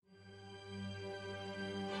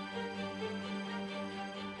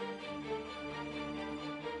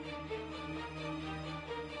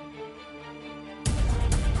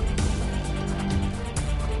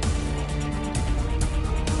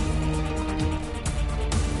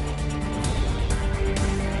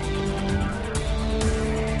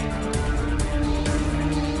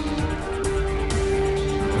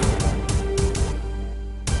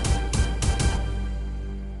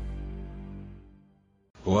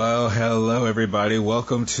Well, hello everybody.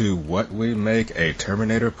 Welcome to What We Make, a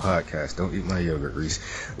Terminator podcast. Don't eat my yogurt, Reese.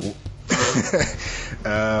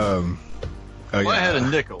 I had a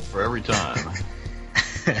nickel for every time.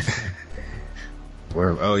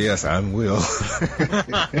 Oh yes, I'm Will.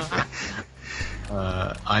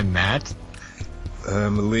 I'm Matt.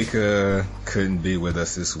 Malika couldn't be with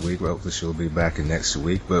us this week. Well, hopefully she'll be back next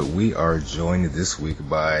week. But we are joined this week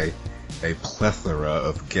by a plethora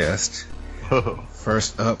of guests.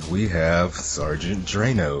 First up, we have Sergeant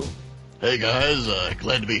Drano. Hey guys,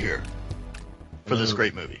 glad to be here for this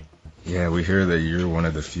great movie. Yeah, we hear that you're one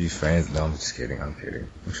of the few fans. No, I'm just kidding. I'm kidding.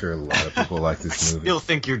 I'm sure a lot of people like this movie. Still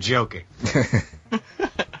think you're joking.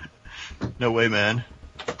 No way, man.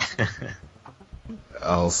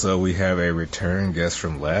 Also, we have a return guest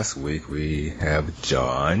from last week. We have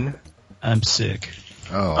John. I'm sick.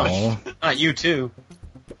 Oh. Not you too.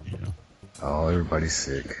 Yeah. Oh, everybody's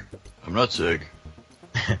sick. I'm not sick.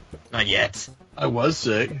 Not yet. I was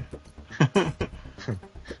sick.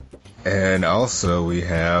 And also, we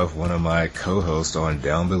have one of my co-hosts on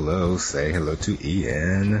Down Below. Say hello to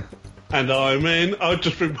Ian. And I'm in. I've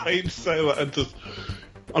just been waiting to say that.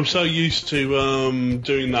 I'm so used to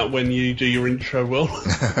doing that when you do your intro, Will.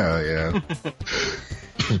 Oh, yeah.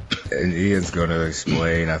 And Ian's going to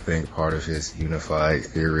explain, I think, part of his unified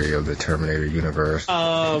theory of the Terminator universe.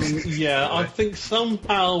 Yeah, I think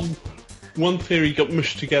somehow one theory got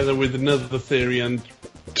mushed together with another theory, and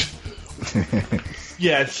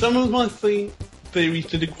yeah, some of my theories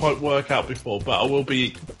didn't quite work out before, but I will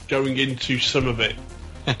be going into some of it,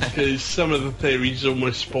 because some of the theories are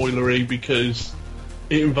almost spoilery, because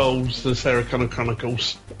it involves the Sarah Connor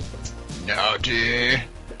Chronicles. Naughty.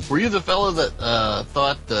 Were you the fellow that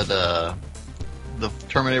thought that the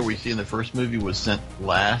Terminator we see in the first movie was sent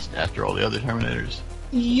last after all the other Terminators?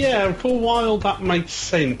 Yeah, for a while that made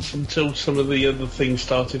sense until some of the other things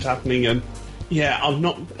started happening, and yeah,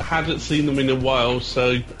 hadn't seen them in a while,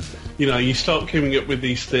 so you start coming up with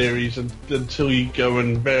these theories, and until you go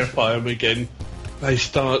and verify them again, they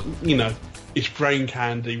start, it's brain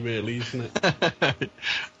candy, really, isn't it?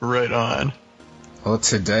 Right on. Well,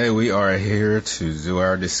 today we are here to do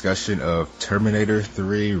our discussion of Terminator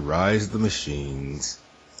 3: Rise of the Machines.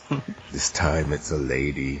 This time it's a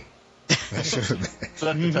lady. That should have been. Is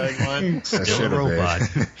that the tagline? Still a robot.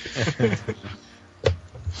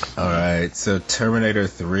 Alright, so Terminator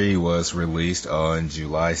 3 was released on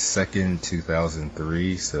July 2nd,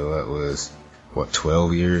 2003, so that was,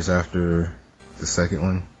 12 years after the second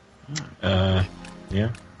one?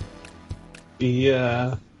 Yeah.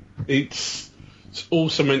 Yeah, it's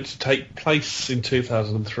also meant to take place in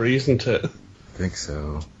 2003, isn't it? I think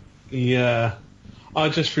so. Yeah. I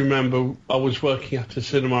just remember I was working at a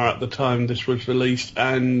cinema at the time this was released,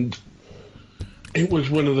 and it was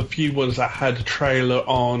one of the few ones that had a trailer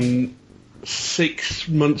on 6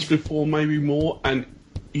 months before, maybe more, and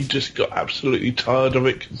you just got absolutely tired of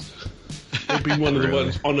it, because it'd be one of the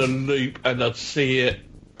ones on a loop, and I'd see it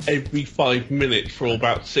every 5 minutes for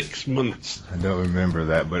about 6 months. I don't remember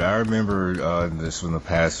that, but I remember this from the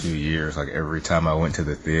past few years. Like every time I went to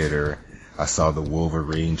the theater, I saw the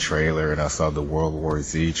Wolverine trailer and I saw the World War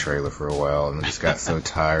Z trailer for a while, and I just got so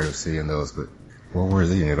tired of seeing those. But World War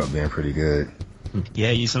Z ended up being pretty good.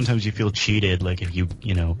 Yeah, sometimes you feel cheated, like if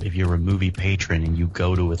you're a movie patron and you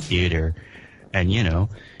go to a theater, and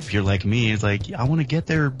if you're like me, it's like I want to get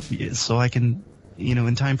there so I can.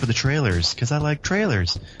 In time for the trailers, because I like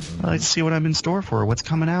trailers. I like to see what I'm in store for, what's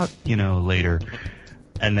coming out, later.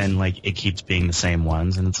 And then, it keeps being the same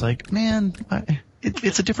ones, and it's like, man,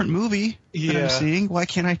 it's a different movie that I'm seeing. Why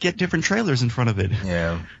can't I get different trailers in front of it?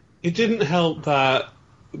 Yeah. It didn't help that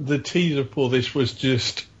the teaser for this was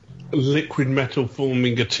just liquid metal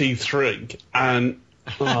forming a T3, and,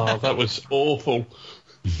 that was awful.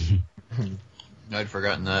 I'd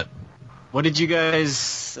forgotten that. What did you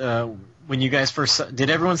guys... when you guys first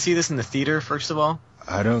did everyone see this in the theater, first of all?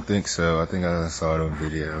 I don't think so. I think I saw it on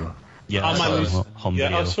video. Yeah,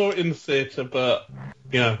 I saw it in the theater, but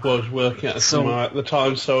I was working at a cinema at the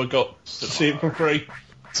time, so I got to see it for free.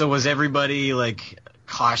 So was everybody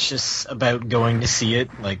cautious about going to see it?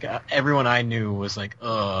 Everyone I knew was like,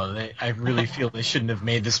 I really feel they shouldn't have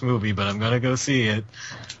made this movie, but I'm gonna go see it.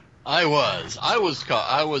 I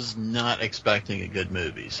was not expecting a good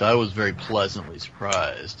movie, so I was very pleasantly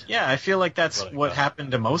surprised. Yeah, I feel like that's what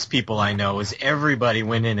happened to most people I know, is everybody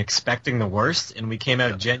went in expecting the worst, and we came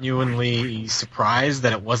out genuinely surprised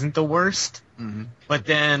that it wasn't the worst. Mm-hmm. But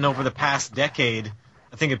then over the past decade,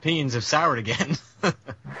 I think opinions have soured again.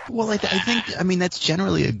 Well, I think that's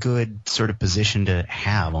generally a good sort of position to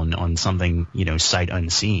have on something, sight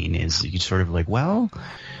unseen, is you sort of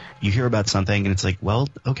you hear about something and it's like, well,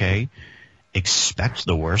 okay, expect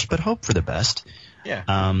the worst, but hope for the best.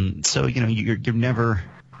 Yeah. So you're never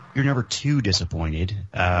too disappointed.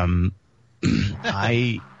 When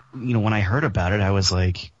I heard about it, I was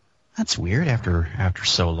like, that's weird after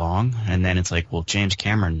so long. And then it's like, well, James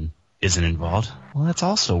Cameron isn't involved. Well, that's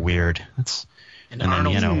also weird. And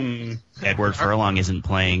then, Edward Furlong isn't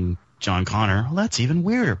playing John Connor. Well, that's even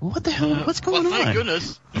weirder. What the hell? What's going on? Thank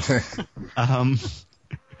goodness.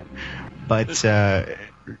 But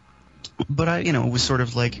I, it was sort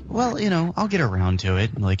of like, well, I'll get around to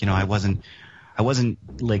it. Like, I wasn't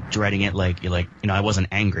like dreading it. I wasn't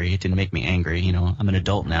angry. It didn't make me angry. I'm an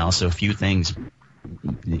adult now, so a few things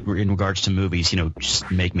in regards to movies,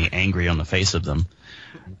 just make me angry on the face of them.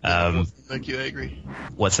 Make you angry?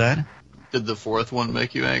 What's that? Did the fourth one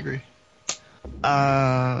make you angry?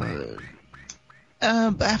 After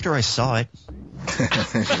I saw it.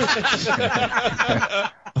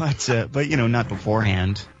 but not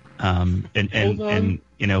beforehand.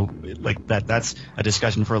 That's a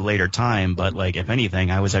discussion for a later time, but like, if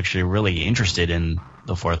anything, I was actually really interested in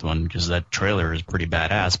the fourth one because that trailer is pretty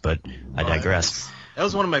badass, but I digress. That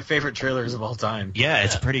was one of my favorite trailers of all time. Yeah,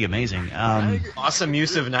 it's pretty amazing. Awesome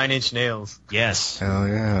use of Nine Inch Nails. Yes. Hell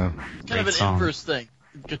yeah. Kind of an inverse thing.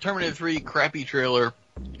 Terminator 3, crappy trailer,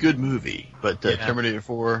 good movie, but Terminator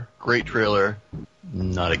 4, great trailer,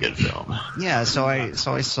 not a good film. Yeah, so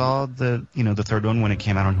I saw the the third one when it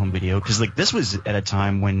came out on home video, because like this was at a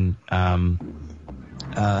time when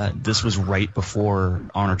this was right before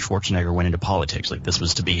Arnold Schwarzenegger went into politics. Like this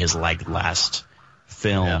was to be his last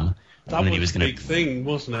film. Yeah. That was a big thing,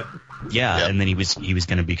 wasn't it? Yeah, Yep. and then he was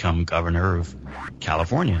going to become governor of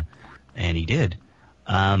California, and he did.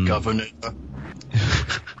 Governor.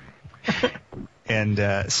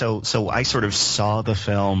 And so I sort of saw the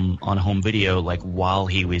film on home video like while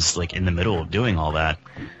he was like in the middle of doing all that.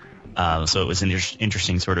 So it was an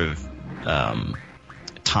interesting sort of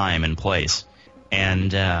time and place.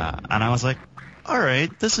 And I was like, all right,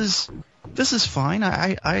 this is fine.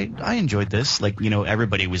 I enjoyed this. Like,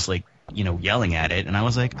 everybody was like, yelling at it, and I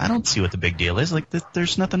was like, I don't see what the big deal is. Like,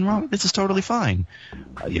 there's nothing wrong. This is totally fine.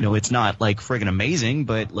 It's not like friggin' amazing,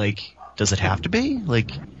 but like, does it have to be?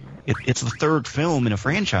 Like, it's the third film in a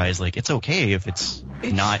franchise. Like, it's okay if it's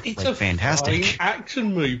not like like fantastic. Fine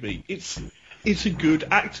action movie. It's a good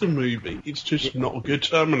action movie. It's just not a good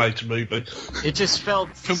Terminator movie. It just felt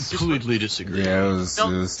Completely disagree. Yeah, it was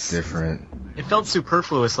different. It felt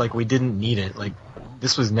superfluous, like we didn't need it. Like,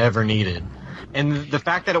 this was never needed. And the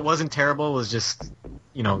fact that it wasn't terrible was just,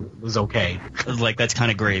 was okay. Like, that's kind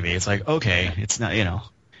of gravy. It's like, okay, it's not,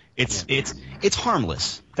 it's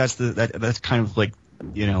harmless. That's kind of like,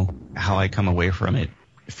 how I come away from it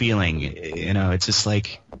feeling. It's just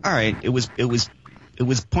like, all right, it was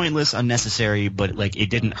pointless, unnecessary, but like it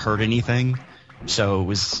didn't hurt anything, so it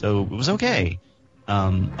was okay.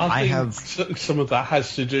 I think some of that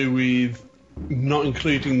has to do with not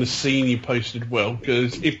including the scene you posted, Will,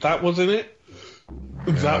 because if that was in it,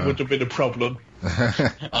 that would have been a problem.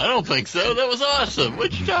 I don't think so. That was awesome.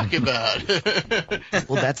 What you talking about?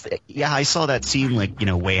 Well, I saw that scene like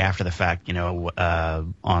way after the fact,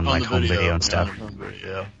 on like home video and stuff.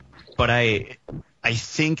 Yeah. But I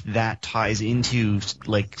think that ties into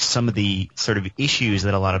like some of the sort of issues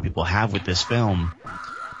that a lot of people have with this film,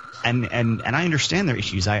 and I understand their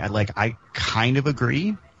issues. I kind of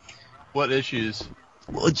agree. What issues?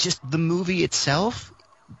 Well, it's just the movie itself,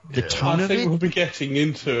 the tone of it. I think we'll be getting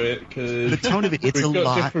into it because the tone of it.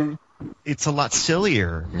 It's a lot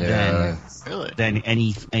sillier than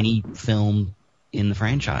any film in the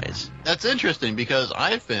franchise. That's interesting because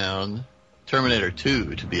I found Terminator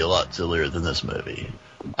 2 to be a lot sillier than this movie.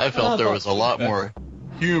 I felt there was a lot more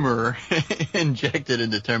humor injected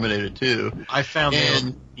into Terminator 2. I found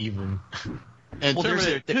it even. And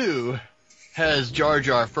Terminator 2 has Jar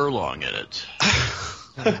Jar Furlong in it.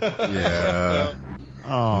 Yeah.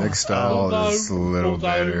 Nick Stahl is a little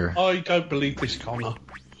better. I don't believe this, Connor.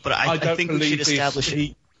 But I think we should establish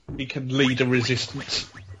he can lead a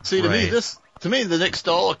resistance. See, to me, the Nick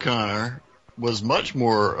Stahl Connor was much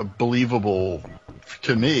more believable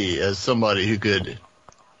to me as somebody who could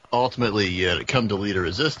ultimately come to lead a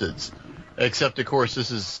resistance. Except, of course, this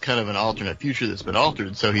is kind of an alternate future that's been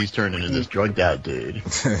altered, so he's turned into this drugged out dude.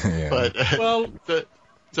 Yeah. But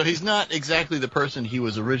so he's not exactly the person he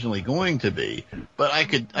was originally going to be. But I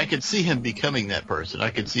could see him becoming that person. I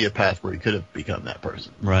could see a path where he could have become that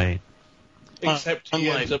person. Right. Except he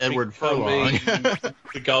ends up Edward becoming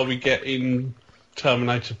the guy we get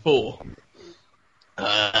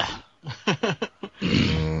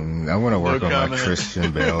I want to work No on my comment.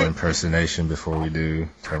 Christian Bale impersonation before we do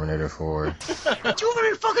Terminator 4. Do you want me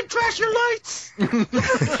to fucking trash your lights? I'm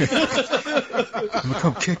gonna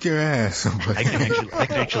come kick your ass. I can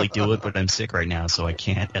actually do it, but I'm sick right now, so I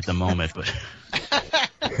can't at the moment. But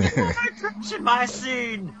Trashing my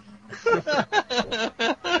scene.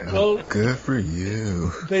 Well, Good for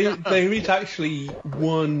you. there is actually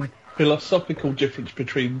one philosophical difference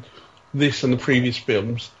between this and the previous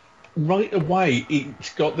films. Right away,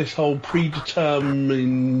 it's got this whole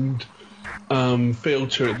predetermined feel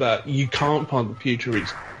to it that you can't find the future.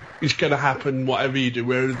 It's going to happen whatever you do.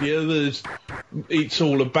 Whereas the others, it's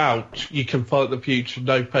all about you can find the future,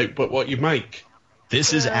 no fate but what you make.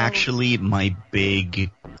 this is actually my big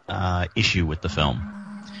issue with the film.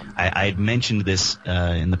 I had mentioned this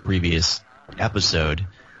in the previous episode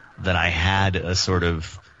that I had a sort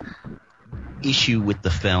of issue with the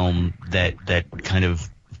film that kind of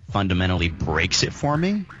fundamentally breaks it for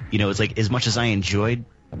me. You know, it's like as much as I enjoyed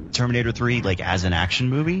Terminator 3 like as an action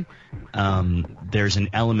movie, there's an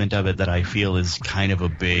element of it that I feel is kind of a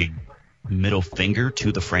big middle finger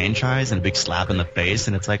to the franchise and a big slap in the face,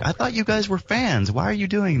 and it's like, I thought you guys were fans. Why are you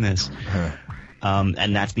doing this?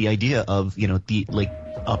 And that's the idea of, you know, the like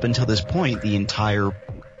up until this point, the entire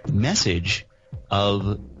message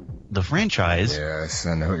of the franchise Yes,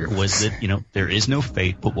 I know what you're was that, you know, there is no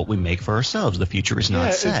fate but what we make for ourselves. The future is not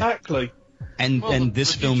Yeah, set. exactly. And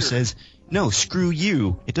this the film future- says, no, screw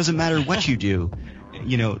you. It doesn't matter what you do.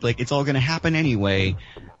 You know, like, it's all going to happen anyway.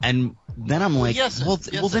 And then I'm like, yes, well,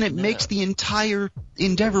 yes, well, then it no. makes the entire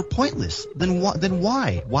endeavor pointless. Then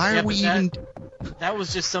why? Why Yeah, are we but even... That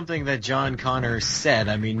was just something that John Connor said.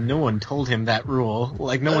 I mean, no one told him that rule.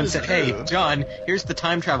 Like, no one is said, true. hey, John, here's the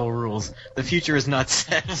time travel rules. The future is not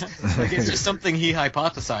set. Like, it's just something he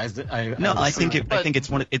hypothesized. I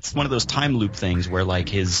think it's one of those time loop things where, like,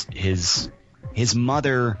 his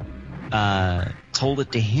mother told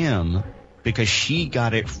it to him because she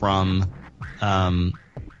got it from A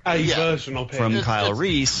version of him. It's- Kyle it's-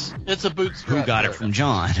 Reese, It's a bootstrap. who got it from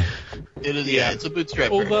John. It is. Yeah. Yeah, it's a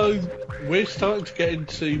bootstrap. Although we're starting to get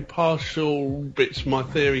into partial bits of my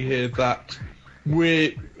theory here that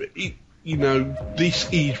this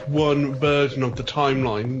is one version of the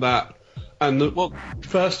timeline and the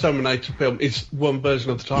first Terminator film is one version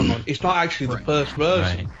of the timeline. It's not actually the first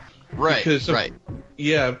version. Right. right, because of- right.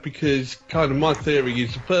 Yeah, because kind of my theory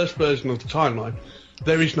is the first version of the timeline,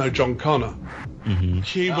 there is no John Connor. Mm-hmm.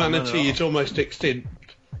 Humanity is almost extinct.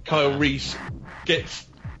 Kyle Reese gets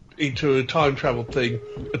into a time travel thing.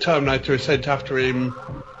 The Terminator is sent after him,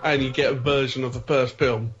 and you get a version of the first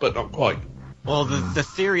film, but not quite. Well, the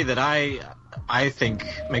theory that I think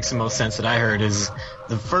makes the most sense that I heard is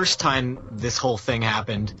the first time this whole thing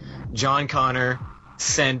happened, John Connor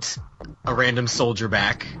sent a random soldier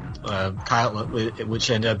back, Kyle, which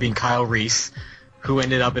ended up being Kyle Reese, who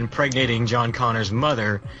ended up impregnating John Connor's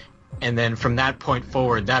mother. And then from that point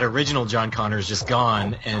forward, that original John Connor is just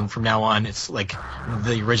gone, and from now on, it's like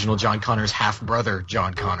the original John Connor's half-brother,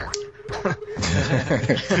 John Connor.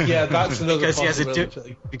 Yeah, that's another Because he has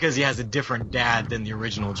possibility. because he has a different dad than the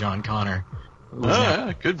original John Connor. Oh,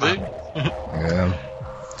 yeah, could be. Yeah.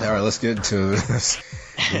 All right, let's get into this.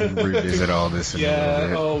 Revisit all this in a Yeah, little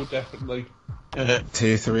bit. oh, definitely.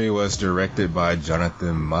 T3 was directed by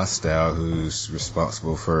Jonathan Mostow, who's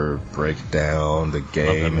responsible for Breakdown, The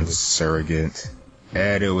Game, and Surrogate.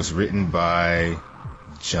 And it was written by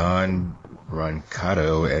John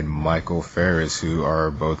Brancato and Michael Ferris, who are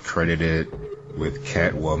both credited with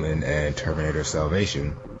Catwoman and Terminator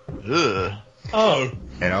Salvation. Ugh. Oh,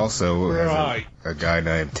 And also has Right. a guy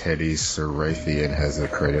named Teddy Serafian has a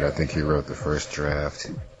credit. I think he wrote the first draft.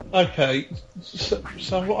 okay. So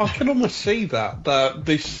I can almost see that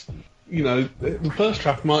this, the first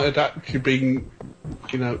draft might have actually been,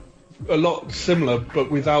 a lot similar,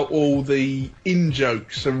 but without all the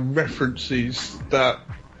in-jokes and references that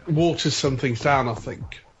waters some things down, I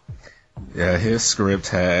think. Yeah, his script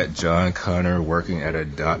had John Connor working at a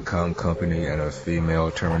 .com company, and a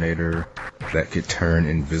female Terminator that could turn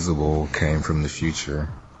invisible came from the future.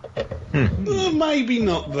 Maybe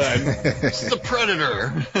not then. It's the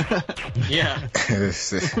Predator. Yeah.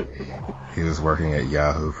 He was working at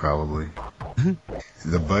Yahoo, probably.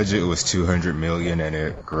 The budget was $200 million, and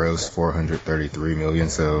it grossed $433 million,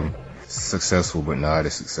 so successful, but not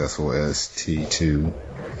as successful as T2.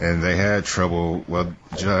 And they had trouble. Well,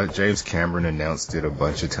 James Cameron announced it a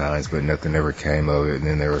bunch of times, but nothing ever came of it. And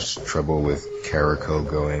then there was trouble with Caraco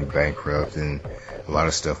going bankrupt and a lot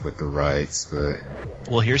of stuff with the rights. But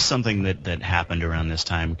Well, here's something that happened around this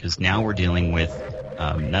time, because now we're dealing with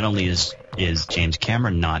not only is James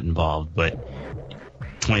Cameron not involved, but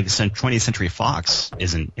 20th Century Fox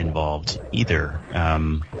isn't involved either.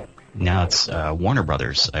 Now it's Warner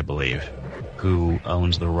Brothers, I believe, who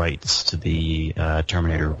owns the rights to the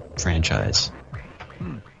Terminator franchise.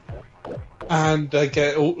 And they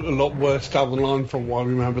get a lot worse down the line from what I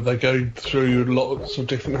remember. They go through lots of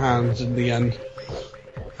different hands in the end.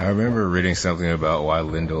 I remember reading something about why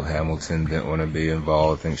Lyndall Hamilton didn't want to be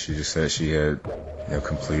involved. I think she just said she had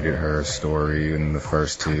completed her story in the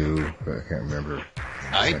first two, but I can't remember.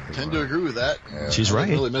 I tend to agree with that. Yeah. She's I right.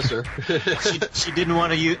 really miss her. She didn't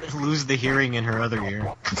want to lose the hearing in her other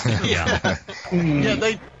ear. Yeah.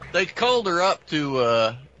 Yeah, they called her up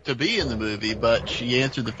to be in the movie, but she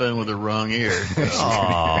answered the phone with her wrong ear.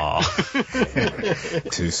 Aww.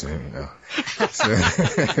 Too soon, no.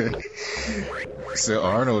 So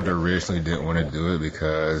Arnold originally didn't want to do it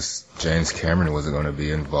because James Cameron wasn't going to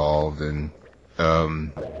be involved, and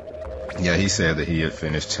he said that he had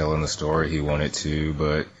finished telling the story he wanted to,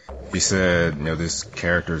 but he said, this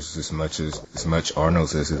character's as much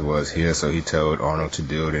Arnold's as it was his, so he told Arnold to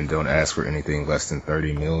do it and don't ask for anything less than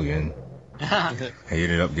 $30 million. He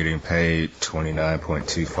ended up getting paid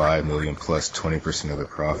 $29.25 million plus 20% of the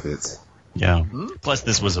profits. Yeah. Plus,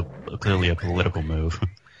 this was clearly a political move.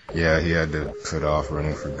 Yeah, he had to put off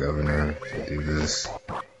running for governor to do this.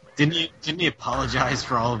 Didn't he apologize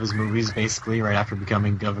for all of his movies basically right after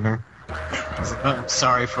becoming governor? He's like, I'm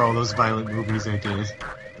sorry for all those violent movies I did.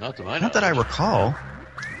 Not to my Not that I recall.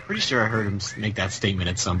 Pretty sure I heard him make that statement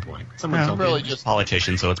at some point. Someone No, told really me. just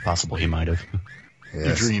Politician, so it's possible he might have.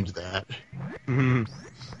 Yes. he dreamed that. Mhm.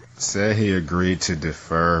 Said he agreed to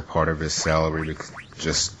defer part of his salary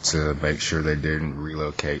just to make sure they didn't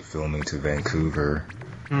relocate filming to Vancouver.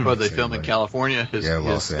 But they film in California. His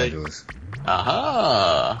Los state. Angeles.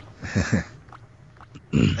 Aha!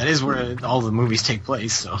 That is where all the movies take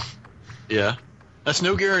place, so. Yeah. That's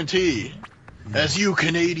no guarantee. As you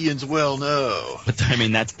Canadians well know. But I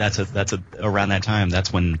mean, that's around that time.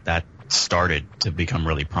 That's when that started to become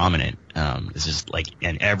really prominent. It's just like,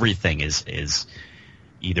 and everything is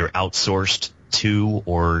either outsourced to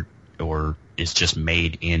or is just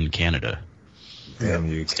made in Canada. Damn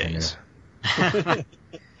you, States. Canada.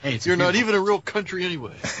 Hey, it's You're not even a real country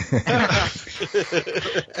anyway.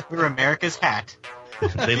 We're America's hat.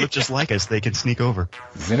 They look just like us. They can sneak over.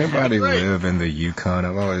 Does anybody Right. live in the Yukon?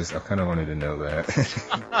 I kind of wanted to know that.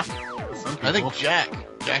 I think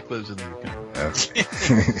Jack lives in the Yukon. Okay.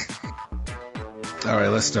 All right,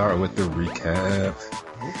 let's start with the recap.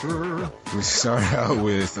 We start out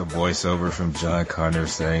with a voiceover from John Connor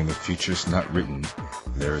saying the future's not written.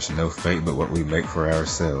 There is no fate but what we make for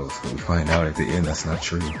ourselves. But we find out at the end that's not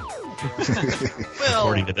true. Well,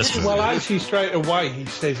 According to this movie. Well, actually, straight away, he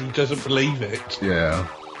says he doesn't believe it. Yeah.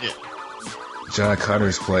 yeah. John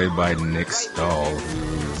Connor's played by Nick Stahl,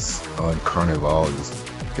 who's on Carnival. He's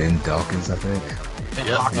Ben Dawkins, I think.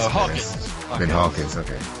 Yeah. Hawkins. Hawkins. Ben Hawkins,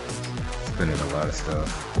 okay. He's been in a lot of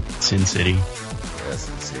stuff. Sin City.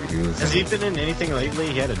 Yes, he was Has in- he been in anything lately?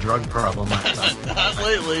 He had a drug problem. I thought. Not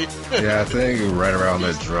lately. Yeah, I think right around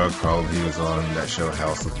that drug problem, he was on that show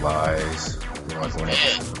House of Lies. Like when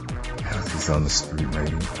he's on the street,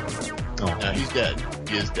 maybe. Oh. No, he's dead.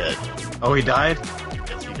 He is dead. Oh, he died?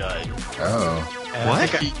 Yes, he died. Oh, And What? I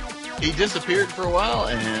think He disappeared for a while,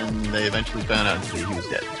 and they eventually found out that he was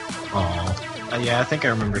dead. yeah, I think I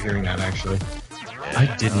remember hearing that, actually. I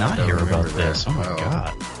did not I hear don't about remember this. that. Oh my Oh.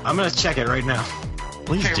 god. I'm going to check it right now.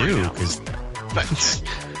 Please Okay, do, right now. because Fact check.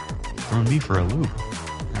 throwing me for a loop.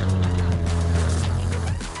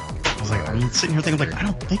 I was like, I'm sitting here thinking, like, I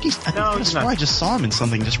don't think he's. I No, could he's swear not. I just saw him in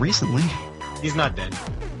something just recently. He's not dead.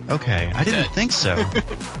 Okay, I didn't Dead. think so. must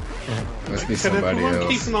be Can somebody everyone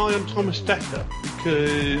keep else. an eye on Thomas Dekker?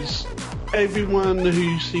 Because everyone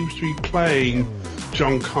who seems to be playing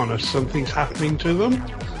John Connor, something's happening to them.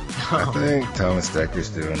 I think Thomas Decker's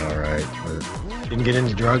doing all right, but Didn't get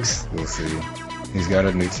into drugs. we'll see. He's got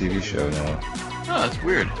a new TV show now. Oh, that's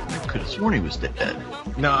weird. I could have sworn he was dead.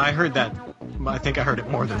 No, I heard that. I think I heard it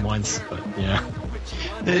more than once, but yeah.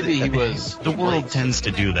 Maybe he was. The world tends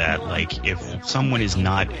to do that. Like, if someone is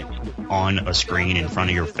not on a screen in front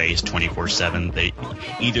of your face 24/7, they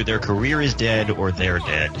either their career is dead or they're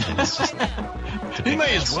dead. And it's just, He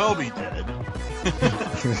may as well be dead.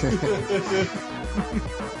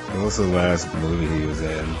 What was the last movie he was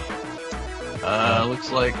in?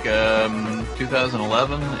 Looks like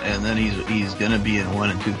 2011, and then he's gonna be in one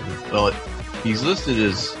and two. Well, he's listed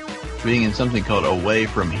as being in something called Away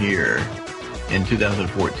From Here in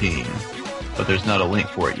 2014, but there's not a link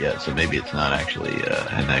for it yet, so maybe it's not actually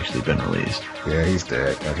hadn't actually been released. Yeah, he's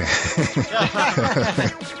dead. Okay.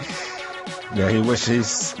 Yeah, he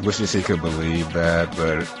wishes he could believe that,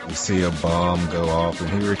 but we see a bomb go off, and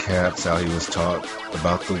he recaps how he was taught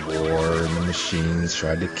about the war, and the machines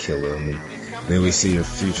tried to kill him. And then we see a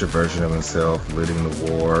future version of himself leading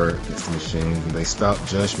the war against the machines, and they stop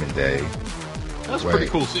Judgment Day. That's a pretty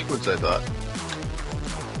cool sequence, I thought.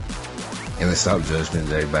 And they stopped Judgment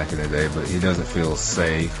Day back in the day, but he doesn't feel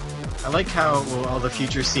safe. I like how all the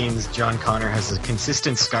future scenes, John Connor has a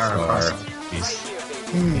consistent scar across all these.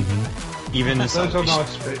 Even in Those are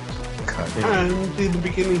nice bits. And in the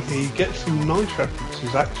beginning here, you get some nice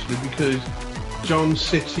references actually, because John's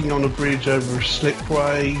sitting on a bridge over a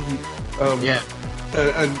slipway.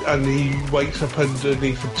 And he wakes up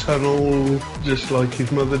underneath a tunnel, just like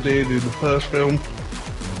his mother did in the first film.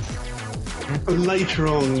 And later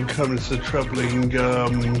on comes the troubling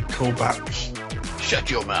callbacks. Shut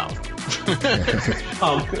your mouth.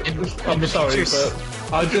 I'm sorry, but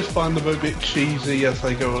I just find them a bit cheesy as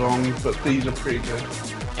they go along, but these are pretty good.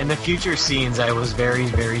 In the future scenes, I was very,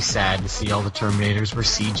 very sad to see all the Terminators were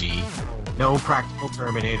CG. No practical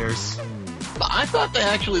Terminators. But I thought they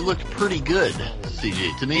actually looked pretty good,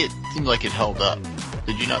 CG. To me, it seemed like it held up.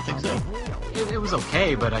 Did you not think so? It was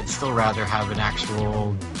okay, but I'd still rather have an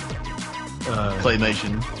actual...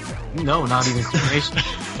 claymation. No, not even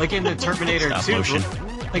claymation. Like in the Terminator 2. Motion.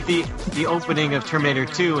 Like the opening of Terminator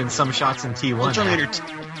 2 and some shots in T1. Well,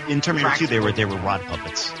 in Terminator 2, they were rod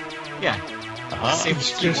puppets. Yeah. Same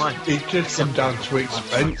as T1. It just comes down to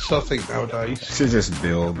expense, I think, nowadays. Should just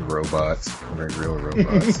build robots, like real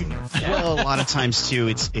robots. Well, a lot of times too,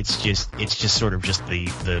 it's just sort of just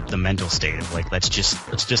the mental state of like let's just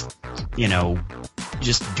just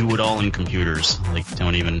do it all in computers. Like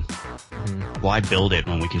don't even why build it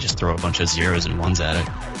when we can just throw a bunch of zeros and ones at it.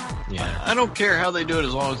 Yeah. I don't care how they do it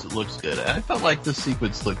as long as it looks good. I felt like this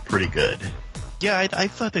sequence looked pretty good. Yeah, I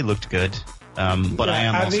thought they looked good. But yeah, I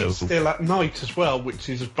am and also it's still at night as well, which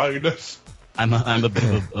is a bonus. I'm a bit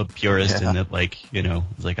of a purist in that, like,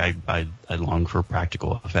 like I long for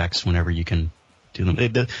practical effects whenever you can do them.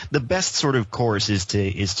 The best sort of course is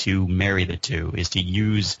to marry the two, is to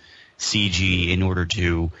use CG in order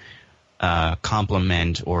to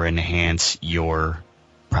complement or enhance your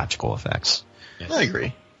practical effects. Yes. I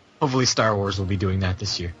agree. Hopefully Star Wars will be doing that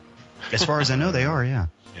this year. As far as I know, they are, yeah.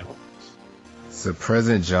 So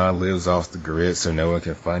President John lives off the grid so no one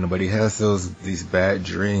can find him, but he has these bad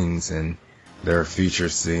dreams, and there are future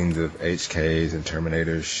scenes of HKs and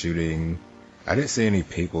Terminators shooting. I didn't see any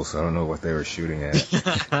people, so I don't know what they were shooting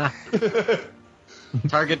at.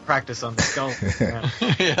 Target practice on the skull. Yeah.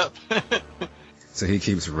 Yep. So he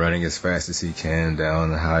keeps running as fast as he can down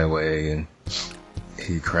the highway, and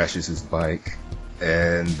he crashes his bike.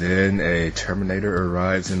 And then a Terminator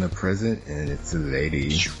arrives in the present, and it's a lady.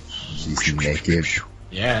 She's naked.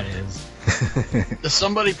 Yeah, it is.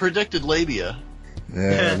 Somebody predicted labia.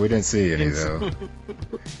 Yeah, we didn't see any, though.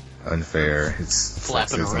 Unfair. It's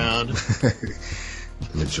Flapping sexism.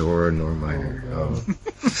 around. Majora nor minor.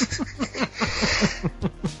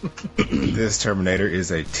 This Terminator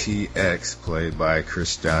is a TX played by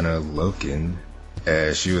Kristanna Loken.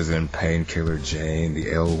 She was in Painkiller Jane,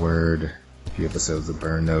 The L Word, a few episodes of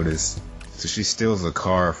Burn Notice. So she steals a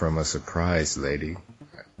car from a surprise lady.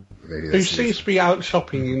 Who seems to be out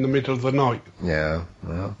shopping in the middle of the night. Yeah,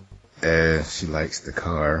 well, she likes the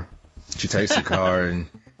car. She takes the car and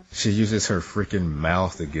she uses her freaking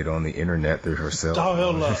mouth to get on the internet through herself.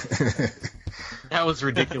 Dial up. That was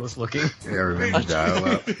ridiculous looking. Yeah, remember dial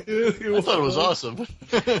up? I thought it was awesome.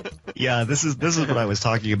 Yeah, this is what I was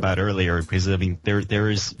talking about earlier, because I mean there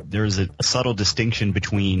is a subtle distinction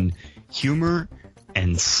between humor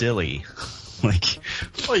and silly. Like,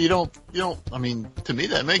 Well, you don't. I mean, to me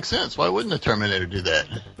that makes sense. Why wouldn't a Terminator do that?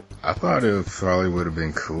 I thought it probably would have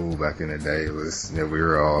been cool back in the day. It was, we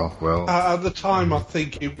were all, well... At the time, I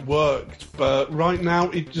think it worked, but right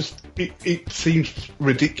now, it seems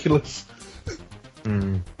ridiculous.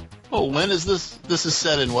 Oh, when is this? This is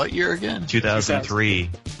set in what year again?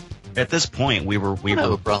 2003. At this point, we I don't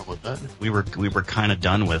have a problem with that. we were kind of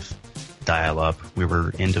done with dial-up. We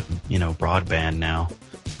were into broadband now.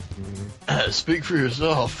 Speak for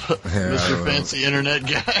yourself, Mr. Fancy Internet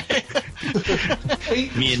Guy.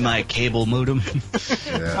 Me and my cable modem.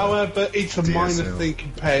 Yeah. However, it's a minor DSL. thing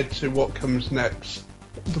compared to what comes next.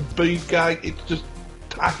 The bead gag, it's just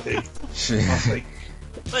tacky, I think.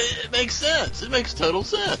 But it makes sense. It makes total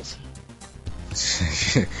sense.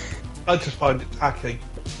 I just find it tacky.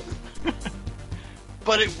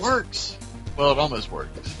 But it works. Well, it almost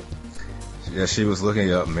works. Yeah, she was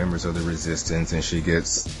looking up members of the Resistance, and she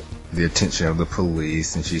gets the attention of the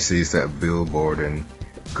police, and she sees that billboard and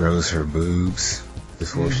grows her boobs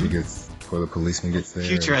before she gets before the policeman gets there.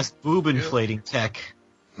 Futuristic boob inflating tech.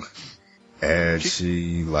 And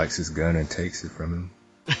she likes his gun and takes it from him,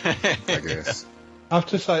 I guess. I have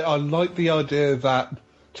to say, I like the idea that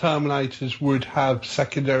Terminators would have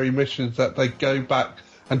secondary missions that they go back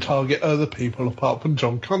and target other people apart from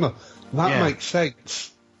John Connor. That makes sense.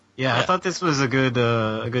 Yeah, I thought this was a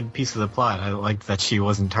good piece of the plot. I liked that she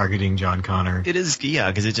wasn't targeting John Connor. It is, yeah,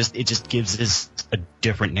 because it just gives us a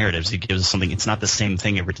different narrative. It gives us something. It's not the same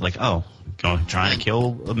thing every like, oh, trying to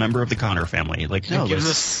kill a member of the Connor family. Like, no, it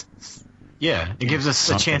gives us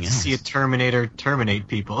a chance to see a Terminator terminate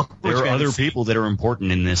people. There are other people that are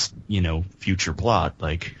important in this, future plot.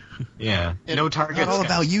 Like, yeah, no targets. Not all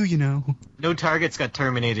about you, No targets got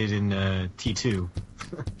terminated in T2.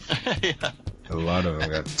 Yeah. A lot of them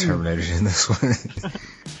got terminated in this one.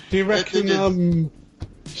 Do you reckon?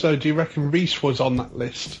 Do you reckon Reese was on that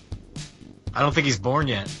list? I don't think he's born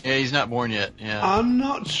yet. Yeah, he's not born yet. Yeah. I'm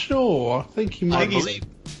not sure. I think he might.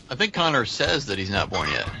 I think Connor says that he's not born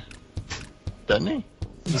yet. Doesn't he?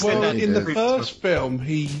 Well, in the first film,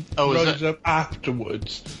 he rose up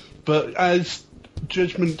afterwards, but as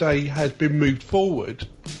Judgment Day has been moved forward,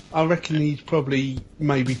 I reckon he's probably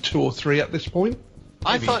maybe 2 or 3 at this point.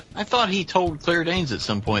 Maybe. I thought he told Claire Danes at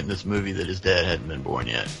some point in this movie that his dad hadn't been born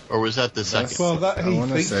yet, or was that the second? Well, that he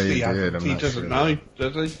thinks he did. He doesn't know,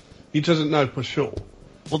 does he? He doesn't know for sure.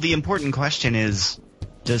 Well, the important question is,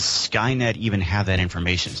 does Skynet even have that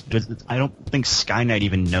information? I don't think Skynet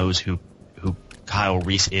even knows who Kyle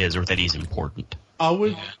Reese is or that he's important. I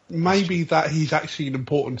would maybe that he's actually an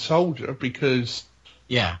important soldier because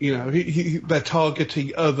they're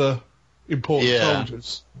targeting other important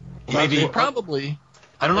soldiers. Maybe probably.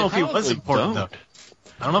 I don't know if he was important though.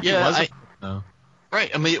 I don't know if he was. No.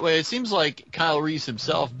 Right. I mean, it seems like Kyle Reese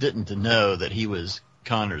himself didn't know that he was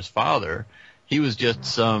Connor's father. He was just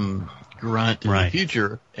some grunt in the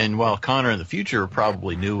future. And while Connor in the future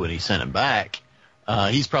probably knew when he sent him back,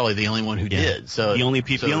 he's probably the only one who did. So the only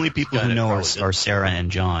people who know are Sarah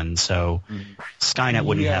and John. So Skynet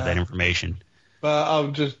wouldn't have that information. But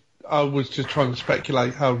I was just trying to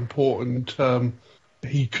speculate how important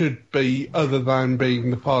he could be, other than being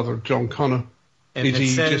the father of John Connor. And is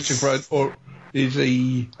he just a grunt, or is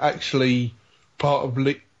he actually part of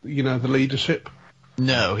the leadership?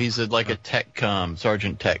 No, he's like a TechCom,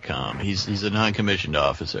 Sergeant TechCom. He's a non-commissioned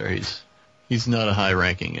officer. He's not a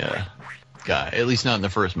high-ranking guy. At least not in the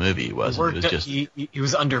first movie. He wasn't. He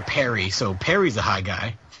was under Perry, so Perry's a high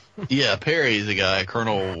guy. Yeah, Perry's a guy.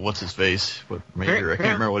 Colonel, what's his face? What major? I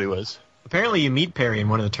can't remember what he was. Apparently, you meet Perry in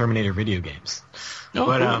one of the Terminator video games. Oh,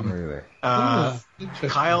 but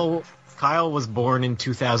Kyle was born in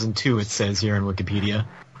 2002. It says here on Wikipedia.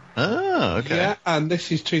 Oh, okay. Yeah, and this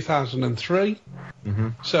is 2003. Mm-hmm.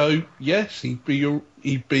 So yes, he'd be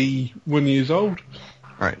 1 year old.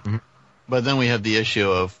 Right. Mm-hmm. But then we have the issue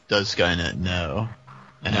of, does Skynet know?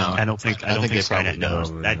 And no, I don't think Skynet knows.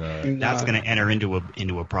 That's going to enter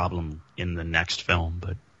into a problem in the next film.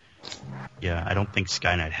 But yeah, I don't think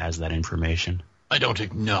Skynet has that information. I don't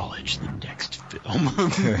acknowledge the next film.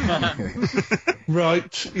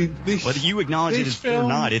 Right. Whether you acknowledge it or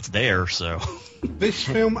not, it's there. So this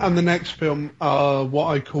film and the next film are what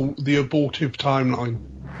I call the abortive timeline.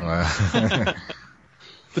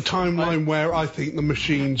 The timeline where I think the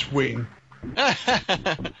machines win.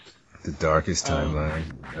 The darkest timeline.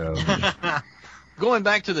 Going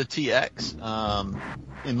back to the TX,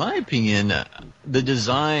 in my opinion, the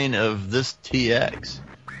design of this TX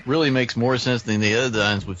really makes more sense than the other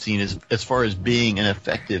designs we've seen as far as being an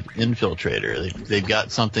effective infiltrator. They've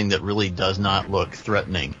got something that really does not look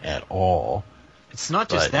threatening at all. It's not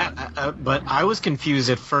just that, but I was confused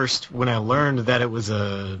at first when I learned that it was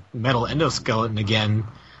a metal endoskeleton again.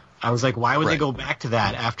 I was like, why would they go back to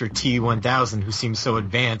that after T-1000, who seems so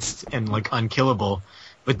advanced and like unkillable?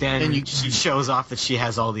 But then she shows off that she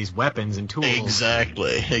has all these weapons and tools.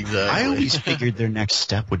 Exactly. I always figured their next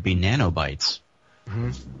step would be nanobites.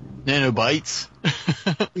 Mm-hmm. Nanobites?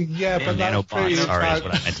 Yeah, but nanobots, sorry, is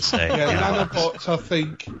what I meant to say. Yeah, nanobots, I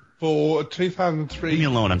think, for 2003... Leave me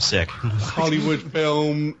alone, I'm sick. Hollywood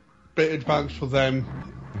film, bit advanced for them.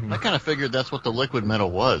 I kind of figured that's what the liquid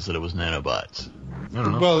metal was, that it was nanobots. I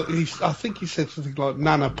don't know. Well, I think he said something like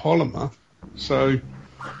nanopolymer, so...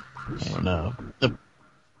 I don't know.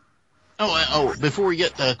 Before we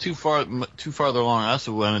get too farther along, I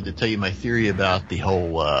also wanted to tell you my theory about the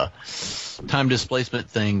whole time displacement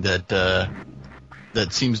thing that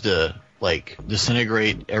seems to like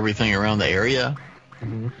disintegrate everything around the area.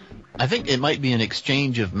 Mm-hmm. I think it might be an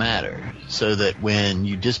exchange of matter, so that when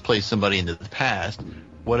you displace somebody into the past,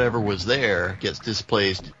 whatever was there gets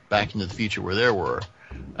displaced back into the future where there were.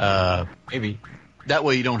 Maybe. That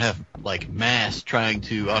way you don't have, like, mass trying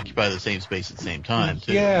to occupy the same space at the same time,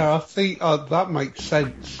 too. Yeah, I think that makes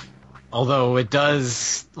sense. Although it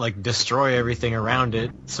does, like, destroy everything around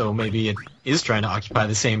it, so maybe it is trying to occupy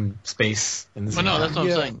the same space in the Well, same no, time. that's what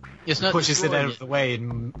I'm saying. It's not Pushes it destroying out of the way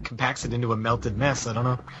and compacts it into a melted mess. I don't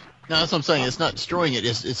know. No, that's what I'm saying. It's not destroying it.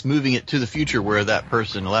 It's moving it to the future where that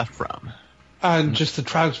person left from. And just the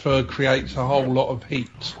transfer creates a whole lot of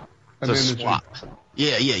heat and It's a energy. swap.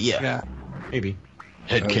 Yeah. Yeah. Maybe.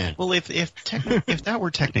 Headcanon. Well, if that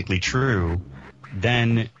were technically true,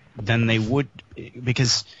 then they would,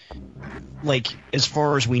 because, like, as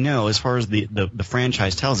far as we know, as far as the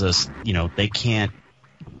franchise tells us, you know, they can't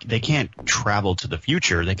travel to the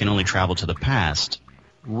future. They can only travel to the past.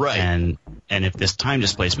 Right. And if this time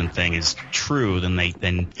displacement thing is true,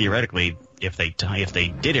 then theoretically, if they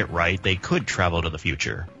did it right, they could travel to the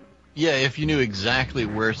future. Yeah, if you knew exactly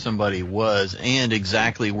where somebody was and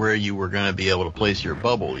exactly where you were going to be able to place your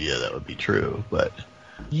bubble, yeah, that would be true. But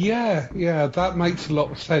that makes a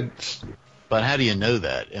lot of sense. how do you know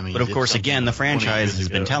that? I mean, But of it's course, something again, the 20 years franchise has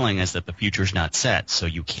been ago. telling us that the future's not set, so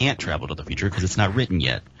you can't travel to the future because it's not written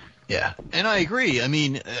yet. Yeah, and I agree. I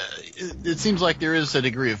mean, it seems like there is a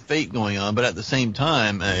degree of fate going on, but at the same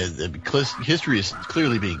time, history is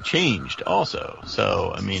clearly being changed also.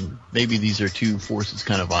 So, I mean, maybe these are two forces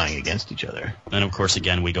kind of vying against each other. And of course,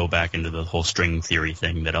 again, we go back into the whole string theory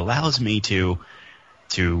thing that allows me to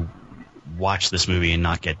watch this movie and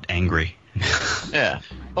not get angry. Yeah.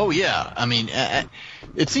 Oh, yeah. I mean,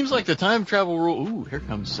 it seems like the time travel rule. Ooh, here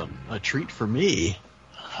comes a treat for me.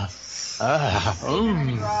 That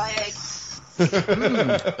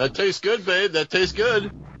tastes good, babe. That tastes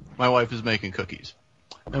good. My wife is making cookies.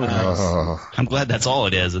 Oh, I'm glad that's all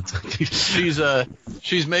it is.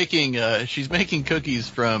 She's making cookies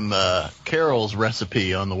from Carol's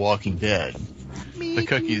recipe on The Walking Dead. The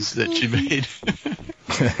cookies that she made.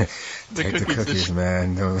 take the cookies,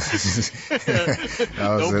 man. Don't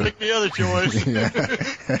pick the other choice.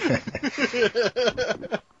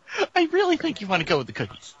 I really think you want to go with the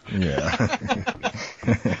cookies. Yeah.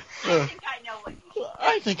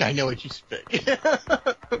 I think I know what you pick.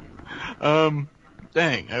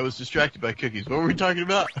 Dang, I was distracted by cookies. What were we talking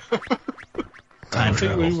about? Time I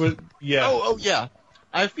think we travel. would, yeah. Oh, yeah.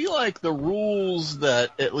 I feel like the rules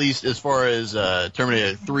that, at least as far as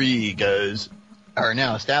Terminator 3 goes, are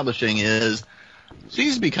now establishing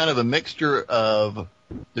seems to be kind of a mixture of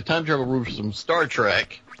the time travel rules from Star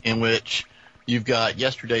Trek, in which you've got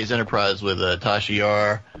yesterday's Enterprise with Tasha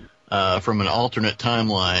Yar from an alternate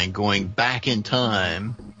timeline going back in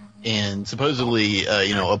time and supposedly,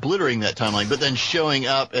 obliterating that timeline, but then showing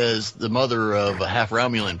up as the mother of a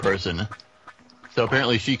half-Romulan person. So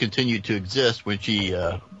apparently she continued to exist when she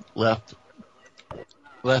left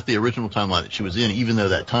the original timeline that she was in, even though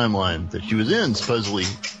that timeline that she was in supposedly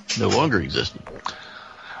no longer existed.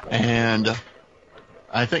 And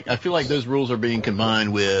I feel like those rules are being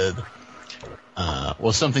combined with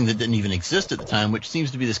something that didn't even exist at the time, which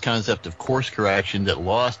seems to be this concept of course correction that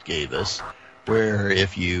Lost gave us, where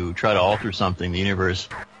if you try to alter something, the universe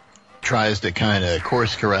tries to kind of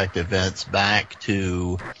course correct events back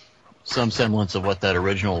to some semblance of what that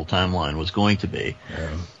original timeline was going to be.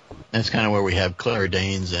 Yeah. That's kind of where we have Claire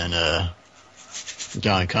Danes and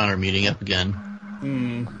John Connor meeting up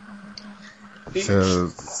again. So,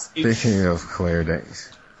 speaking of Claire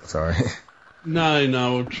Danes, sorry.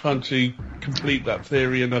 No, I'm trying to complete that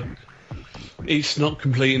theory, and it's not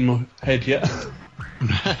complete in my head yet.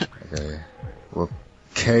 Okay. Well,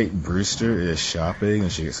 Kate Brewster is shopping,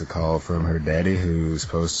 and she gets a call from her daddy, who's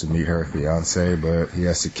supposed to meet her fiance, but he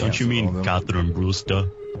has to cancel. Don't you mean on them. Catherine Brewster?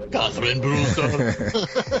 Catherine Brewster.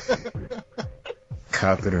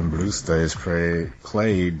 Catherine Brewster is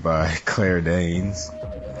played by Claire Danes.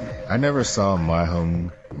 I never saw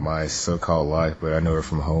My So-Called Life, but I know her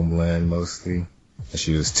from Homeland mostly.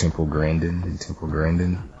 She was Temple Grandin in Temple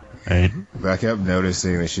Grandin. Right. But I kept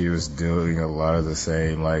noticing that she was doing a lot of the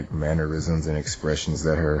same like mannerisms and expressions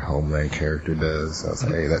that her Homeland character does. I was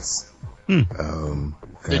like, hey, that's.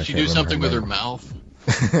 Did she do something with her mouth?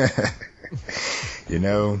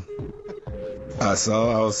 I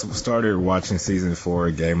started watching season 4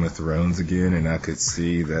 of Game of Thrones again, and I could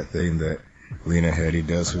see that thing that Lena Headey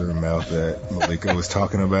does with her mouth that Malika was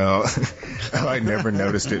talking about. I never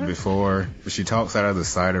noticed it before, but she talks out of the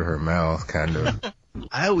side of her mouth, kind of.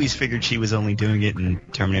 I always figured she was only doing it in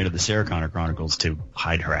Terminator: The Sarah Connor Chronicles to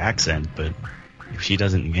hide her accent, but if she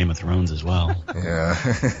does it in Game of Thrones as well, Yeah.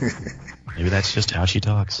 maybe that's just how she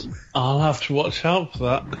talks. I'll have to watch out for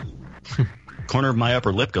that. Corner of my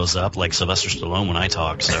upper lip goes up like Sylvester Stallone when I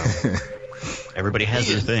talk, so Everybody has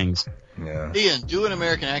their things. Yeah. Ian, do an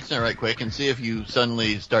American accent right quick and see if you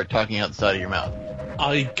suddenly start talking out the side of your mouth.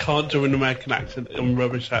 I can't do an American accent. I'm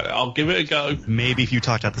rubbish at it. I'll give it a go. Maybe if you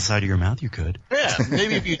talked out the side of your mouth, you could. Yeah,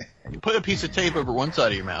 maybe if you put a piece of tape over one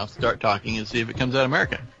side of your mouth, start talking, and see if it comes out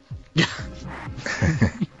American.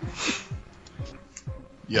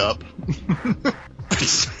 Yup.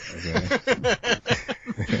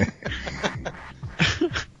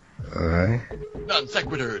 All right. Non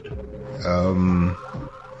sequitur.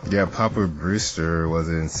 Yeah, Papa Brewster was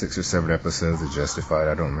in 6 or 7 episodes of Justified.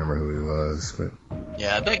 I don't remember who he was, but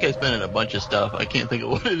Yeah, that guy's been in a bunch of stuff. I can't think of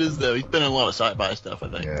what it is, though. He's been in a lot of sci-fi stuff, I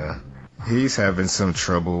think. yeah. He's having some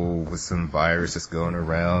trouble with some virus that's going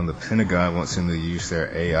around. The Pentagon wants him to use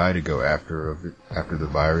their AI to go after the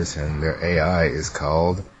virus, and their AI is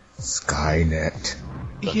called Skynet.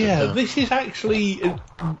 Yeah, this is actually a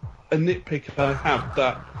nitpick I have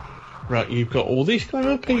that, right, you've got all these kind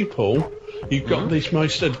of people, you've got this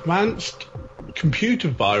most advanced computer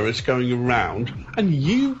virus going around, and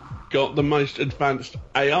you've got the most advanced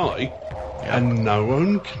AI, and no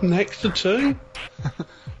one connects the two?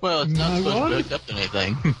 Well, it's not No supposed one? to hook up to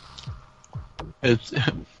anything.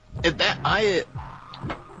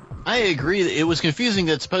 I agree that it was confusing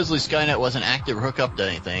that supposedly Skynet wasn't active or hooked up to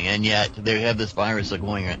anything, and yet they have this virus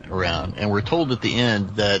going around, and we're told at the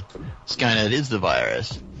end that Skynet is the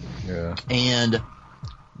virus. Yeah. And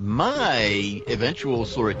my eventual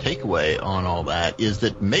sort of takeaway on all that is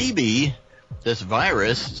that maybe this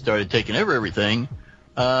virus started taking over everything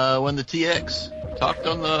when the TX talked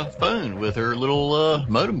on the phone with her little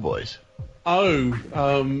modem voice.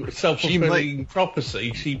 Oh, self-fulfilling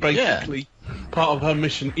prophecy. She basically, part of her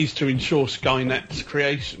mission is to ensure Skynet's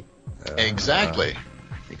creation. Exactly.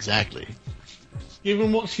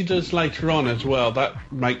 Given what she does later on as well, that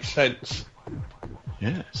makes sense.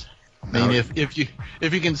 Yes. I mean, if you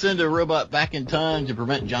can send a robot back in time to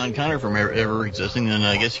prevent John Connor from ever existing, then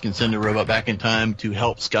I guess you can send a robot back in time to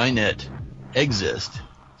help Skynet exist.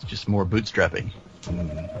 It's just more bootstrapping.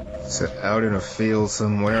 So out in a field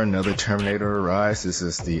somewhere, another Terminator arrives. This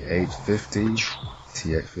is the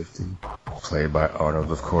T-850, played by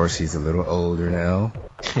Arnold, of course. He's a little older now.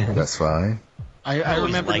 That's fine. I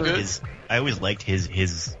remember I always liked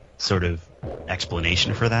his sort of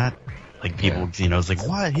explanation for that. Like people, it's like,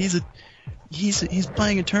 what? He's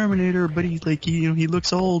playing a Terminator, but he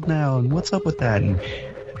looks old now, and what's up with that? And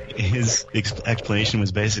his explanation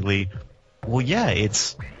was basically, well, yeah,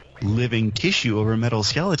 it's living tissue over metal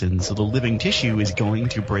skeleton, so the living tissue is going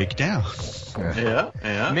to break down.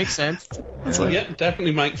 Yeah. Makes sense. Yeah,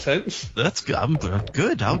 definitely makes sense. That's good. I'm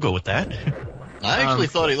good. I'll go with that. I actually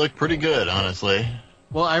thought he looked pretty good, honestly.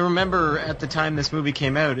 Well, I remember at the time this movie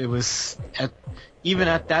came out, it was even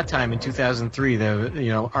at that time in 2003,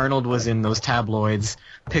 Arnold was in those tabloids,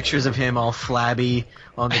 pictures of him all flabby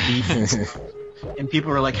on the beach, and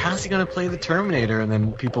people were like, "How's he going to play the Terminator?" And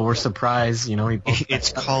then people were surprised,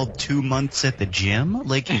 It's called 2 months at the gym.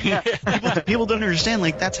 Like, people don't understand.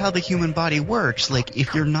 Like, that's how the human body works. Like,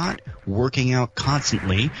 if you're not working out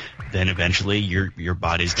constantly, then eventually your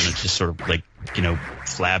body's going to just sort of like,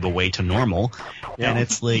 flab away to normal. Yeah. And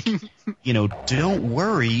it's like, don't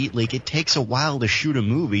worry. Like, it takes a while to shoot a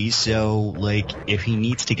movie. So, like, if he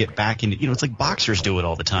needs to get back into, it's like boxers do it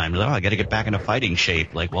all the time. They're like, I got to get back into fighting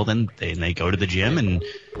shape. Like, well, then they go to the gym, and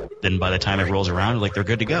then by the time it rolls around, like, they're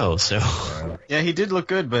good to go. So. Yeah, he did look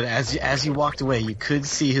good, but as he walked away, you could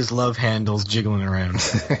see his love handles jiggling around.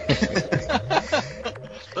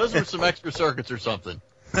 Those were some extra circuits or something.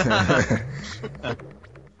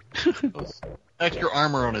 Extra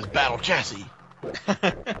armor on his battle chassis.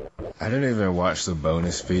 I didn't even watch the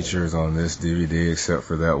bonus features on this DVD except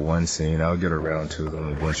for that one scene. I'll get around to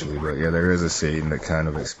them eventually, but yeah, there is a scene that kind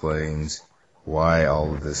of explains why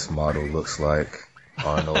all of this model looks like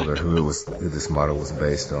Arnold, or who this model was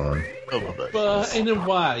based on. But in a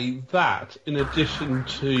way, that, in addition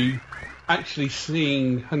to actually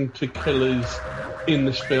seeing hunter killers in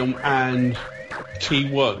this film and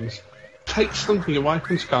T1s, takes something away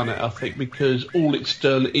from Skynet, I think, because all it's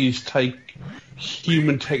done is take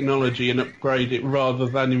human technology and upgrade it rather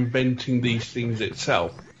than inventing these things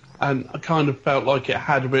itself. And I kind of felt like it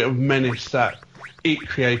had a bit of menace that it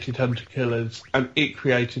created hunter killers and it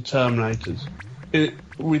created Terminators.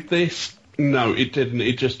 With this, no, it didn't.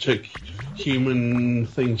 It just took human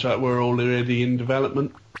things that were already in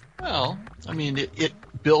development. Well, I mean, it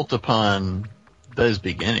built upon those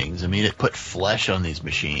beginnings. I mean, it put flesh on these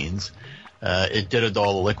machines. It did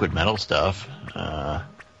all the liquid metal stuff.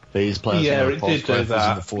 Phase plasma, yeah, it pulse did do rifles in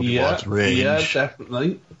that. the 40 watts range. Yeah,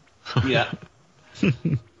 definitely. Yeah.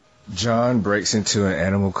 John breaks into an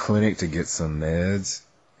animal clinic to get some meds,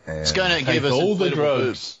 And Skynet gave us all the inflatable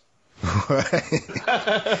drugs. What?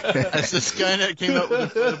 I said Skynet came up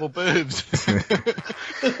with inflatable boobs.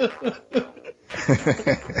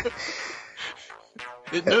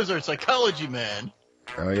 It knows our psychology, man.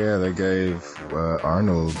 Oh yeah, they gave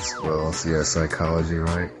Arnold's psychology,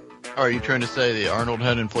 right? Are you trying to say that Arnold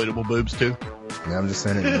had inflatable boobs too? Yeah, I'm just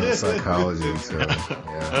saying it knows psychology, so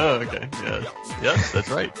yeah. Oh, okay. Yes, that's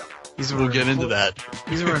right. We'll get into that.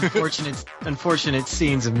 These are unfortunate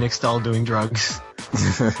scenes of Nick Stahl doing drugs.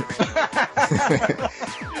 I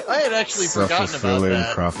had actually forgotten about Self-fulfilling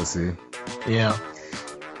that. prophecy. Yeah.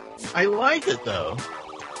 I liked it though.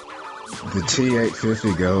 The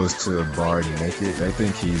T-850 goes to a bar naked. They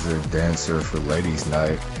think he's a dancer for ladies'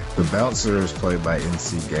 night. The bouncer is played by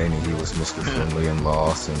N.C. Gainey. He was Mr. Finley in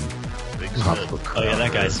Lost and Big Papa Smith. Crowder. Oh yeah,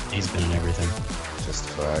 that guy's he's been in everything.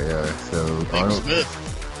 Justified, yeah. So Big Smith.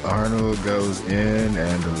 Arnold goes in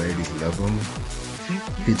and the ladies love him.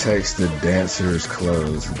 He takes the dancer's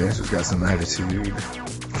clothes. The dancer's got some attitude.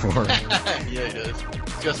 For Yeah, he does.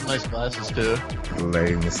 He's got some nice glasses too.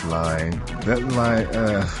 laying this line. That line,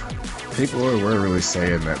 people were really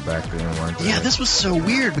saying that back then, weren't they? Yeah, this was so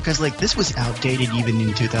weird because like this was outdated even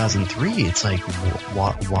in 2003. It's like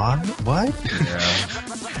what? Yeah.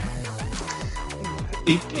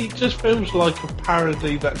 It just feels like a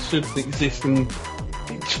parody that shouldn't exist in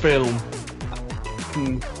its film.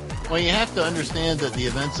 Well, you have to understand that the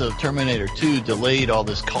events of Terminator 2 delayed all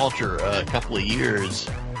this culture a couple of years,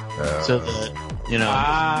 so that, you know,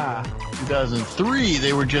 2003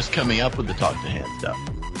 they were just coming up with the talk to hand stuff.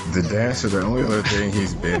 The dancer, the only other thing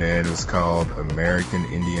he's been in was called American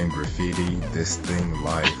Indian Graffiti, This Thing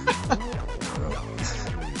Life.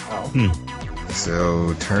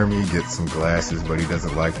 So Termy gets some glasses, but he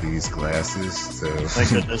doesn't like these glasses. So Thank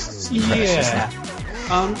goodness. Yeah.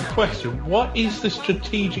 Question: what is the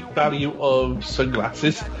strategic value of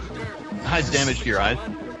sunglasses? Hides damage to your eyes.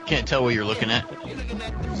 Can't tell what you're looking at.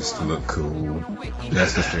 just to look cool.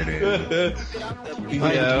 That's to fit in.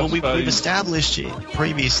 Well, we've established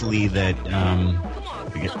previously that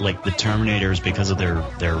like the Terminators, because of their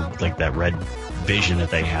like that red vision that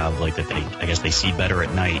they have, like that I guess they see better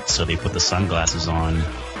at night, so they put the sunglasses on.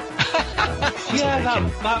 Yeah,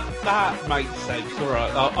 that makes sense. All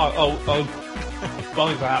right, I'll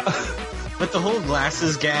buy that. But the whole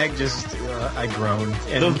glasses gag just, I groaned.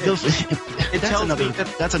 And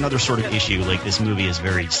That's another sort of issue. Like, this movie is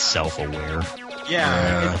very self-aware.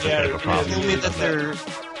 Yeah, That's a bit of a problem.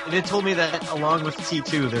 It told me that along with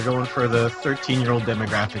T2, they're going for the 13-year-old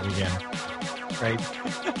demographic again. Right?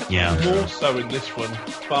 Yeah. More so in this one,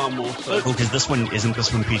 far more so. Oh, because isn't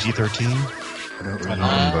this one PG-13? I don't remember.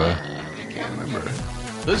 I can't remember.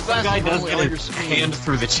 This The guy does only get on your his screen. hand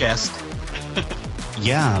through the chest.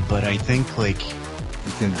 Yeah, but I think, like...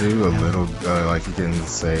 You can do a little, like you can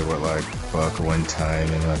say what, like, fuck one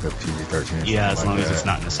time in like a PG-13 or Yeah, as something long like as it's that.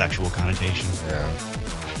 not in a sexual connotation. Yeah.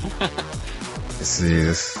 Let's see,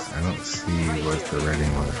 I don't see what the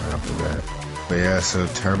rating was right off the bat. But yeah, so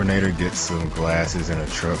Terminator gets some glasses in a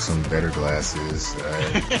truck, some better glasses.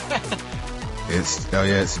 It's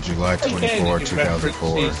July 24,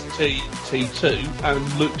 2004. T2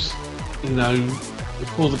 and looks,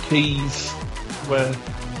 for the keys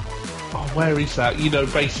where is that?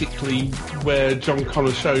 Basically where John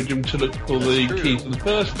Connor showed him to look for the keys in the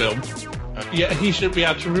first film. Yeah, he should be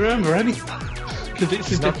able to remember anything because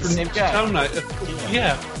it's a not the same different guy. Terminator.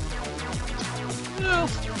 Yeah.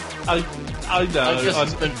 I know.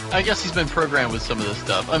 I guess he's been programmed with some of this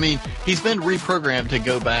stuff. I mean, he's been reprogrammed to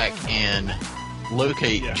go back and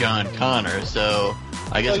locate John Connor, so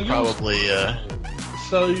I guess probably...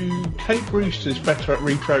 So Kate Brewster's better at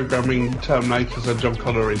reprogramming Terminators than John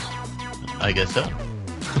Connor is. I guess so.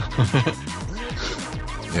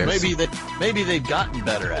 Yes. Maybe they've gotten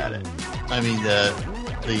better at it. I mean,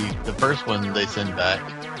 the first one they sent back,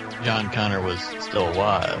 John Connor was still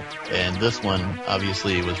alive, and this one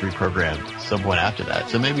obviously was reprogrammed some point after that.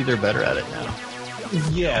 So maybe they're better at it now.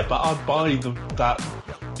 Yeah, but I'd buy that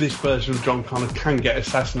this version of John Connor can get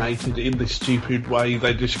assassinated in this stupid way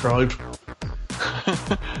they described.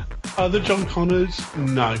 Other John Connors,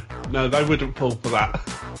 no, they wouldn't fall for that.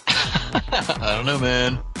 I don't know,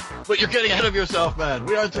 man. But you're getting ahead of yourself, man.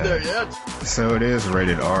 We aren't there yet. So it is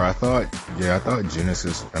rated R. I thought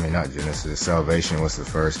Salvation was the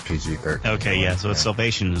first PG-13. Okay, yeah, so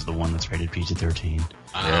Salvation is the one that's rated PG-13.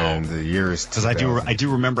 And the year is Because I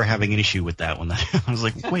do remember having an issue with that one. I was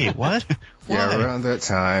like, wait, what? Yeah, Why? around that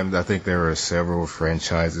time, I think there were several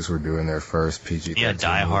franchises were doing their first PG-13 Yeah,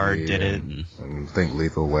 Die Hard movie, did it. and I think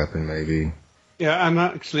Lethal Weapon, maybe. Yeah, and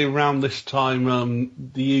actually around this time,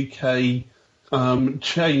 the UK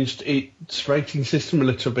changed its rating system a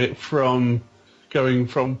little bit from going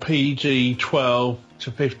from PG 12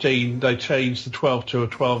 to 15. They changed the 12 to a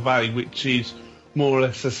 12A, which is more or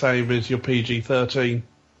less the same as your PG 13.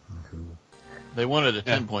 They wanted a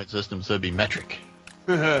 10-point system, so it'd be metric.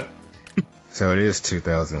 So it is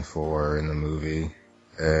 2004 in the movie,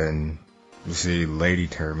 and you see Lady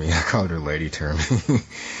Termy. I called her Lady Termy.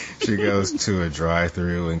 She goes to a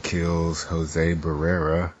drive-thru and kills Jose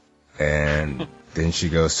Barrera, and then she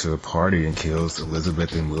goes to a party and kills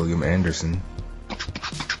Elizabeth and William Anderson.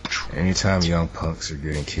 Anytime young punks are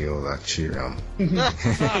getting killed, I cheer them.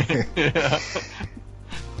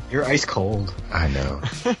 You're ice cold. I know.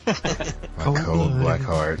 My cold black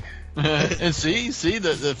heart. And see,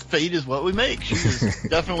 the fate is what we make. She is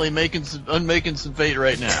definitely unmaking some fate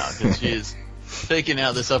right now, because she is taking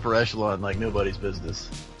out this upper echelon like nobody's business.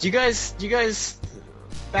 Do you guys,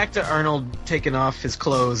 back to Arnold taking off his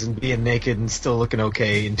clothes and being naked and still looking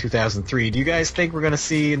okay in 2003, do you guys think we're going to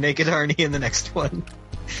see a naked Arnie in the next one?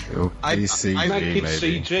 Naked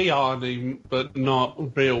CG Arnie, but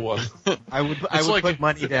not real one. I would put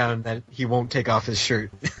money down that he won't take off his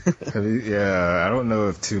shirt. Yeah, I don't know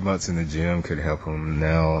if 2 months in the gym could help him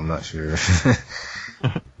now. I'm not sure.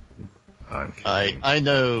 I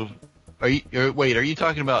know. Are you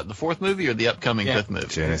talking about the fourth movie or the upcoming fifth movie?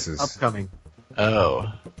 Genesis. Upcoming. Oh.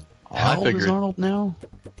 How old is Arnold now?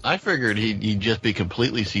 I figured he'd just be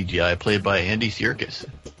completely CGI, played by Andy Serkis.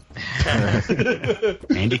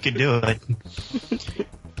 Andy could do it.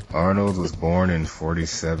 Arnold was born in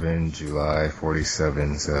 47, July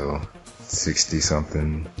 47, so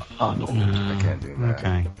 60-something. I can't do that.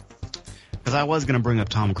 Okay. Because I was going to bring up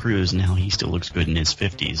Tom Cruise, and how he still looks good in his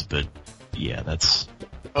 50s, but yeah, that's...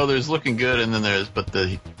 Oh, there's looking good, and then there's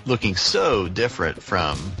the looking so different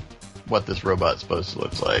from what this robot's supposed to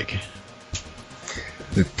look like.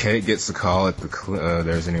 Kate gets the call at the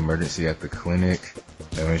there's an emergency at the clinic.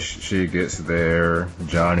 And when she gets there,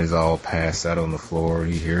 John is all passed out on the floor.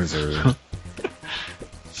 He hears her.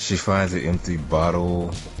 She finds an empty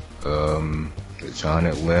bottle that John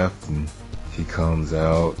had left, and he comes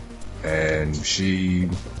out, and she's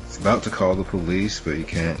about to call the police, but he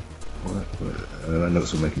can't. What? My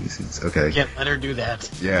notes will make any sense. Okay. Can't let her do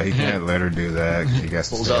that. Yeah, he can't let her do that. He got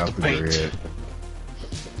to stay off the grid.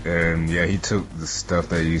 And yeah, he took the stuff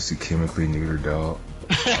they used to chemically neuter dog.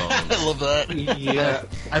 I love that. Yeah.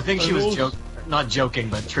 I think she was not joking,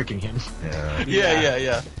 but tricking him.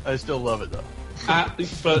 Yeah. I still love it, though.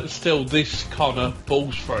 But still, this Connor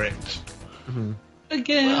falls for it. Mm-hmm.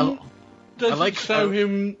 Again, doesn't show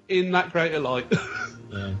him in that great a light.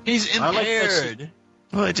 Yeah. He's impaired.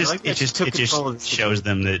 Well, it just shows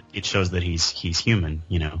them that he's human,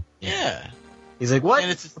 you know. Yeah. He's like, what?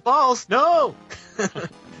 And it's the balls. No.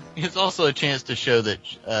 It's also a chance to show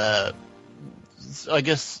that, I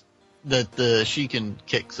guess, that she can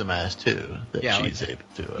kick some ass too. That she's able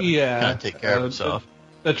to kind of take care of herself.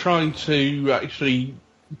 They're trying to actually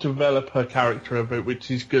develop her character a bit,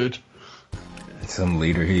 which is good. Some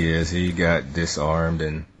leader he is. He got disarmed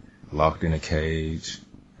and locked in a cage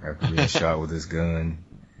after being shot with his gun.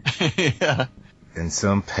 Yeah. And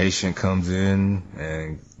some patient comes in,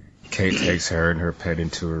 and Kate takes her and her pet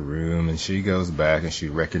into her room, and she goes back and she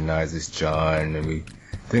recognizes John, and we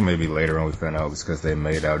think maybe later on we found out it was because they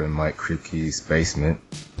made out in Mike Kripke's basement.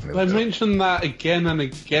 They mention that again and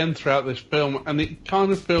again throughout this film, and it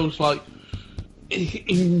kind of feels like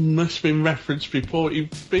it must have been referenced before.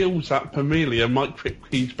 It feels that familiar, Mike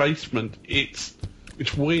Kripke's basement. It's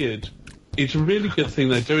weird. It's a really good thing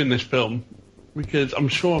they do in this film, because I'm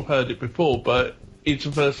sure I've heard it before, but it's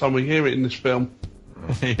the first time we hear it in this film.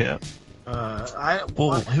 Yeah.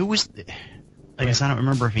 Who was? I guess I don't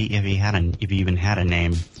remember if he even had a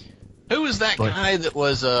name. Who was that guy that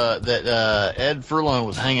was that Ed Furlong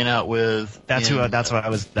was hanging out with? That's who I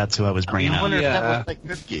was bringing up. I wonder if that was Mike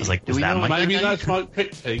Kripke. I was like, maybe that's Mike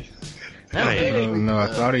Kripke. No, I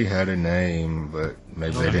thought he had a name, but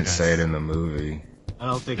maybe they didn't say it in the movie. I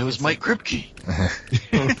don't think it was Mike Kripke.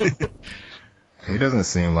 He doesn't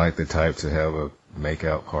seem like the type to have a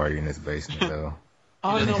make-out party in his basement, though.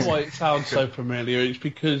 I know why it sounds so familiar. It's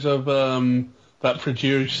because of that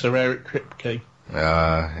producer, Eric Kripke.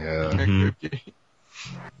 Yeah. Mm-hmm.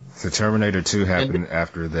 So Terminator 2 happened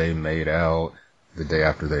after they made out, the day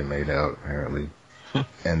after they made out, apparently.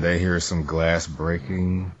 And they hear some glass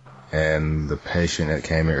breaking, and the patient that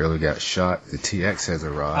came in early got shot. The TX has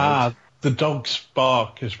arrived. The dogs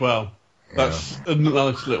bark as well. That's a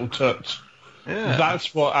nice little touch. Yeah.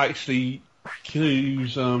 That's what actually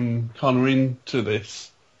cues Connor into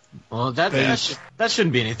this. Well, that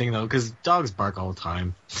shouldn't be anything though, because dogs bark all the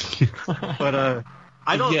time. But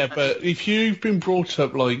I don't. Yeah, but if you've been brought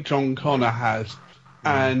up like John Connor has,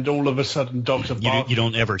 and all of a sudden dogs are barking... You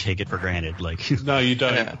don't ever take it for granted. Like, No, you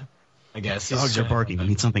don't. Yeah. I guess dogs are barking. You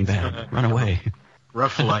need something bad. Run away.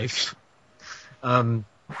 Rough life.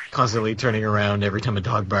 Constantly turning around every time a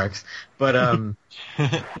dog barks. But I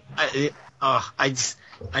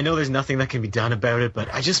know there's nothing that can be done about it,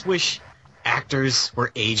 but I just wish actors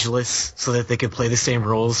were ageless so that they could play the same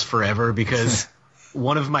roles forever, because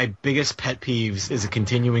one of my biggest pet peeves is a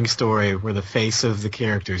continuing story where the face of the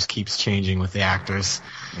characters keeps changing with the actors.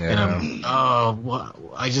 Yeah. And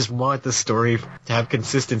I just want the story to have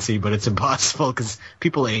consistency, but it's impossible because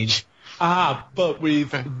people age. But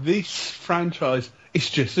with this franchise, it's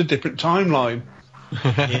just a different timeline.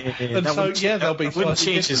 And so, they'll be that wouldn't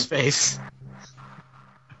slightly change his different. face.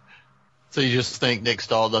 So you just think Nick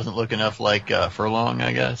Stahl doesn't look enough like Furlong,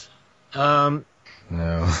 I guess? No.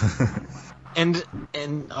 And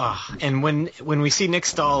when we see Nick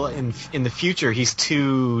Stahl in the future, he's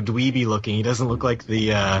too dweeby looking. He doesn't look like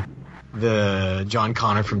the John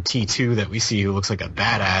Connor from T2 that we see, who looks like a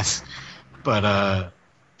badass. But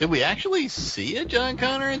did we actually see a John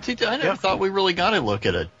Connor in T2? I never thought we really got a look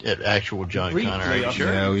at actual John Briefly, Connor. Are you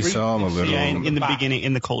sure? Yeah, we saw him a little. Yeah, in the beginning,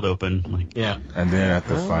 in the cold open. Like, yeah. And then at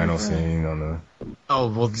the final scene on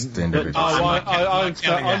the extended edition.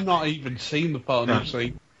 I've not even seen the final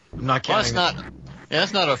scene. I'm not Well, counting.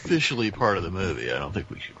 that's not officially part of the movie. I don't think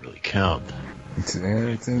we should really count. It's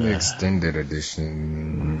in the extended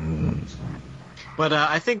edition. But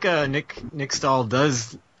I think Nick Stahl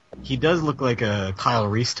does look like a Kyle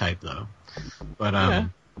Reese type, though. But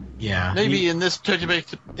yeah. Maybe in this particular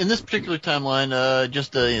timeline,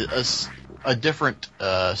 just a different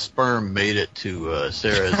sperm made it to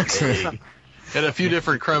Sarah's egg. Had a few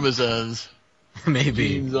different chromosomes, maybe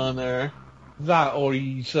genes on there. That, or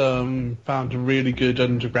he's found a really good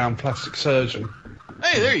underground plastic surgeon.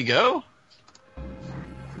 Hey, there you go.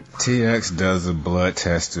 TX does a blood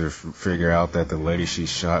test to figure out that the lady she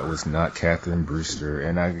shot was not Catherine Brewster,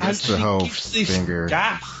 and I guess And the she whole gives this finger.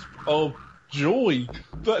 gasp of joy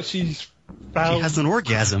that she's found. she has an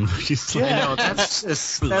orgasm. She's I like, know that's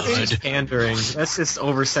just pandering. That's just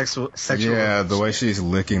over sexual. Yeah, the way she's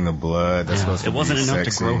licking the blood. That's supposed to it wasn't be enough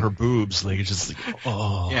sexy. to grow her boobs. Like, it's just like,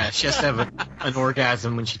 oh. Yeah, she has to have an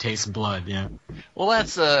orgasm when she tastes blood. Yeah. Well,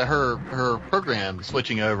 that's her program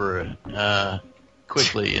switching over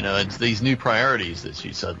quickly. You know, it's these new priorities that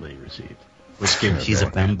she suddenly received. Which gives She's a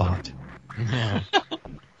fembot. Yeah.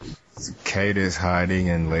 Kate is hiding,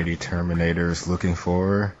 and Lady Terminator is looking for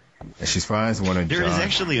her. And she finds one of There is John.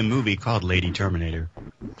 actually a movie called Lady Terminator.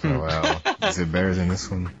 Oh, wow. Is it better than this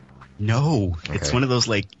one? No, it's Okay. one of those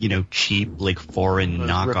like, cheap like foreign Those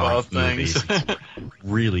knockoff rip-off things. movies. It's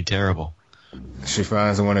really terrible. She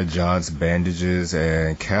finds one of John's bandages,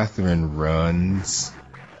 and Catherine runs.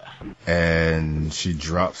 And she's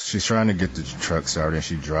trying to get the truck started, and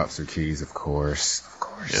she drops her keys, of course.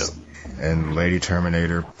 Yep. And Lady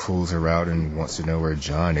Terminator pulls her out and wants to know where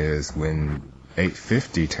John is when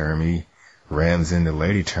 850 Termy rams into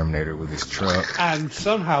Lady Terminator with his truck. And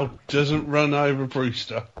somehow doesn't run over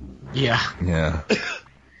Brewster. Yeah. Yeah.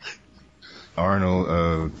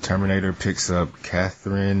 Arnold, Terminator picks up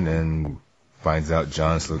Catherine and finds out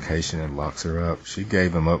John's location and locks her up. She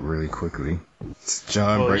gave him up really quickly.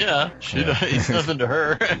 John Well, break- yeah, it's nothing to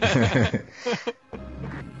her. I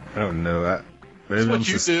don't know. Maybe what I'm you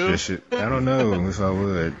do. suspicious. I don't know if I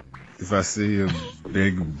would. If I see a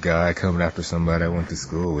big guy coming after somebody I went to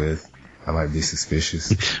school with, I might be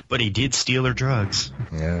suspicious. But he did steal her drugs.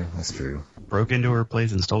 Yeah, that's true. Broke into her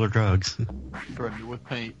place and stole her drugs. Burned with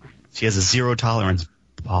paint. She has a zero tolerance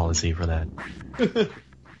policy for that.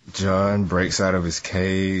 John breaks out of his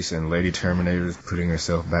cage, and Lady Terminator is putting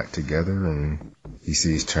herself back together, and he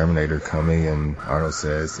sees Terminator coming, and Arnold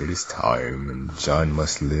says, "It is time, and John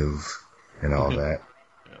must live," and all that.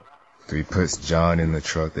 So he puts John in the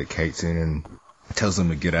truck that Kate's in and tells him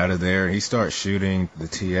to get out of there. He starts shooting the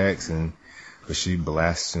TX, but she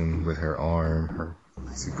blasts him with her arm, her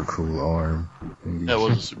super cool arm. And That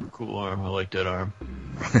was a super cool arm. I like that arm.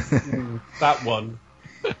 That one.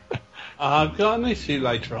 I've got an issue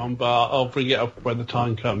later on, but I'll bring it up when the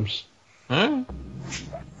time comes. Huh?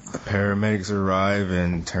 The paramedics arrive,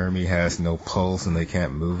 and Termy has no pulse, and they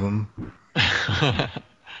can't move him.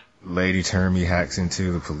 Lady Termy hacks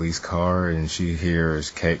into the police car, and she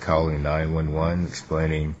hears Kate calling 911,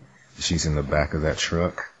 explaining she's in the back of that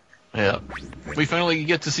truck. Yeah. We finally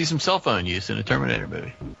get to see some cell phone use in a Terminator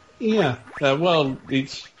movie. Yeah, well,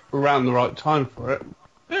 it's around the right time for it.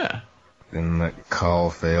 Yeah. Then that call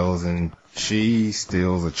fails, and She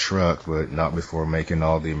steals a truck, but not before making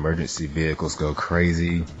all the emergency vehicles go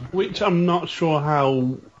crazy. Which I'm not sure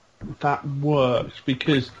how that works,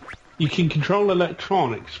 because you can control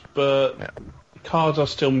electronics, but cars are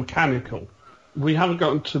still mechanical. We haven't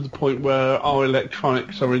gotten to the point where our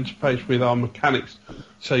electronics are interfaced with our mechanics,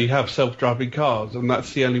 so you have self-driving cars, and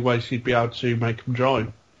that's the only way she'd be able to make them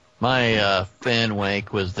drive. My fan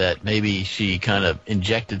wank was that maybe she kind of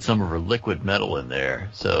injected some of her liquid metal in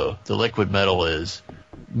there. So the liquid metal is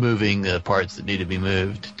moving the parts that need to be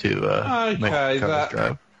moved to make the cars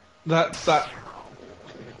drive. That's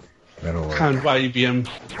That'll work. Handwavium.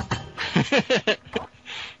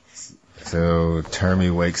 So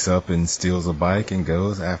Termy wakes up and steals a bike and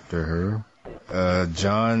goes after her.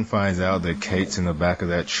 John finds out that Kate's in the back of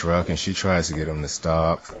that truck, and she tries to get him to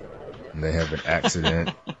stop. And they have an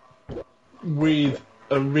accident. With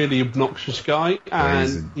a really obnoxious guy,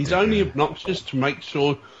 and he's only obnoxious to make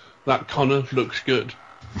sure that Connor looks good.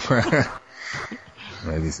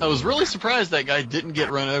 Maybe so. I was really surprised that guy didn't get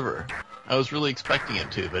run over. I was really expecting him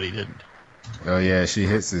to, but he didn't. Oh yeah, she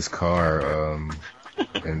hits his car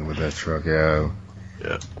and with that truck. Yeah.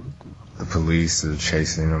 The police are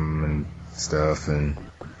chasing him and stuff, and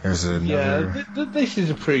there's another. Yeah, this is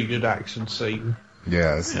a pretty good action scene.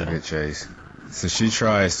 Yeah, it's a good chase. So she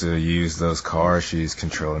tries to use those cars she's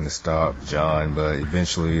controlling to stop John, but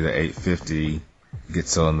eventually the 850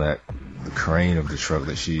 gets on the crane of the truck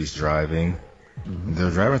that she's driving. Mm-hmm.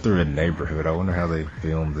 They're driving through a neighborhood. I wonder how they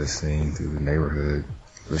filmed this scene through the neighborhood.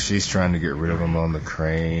 But she's trying to get rid of him on the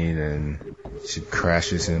crane, and she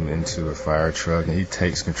crashes him into a fire truck, and he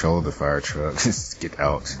takes control of the fire truck. Just get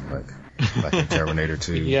out, like in Terminator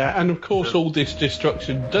 2. Yeah, and of course all this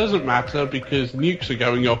destruction doesn't matter because nukes are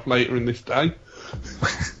going off later in this day.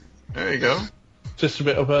 There you go. Just a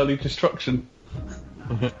bit of early destruction.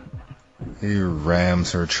 He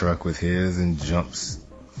rams her truck with his and jumps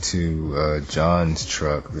to John's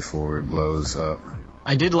truck before it blows up.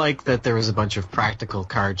 I did like that there was a bunch of practical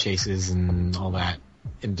car chases and all that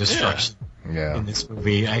in destruction in this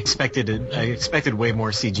movie. I expected way more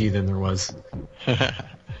CG than there was.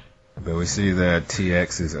 But we see that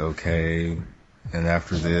TX is okay, and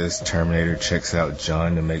after this, Terminator checks out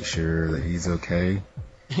John to make sure that he's okay.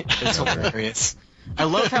 It's hilarious. I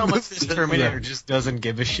love how much this Terminator just doesn't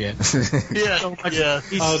give a shit. Yeah, so much, yeah.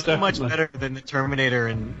 He's so much better than the Terminator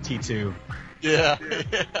in T2. Yeah.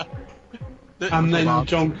 And then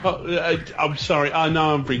I'm sorry, I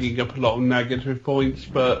know I'm bringing up a lot of negative points,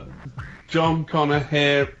 but John Connor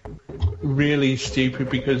here really stupid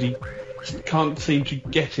because he can't seem to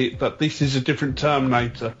get it that this is a different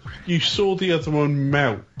Terminator. You saw the other one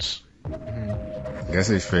melt. I guess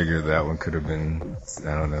they figured that one could have been,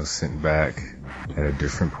 I don't know, sent back at a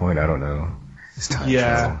different point. I don't know. It's time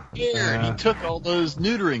travel. Yeah, he took all those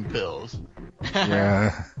neutering pills.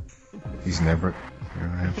 Yeah. He's never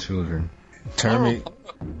gonna have children.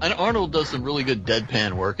 Arnold does some really good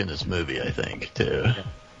deadpan work in this movie, I think, too.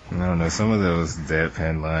 I don't know, some of those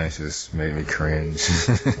deadpan lines just made me cringe.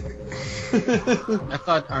 I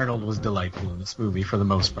thought Arnold was delightful in this movie for the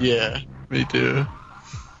most part. Yeah, me too.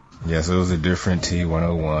 Yeah, so it was a different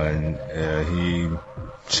T-101. He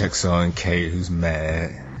checks on Kate, who's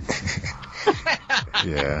mad.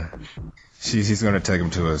 Yeah. He's going to take him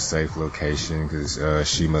to a safe location because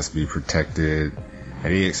she must be protected.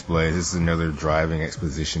 And he explains, this is another driving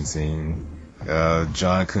exposition scene.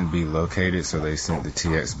 John couldn't be located, so they sent the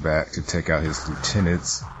TX back to take out his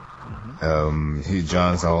lieutenants.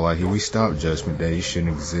 John's all like, we stopped Judgment Day, he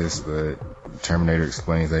shouldn't exist, but Terminator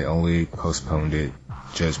explains they only postponed it.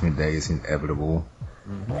 Judgment Day is inevitable.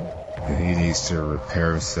 And he needs to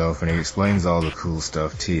repair himself, and he explains all the cool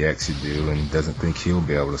stuff TX should do and doesn't think he'll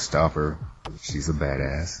be able to stop her. She's a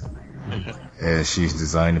badass. And she's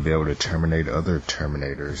designed to be able to terminate other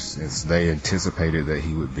Terminators. Since they anticipated that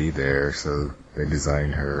he would be there, so they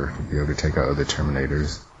designed her to be able to take out other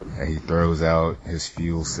Terminators. And he throws out his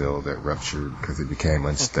fuel cell that ruptured because it became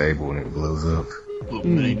unstable and it blows up. Little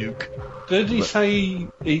mini nuke. Did he say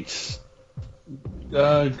it's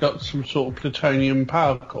got some sort of plutonium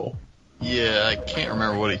power core? Yeah, I can't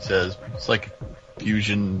remember what he says. It's like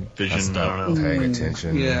fusion, vision, I don't know. Paying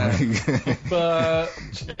attention. Yeah. But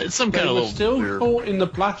it's some kind of they were little still weird... caught in the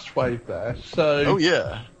blast wave there, so Oh,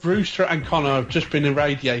 yeah. Brewster and Connor have just been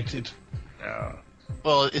irradiated. Yeah.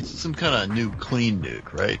 Well, it's some kind of new clean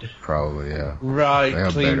nuke, right? Probably, yeah. Right, They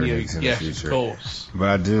have clean better nuke, nukes in the yes, future. of course. But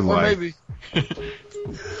I do Or like... maybe...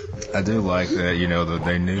 I do like that, that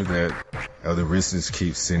they knew that the Risses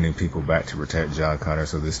keep sending people back to protect John Connor,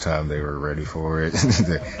 so this time they were ready for it.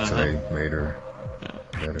 So they made her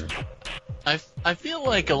better. I feel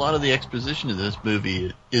like a lot of the exposition of this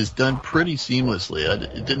movie is done pretty seamlessly.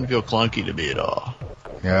 It didn't feel clunky to me at all.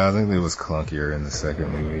 Yeah, I think it was clunkier in the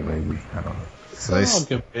second movie, maybe. I don't know. So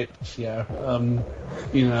Good bits, yeah.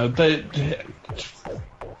 You know,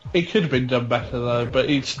 it could have been done better though, but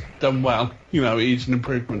it's done well. You know, it's an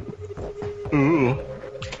improvement. Ooh.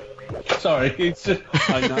 Sorry, it's just,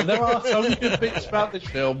 I know there are some good bits about this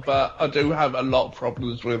film, but I do have a lot of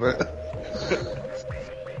problems with it.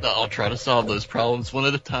 I'll try to solve those problems one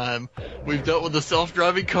at a time. We've dealt with the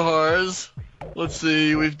self-driving cars. Let's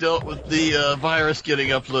see, we've dealt with the virus getting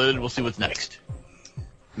uploaded. We'll see what's next.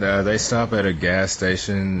 They stop at a gas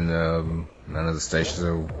station. The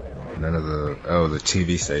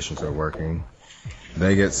TV stations are working.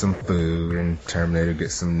 They get some food, and Terminator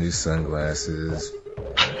gets some new sunglasses.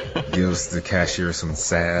 Gives the cashier some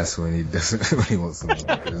sass when he wants some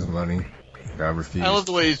of his money. I refuse. I love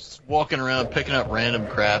the way he's walking around picking up random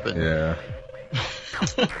crap. Yeah.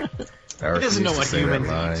 He doesn't know what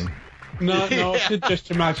humans eat. No, I could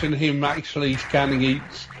just imagine him actually scanning each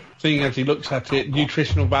thing as he looks at it,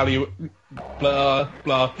 nutritional value, blah,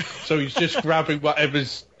 blah. So he's just grabbing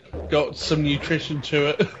whatever's got some nutrition to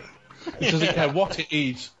it. He doesn't care what it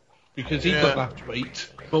is, because he doesn't have to eat.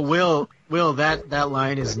 But Will, that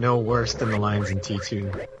line is no worse than the lines in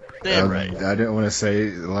T2. Damn right. I didn't want to say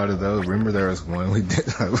a lot of those. Remember, there was one we did.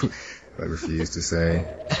 I refused to say.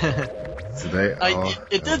 So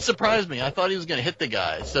it did surprise me. I thought he was going to hit the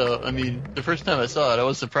guy. So, I mean, the first time I saw it, I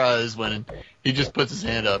was surprised when he just puts his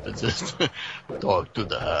hand up and says, "Talk to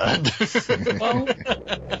the hand." Well,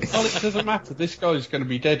 it doesn't matter. This guy's going to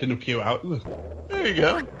be dead in a few hours. There you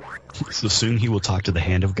go. So soon he will talk to the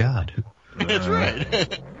hand of God. That's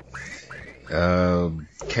right.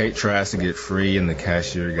 Kate tries to get free, and the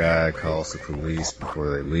cashier guy calls the police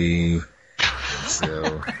before they leave.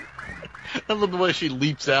 So I love the way she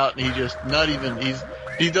leaps out, and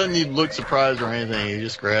he doesn't even look surprised or anything. He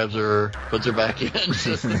just grabs her, puts her back in,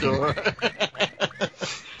 shuts the door.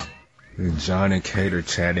 John and Kate are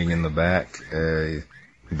chatting in the back.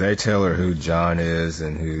 They tell her who John is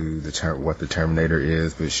and what the Terminator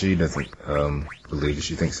is, but she doesn't believe it.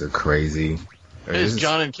 She thinks they're crazy. It's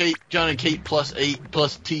John and Kate plus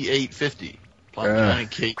T850. John and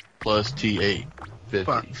Kate plus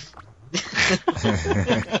T850.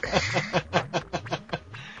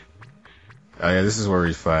 Oh yeah, this is where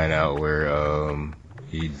we find out where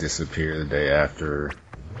he disappeared the day after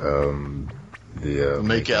the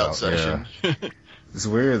makeout session. Yeah. It's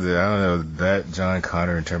weird that, I don't know, that John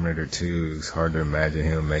Connor in Terminator 2, it's hard to imagine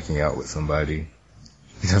him making out with somebody.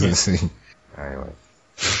 He doesn't seem... Anyway.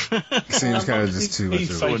 It seems kind of just too much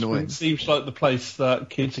of a... Seems like the place that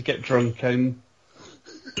kids get drunk and...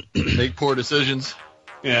 make poor decisions.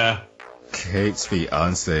 Yeah. Kate's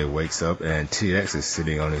fiance wakes up and TX is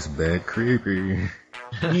sitting on his bed, creepy.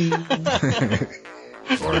 Or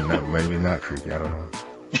not, maybe not creepy, I don't know.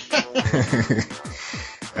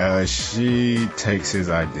 She takes his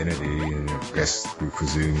identity, and I guess we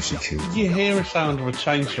presume she killed him. You hear a sound of a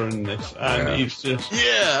chainsaw in this, and it's just...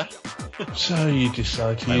 Yeah! So you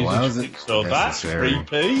decide to use it. So that's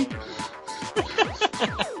creepy.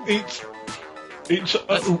 It's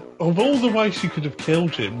of all the ways you could have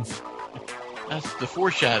killed him... That's the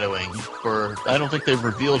foreshadowing for... I don't think they've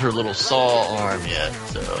revealed her little saw arm yet,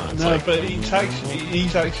 so... No, but he's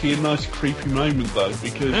actually a nice creepy moment, though,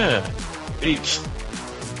 because it's...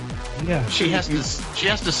 Yeah, she has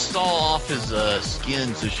to saw off his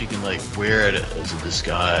skin so she can like wear it as a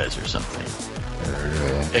disguise or something.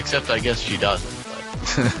 Except I guess she doesn't.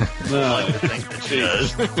 But no, I like to think that she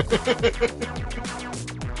does.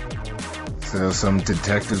 So some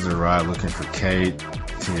detectives arrive looking for Kate.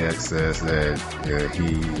 TX says that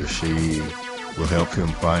he or she will help him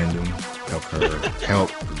find him, help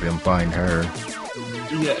them find her.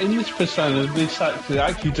 Yeah, in this persona, this actor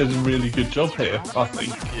actually does a really good job here, I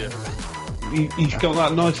think. Yeah. He's got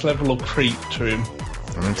that nice level of creep to him.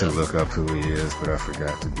 I meant to look up who he is, but I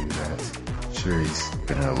forgot to do that. Sure, he's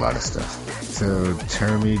been in a lot of stuff. So,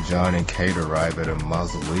 Termy, John, and Kate arrive at a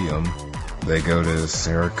mausoleum. They go to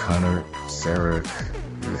Sarah Connor's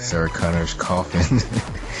coffin.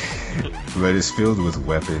 But it's filled with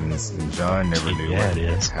weapons, and John never knew what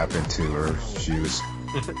happened to her. She was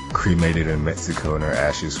cremated in Mexico, and her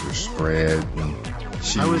ashes were spread. And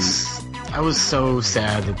I was so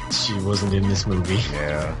sad that she wasn't in this movie.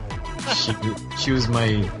 Yeah, she was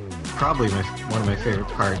probably one of my favorite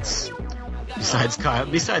parts, besides Kyle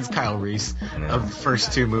Reese of the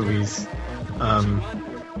first two movies.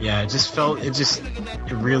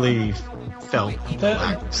 It really felt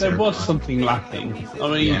there was something lacking. I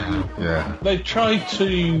mean, they tried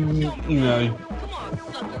to,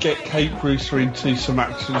 get Kate Brewster into some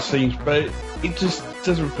action scenes, but it just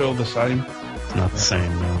doesn't feel the same. It's not the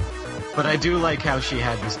same, no. But I do like how she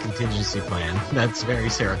had this contingency plan. That's very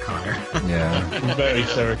Sarah Connor. Yeah. Very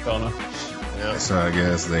Sarah Connor. Yeah. So I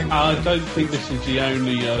guess they. I don't think this is the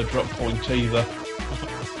only drop point either.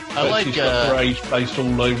 I like she's got the rage placed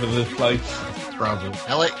all over the place. Probably.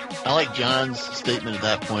 I like John's statement at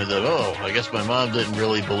that point that, I guess my mom didn't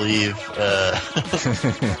really believe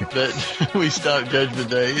that we stopped Judgment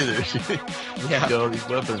Day either. She got all these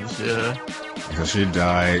weapons, yeah. Because she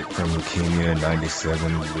died from leukemia in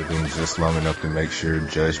 97, living just long enough to make sure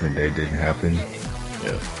Judgment Day didn't happen.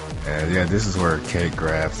 Yeah. And yeah, this is where Kate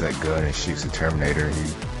grabs that gun and shoots the Terminator.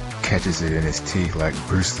 He catches it in his teeth like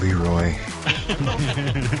Bruce Leroy.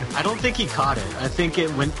 I don't think he caught it. I think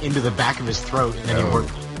it went into the back of his throat, and then he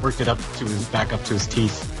worked it up to his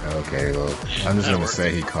teeth. Okay, well, I'm just going to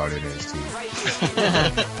say he caught it in his teeth.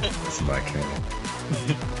 That's my canon.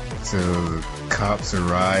 So the cops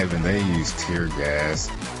arrive and they use tear gas.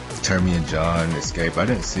 Termy and John escape. I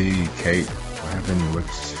didn't see Kate. What happened?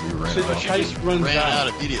 She ran off. Kate runs out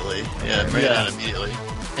immediely. Yeah, ran out immediately.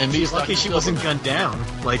 And she's lucky she wasn't gunned down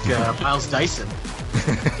like Miles Dyson.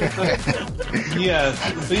 Yeah,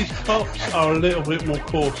 these cops are a little bit more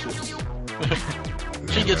cautious.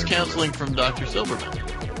 She gets counseling from Dr. Silverman.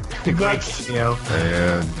 That's,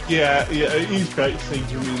 yeah, he's great seeing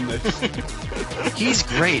him in this. He's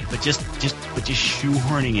great, but just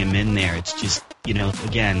shoehorning him in there, it's just,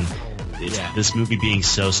 again, this movie being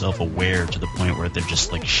so self-aware to the point where they're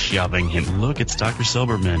just like shoving him. Look, it's Dr.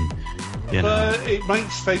 Silverman. But it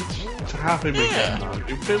makes sense to have him again, though.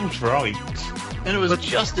 It feels right. And it was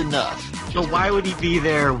just enough. But why would he be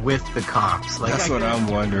there with the cops? Like, that's what I'm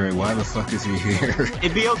wondering. Why the fuck is he here?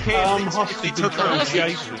 It'd be okay if they took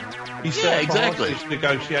negotiation. He's there for exactly. hostage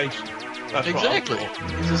negotiation. That's exactly.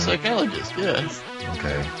 He's a psychologist, yes.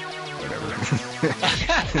 Okay. Whatever.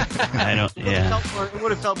 I don't. Yeah. It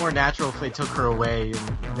would have felt more natural if they took her away.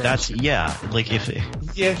 Like if.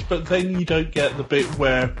 Yes, but then you don't get the bit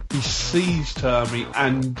where he sees Termy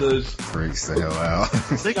and does freaks the hell out.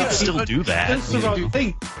 They can still do that. That's the right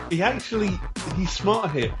thing. He's smart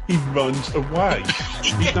here. He runs away.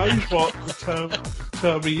 He knows what the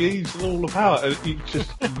Termy is all about, and he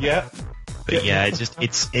just But yeah,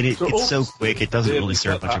 it's so quick. It doesn't really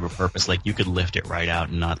serve much of a purpose. Like you could lift it right out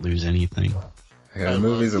and not lose anything. Yeah, the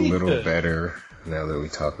movie's a little better now that we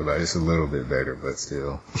talk about it. It's a little bit better, but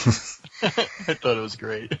still. I thought it was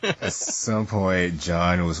great. At some point,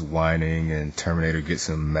 John was whining, and Terminator gets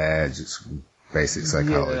him mad. Just basic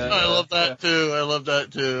psychology. Yeah, I love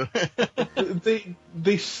that too.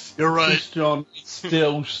 You're right. This John is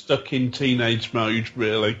still stuck in teenage mode,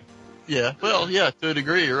 really. Yeah, well, yeah, to a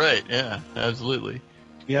degree, you're right. Yeah, absolutely.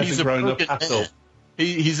 He hasn't grown up at all.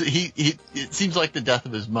 It seems like the death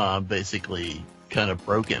of his mom basically kind of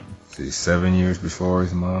broke him. See, 7 years before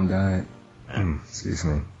his mom died. Excuse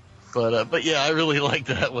me. But yeah, I really like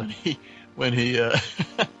that when he when he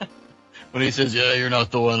says, "Yeah, you're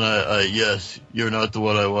not the one yes, you're not the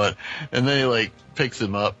one I want," and then he like picks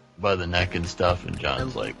him up by the neck and stuff, and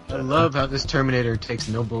John's like, I love how this Terminator takes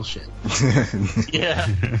no bullshit. Yeah.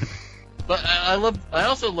 But I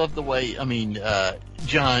also love the way,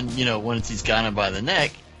 John, once he's got him by the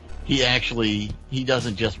neck, he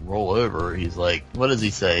doesn't just roll over. He's like, what does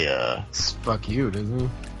he say? Fuck you, doesn't he?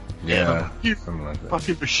 Yeah, you something like that.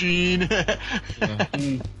 Fucking machine.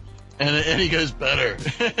 And he goes, better.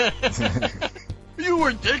 You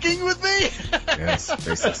were dicking with me? Yes,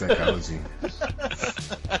 basic psychology.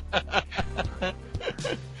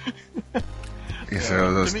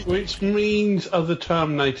 Which means other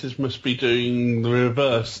Terminators must be doing the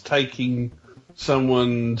reverse, taking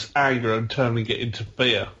someone's anger and turning it into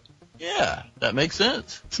fear. Yeah, that makes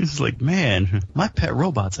sense. It's like, man, my pet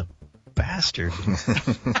robot's a bastard.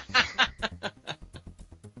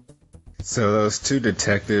 So those two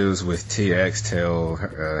detectives with TX tell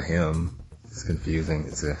him, it's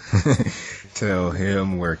confusing, tell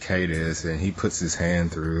him where Kate is, and he puts his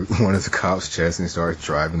hand through one of the cops' chests and starts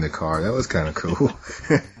driving the car. That was kind of cool.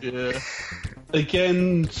 Yeah.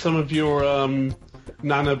 Again, some of your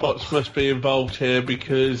nanobots must be involved here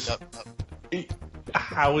because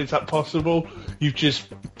how is that possible? You've just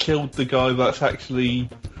killed the guy that's actually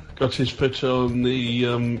got his foot on the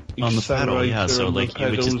on the pedal, yeah. So like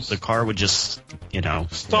the car would just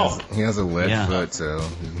stop. He has a lead foot, so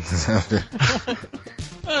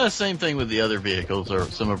same thing with the other vehicles, or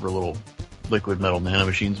some of her little liquid metal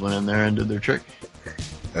nanomachines went in there and did their trick.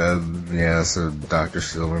 So Dr.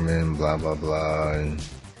 Silverman, blah blah blah, and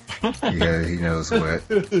Yeah, he knows what.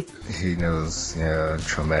 He knows,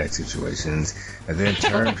 traumatic situations. And then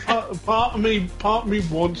Part of me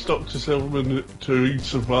wants Dr. Silverman to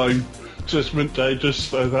survive Judgment Day just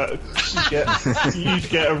so that you'd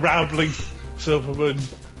get a rambling Silverman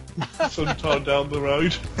sometime down the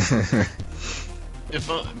road.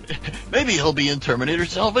 Maybe he'll be in Terminator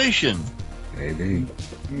Salvation. Maybe.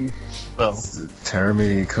 Well,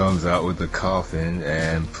 Termy comes out with the coffin,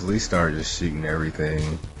 and police start just shooting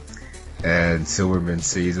everything. And Silverman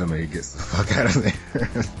sees him, and he gets the fuck out of there.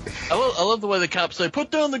 I love the way the cops say,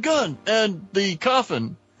 "Put down the gun and the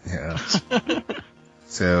coffin." Yeah.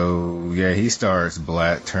 So yeah,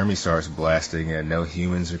 Termy starts blasting, and no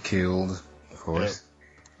humans are killed, of course.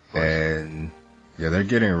 And yeah, they're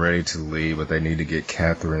getting ready to leave, but they need to get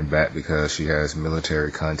Catherine back because she has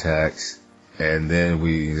military contacts. And then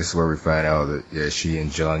this is where we find out that she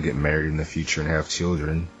and John get married in the future and have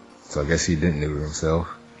children. So I guess he didn't do it himself.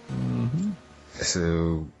 Mm-hmm.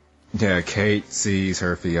 So yeah, Kate sees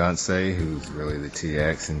her fiance, who's really the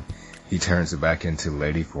TX, and he turns her back into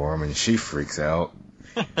lady form, and she freaks out.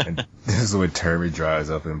 And this is when Termy drives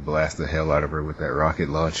up and blasts the hell out of her with that rocket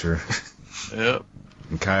launcher. Yep.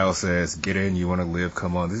 And Kyle says, "Get in, you want to live?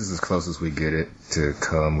 Come on, this is as close as we get it to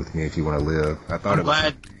come with me if you want to live."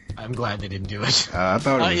 I'm glad they didn't do it. I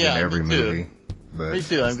thought it was in every movie. But me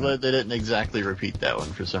too. I'm glad they didn't exactly repeat that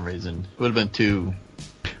one for some reason. It would have been too.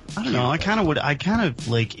 I don't know. I would have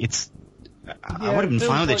been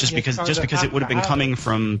fine with it just because it would have been coming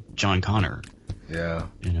from John Connor. Yeah.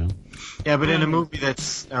 You know. Yeah, but in a movie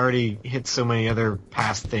that's already hit so many other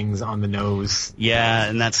past things on the nose. Yeah,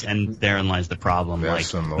 and therein lies the problem. Like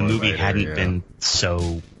the movie hadn't been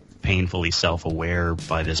so painfully self-aware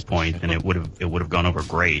by this point, then it would have gone over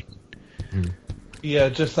great. Yeah,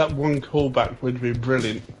 just that one callback would be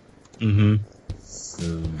brilliant. Mm-hmm. So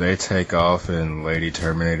they take off, and Lady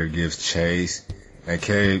Terminator gives chase. And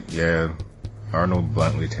Kate, Arnold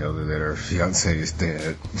bluntly tells her that her fiance is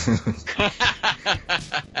dead.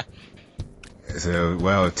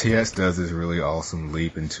 So, TS does this really awesome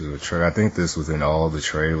leap into a truck. I think this was in all the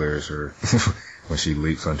trailers, or when she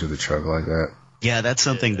leaps onto the truck like that. Yeah, that's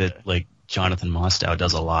something that like Jonathan Mostow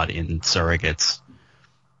does a lot in Surrogates.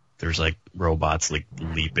 There's like robots like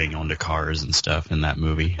leaping onto cars and stuff in that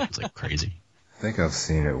movie. It's like crazy. I think I've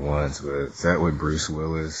seen it once, but is that with Bruce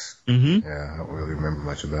Willis? Mm-hmm. Yeah, I don't really remember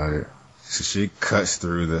much about it. So she cuts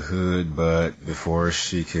through the hood, but before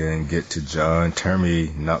she can get to John,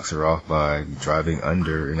 Termy knocks her off by driving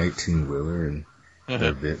under an 18-wheeler. And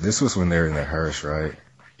this was when they were in the hearse, right?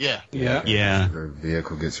 Yeah. Their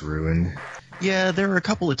vehicle gets ruined. Yeah, there were a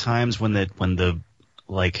couple of times when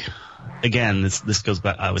again, this goes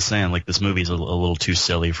back. I was saying like this movie's a little too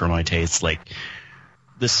silly for my taste. Like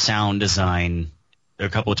the sound design, there are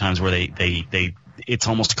a couple of times where they it's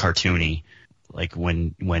almost cartoony. Like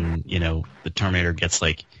when the Terminator gets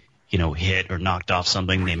hit or knocked off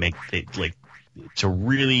something, they to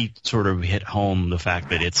really sort of hit home the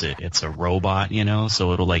fact that it's a robot,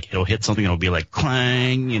 so it'll hit something and it'll be like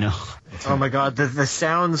clang, Oh my god, the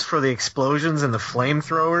sounds for the explosions and the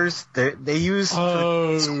flamethrowers, they use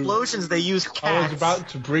for explosions, they use cats. I was about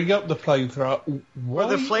to bring up the flamethrower. For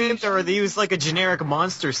the flamethrower, they use like a generic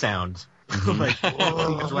monster sound. Like,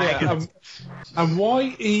 dragons. And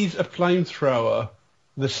why is a flamethrower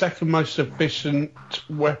the second most efficient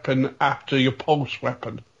weapon after your pulse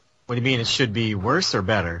weapon? What do you mean? It should be worse or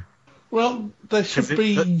better? Well, there should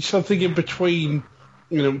be something in between,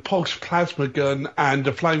 pulse plasma gun and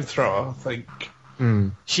a flamethrower, I think.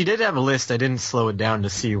 She did have a list. I didn't slow it down to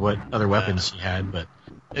see what other weapons she had, but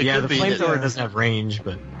the flamethrower doesn't have range,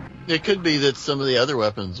 but it could be that some of the other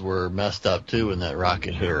weapons were messed up too when that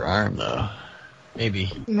rocket hit her arm, though.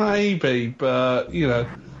 Maybe, but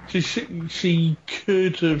she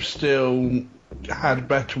could have still had a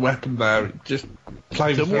better weapon there. Just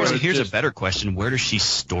here's a better question: where does she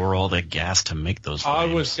store all that gas to make those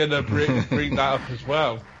flames? I was gonna bring that up as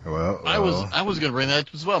well. Well, I was gonna bring that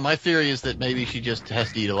up as well. My theory is that maybe she just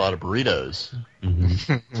has to eat a lot of burritos.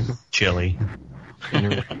 Mm-hmm. Chili.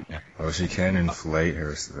 She can inflate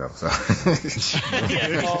herself. So.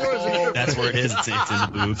 That's where it is. It's in the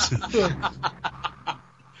boobs.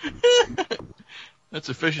 That's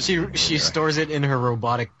efficient. She stores it in her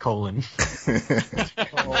robotic colon.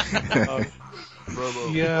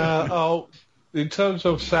 In terms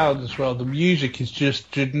of sound as well, the music is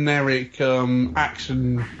just generic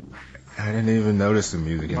action. I didn't even notice the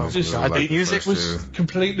music. The music was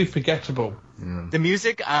completely forgettable. Yeah. The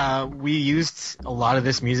music, we used a lot of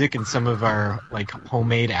this music in some of our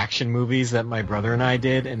homemade action movies that my brother and I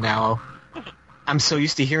did, and now I'm so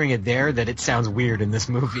used to hearing it there that it sounds weird in this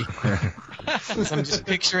movie. I'm just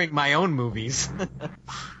picturing my own movies.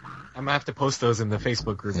 I'm gonna have to post those in the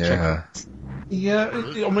Facebook group. Yeah. Yeah,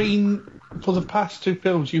 I mean, for the past two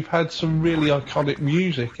films, you've had some really iconic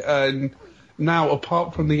music, and now,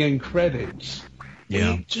 apart from the end credits,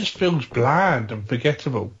 it just feels bland and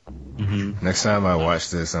forgettable. Mm-hmm. Next time I watch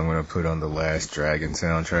this, I'm going to put on the Last Dragon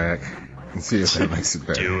soundtrack and see if that makes it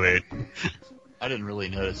better. Do it. I didn't really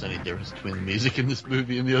notice any difference between the music in this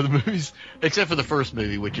movie and the other movies, except for the first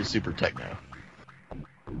movie, which is super techno.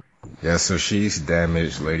 Yeah, so she's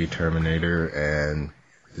damaged Lady Terminator, and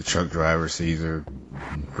the truck driver sees her,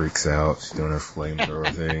 freaks out, she's doing her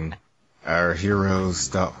flamethrower thing. Our heroes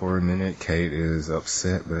stop for a minute. Kate is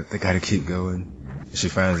upset, but they gotta keep going. She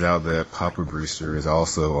finds out that Papa Brewster is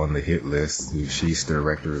also on the hit list. She's the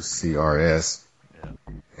director of CRS,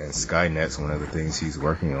 and Skynet's one of the things he's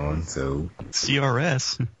working on, so...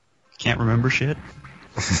 CRS? Can't remember shit?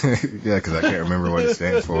 Yeah, because I can't remember what it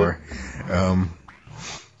stands for.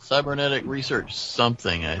 Cybernetic Research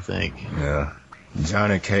something, I think. Yeah.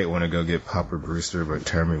 John and Kate want to go get Papa Brewster, but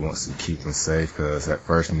Terry wants to keep them safe because that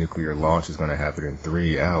first nuclear launch is going to happen in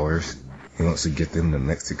 3 hours. He wants to get them to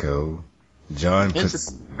Mexico. John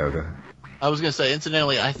puts... Okay. I was going to say,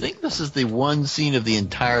 incidentally, I think this is the one scene of the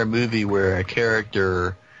entire movie where a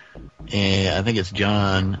character, I think it's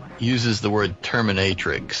John, uses the word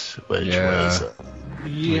Terminatrix, which was...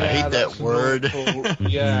 Yeah, I hate that word.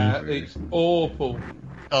 Yeah, it's awful.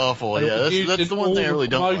 Awful, yeah. That's the one thing I really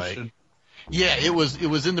don't like. Yeah, it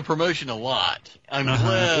was in the promotion a lot. I'm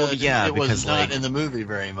glad it was not in the movie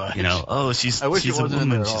very much. You know, she's a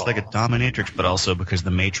woman, she's like a dominatrix, but also because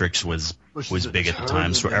the Matrix was big at the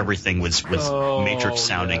time, so everything was Matrix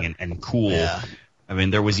sounding and cool. Yeah. I mean,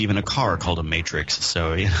 there was even a car called a Matrix,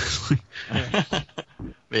 so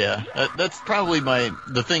yeah, that's probably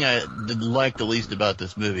the thing I like the least about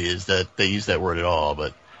this movie is that they use that word at all,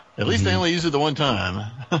 but at least they only use it the one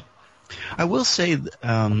time. I will say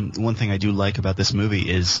one thing I do like about this movie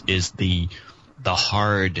is the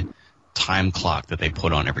hard time clock that they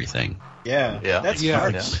put on everything. Yeah, that's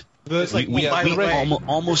hard. It's like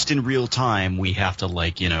almost in real time we have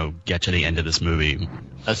to get to the end of this movie.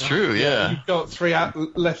 That's true. Yeah, you've got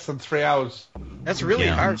less than 3 hours. That's really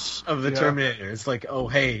harsh of the Terminator. It's like, oh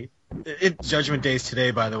hey, it's Judgment Day's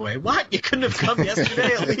today, by the way. What? You couldn't have come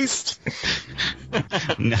yesterday at least?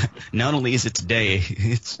 Not only is it today,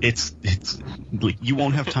 it's you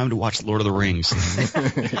won't have time to watch Lord of the Rings.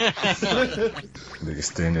 The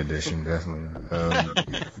extended edition, definitely.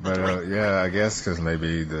 But yeah, I guess because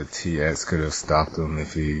maybe the TX could have stopped him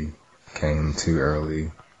if he came too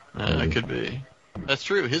early. That could be. That's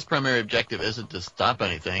true. His primary objective isn't to stop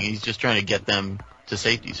anything. He's just trying to get them to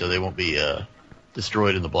safety so they won't be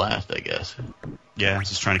destroyed in the blast, I guess. Yeah,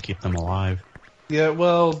 just trying to keep them alive. Yeah,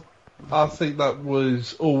 well, I think that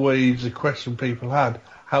was always a question people had.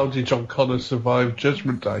 How did John Connor survive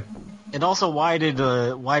Judgment Day? And also, why did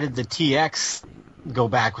the TX go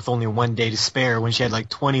back with only 1 day to spare when she had like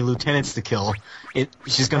 20 lieutenants to kill?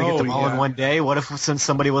 She's going to get them all in 1 day? What if since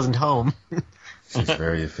somebody wasn't home? She's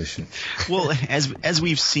very efficient. Well, as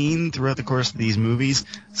we've seen throughout the course of these movies,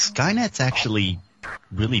 Skynet's actually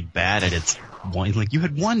really bad at its one. Like, you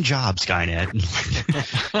had one job, Skynet.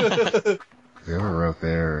 Whoever wrote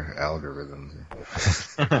their algorithms.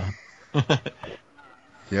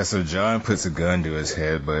 Yeah, so John puts a gun to his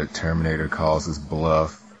head, but Terminator calls his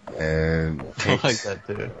bluff, and I like that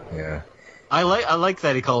too. Yeah. I like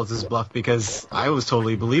that he calls his bluff because I was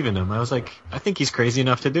totally believing him. I was like, I think he's crazy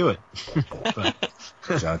enough to do it. But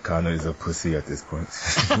John Connor is a pussy at this point.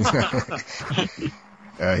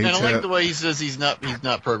 And I like the way he says he's not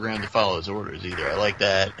programmed to follow his orders either. I like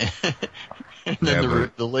that. And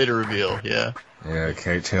then the later reveal, yeah. Yeah,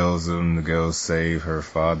 Kate tells him to go save her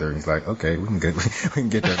father, and he's like, "Okay, we can get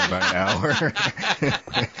there in about an hour."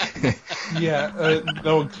 Yeah,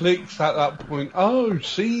 no one clicks at that point. Oh,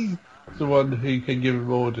 she's the one who can give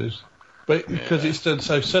him orders, but because it's done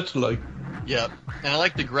so subtly. Yeah, and I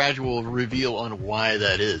like the gradual reveal on why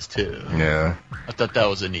that is too. Yeah, I thought that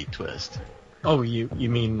was a neat twist. Oh, you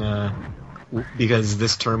mean because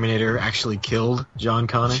this Terminator actually killed John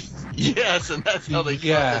Connor? Yes, and that's how they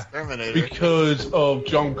killed this Terminator. Because of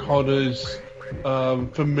John Connor's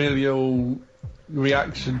familial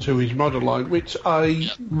reaction to his model line, which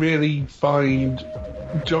I really find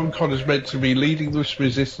John Connor's meant to be leading this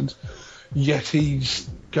resistance, yet he's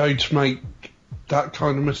going to make that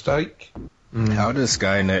kind of mistake. How does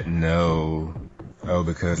Skynet know? Oh,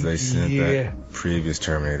 because they sent that previous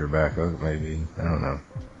Terminator back. Oh, maybe. I don't know.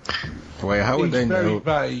 Wait, how would they know? It's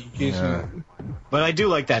very vague, isn't it? But I do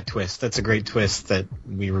like that twist. That's a great twist that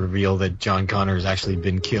we reveal that John Connor has actually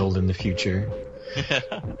been killed in the future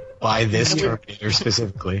by this Terminator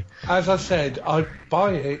specifically. As I said, I'd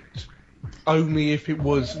buy it only if it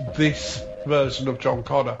was this version of John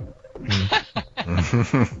Connor.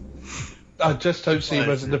 I just don't see him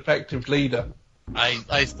as an effective leader.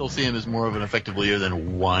 I still see him as more of an effective leader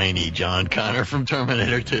than whiny John Connor from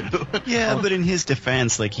Terminator 2. Yeah, but in his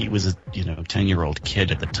defense, like, he was a 10-year-old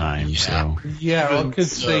kid at the time, so... Yeah, I could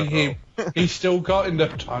see him. He's still got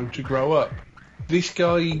enough time to grow up. This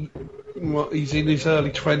guy, he's in his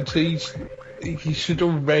early 20s. He should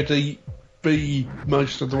already be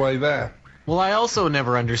most of the way there. Well, I also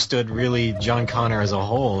never understood really John Connor as a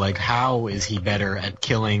whole. Like, how is he better at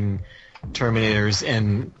killing Terminators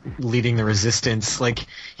and leading the Resistance? Like,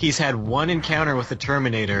 he's had one encounter with the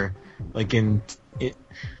Terminator, like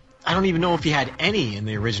I don't even know if he had any in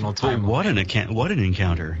the original time. What an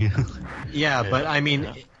encounter! Yeah, but I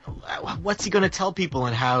mean, what's he going to tell people,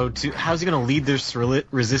 and how's he going to lead this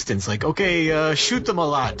Resistance? Like, okay, shoot them a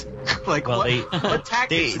lot. Like, well, what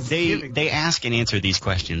tactics? They ask and answer these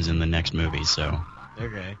questions in the next movie, so.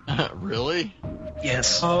 Okay. Really?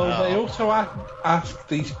 Yes. They also ask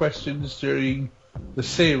these questions during the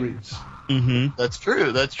series. Mm-hmm. That's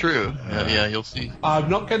true. Yeah, you'll see. I'm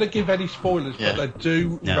not going to give any spoilers, but they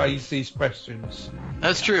do raise these questions.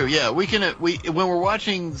 That's true. Yeah, when we're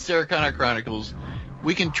watching Sarah Connor Chronicles,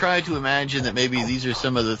 we can try to imagine that maybe these are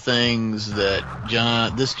some of the things that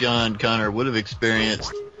John Connor would have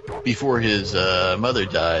experienced before his mother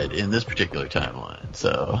died in this particular timeline.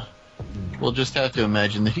 So we'll just have to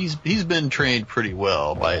imagine that he's been trained pretty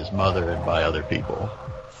well by his mother and by other people,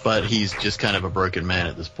 but he's just kind of a broken man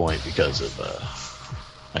at this point because of,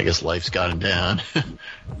 I guess, life's got him down.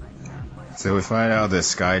 So we find out that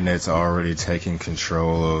Skynet's already taking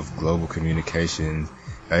control of global communication.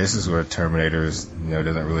 This is where Terminator's,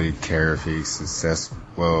 doesn't really care if he's successful.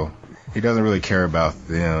 Well, he doesn't really care about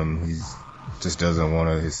them. He just doesn't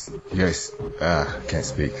want to. I can't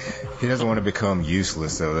speak. He doesn't want to become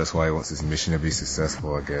useless, so that's why he wants his mission to be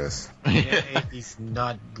successful, I guess. Yeah, he's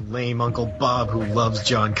not lame Uncle Bob who loves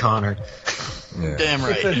John Connor. Yeah. Damn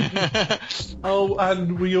right. Oh,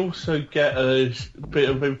 and we also get a bit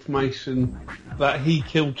of information that he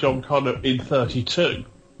killed John Connor in 32.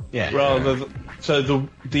 Yeah. So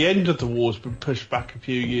the end of the war's been pushed back a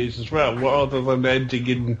few years as well. Rather than ending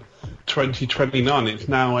in 2029, it's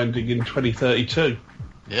now ending in 2032.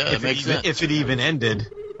 Yeah, that makes sense. If it even ended.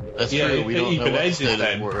 That's true. We don't know what the state of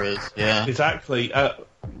the war is. Yeah. Exactly.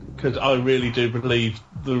 Because I really do believe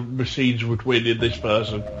the machines would win in this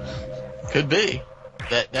version. Could be.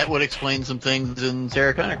 That would explain some things in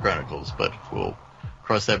Sarah Connor Chronicles, but we'll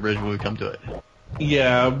cross that bridge when we come to it.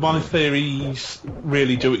 Yeah, my theories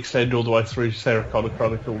really do extend all the way through Sarah Connor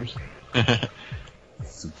Chronicles.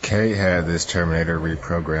 So Kate had this Terminator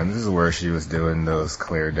reprogrammed. This is where she was doing those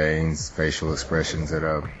Claire Danes facial expressions that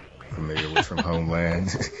I'm familiar with from Homeland.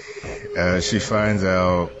 She finds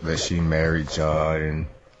out that she married John, and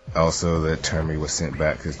also that Termy was sent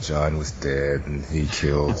back because John was dead and he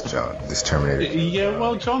killed John, this Terminator. Yeah,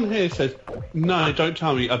 well, John here says, no, don't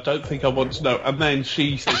tell me, I don't think I want to know. And then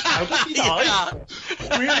she says, how did he die?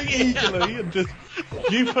 Really eagerly, and just,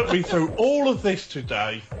 you put me through all of this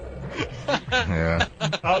today. Yeah.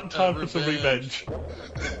 Time for some revenge.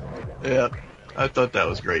 Yeah, I thought that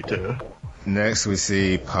was great too. Next, we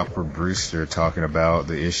see Papa Brewster talking about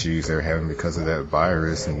the issues they're having because of that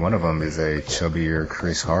virus, and one of them is a chubbier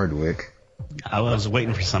Chris Hardwick. I was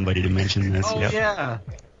waiting for somebody to mention this. Oh, yep. yeah.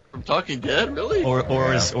 From Talking Dead, really?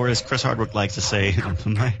 Or as Chris Hardwick likes to say,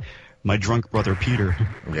 my drunk brother Peter.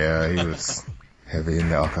 Yeah, he was heavy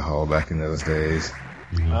into alcohol back in those days.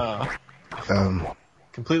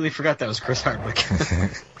 Completely forgot that was Chris Hardwick.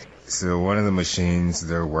 So one of the machines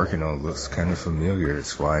they're working on looks kind of familiar.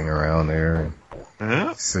 It's flying around there.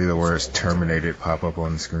 See the words "terminated" pop up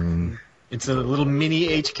on the screen. It's a little mini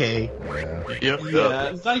HK. Yeah.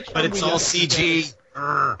 Yep. But it's all CG.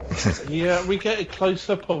 Yeah, we get a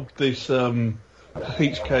close-up of this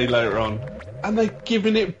HK later on. And they're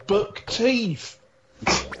giving it buck teeth.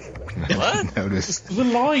 What? Noticed. The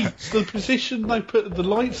lights, the position they put the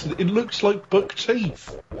lights in, it looks like buck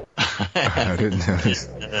teeth. I didn't notice.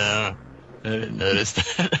 Yeah, I didn't notice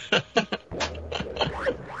that.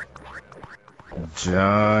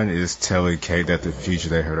 John is telling Kate that the future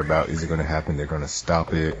they heard about isn't going to happen. They're going to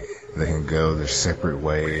stop it. They can go their separate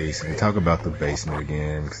ways. And they talk about the basement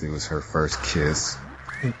again because it was her first kiss.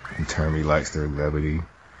 And Termy likes their levity.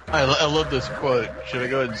 I love this quote. Should I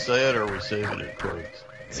go ahead and say it, or are we saving it, please?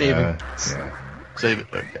 Save it. Yeah. Save it.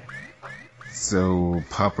 Okay. So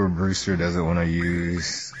Papa Brewster doesn't want to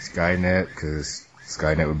use Skynet because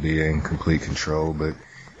Skynet would be in complete control, but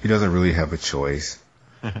he doesn't really have a choice.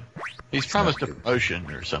 He's promised a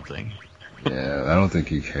promotion or something. Yeah, I don't think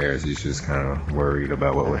he cares. He's just kind of worried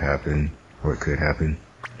about what would happen, what could happen.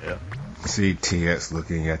 Yeah. You see TX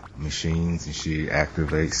looking at machines and she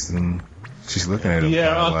activates them. She's looking at them.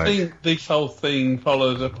 Yeah, I think this whole thing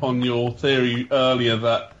follows upon your theory earlier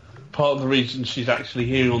that part of the reason she's actually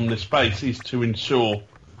here on this base is to ensure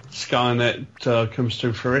Skynet comes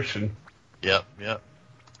to fruition. Yep.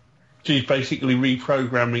 She's basically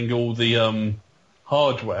reprogramming all the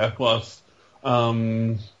hardware, whilst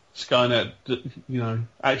Skynet,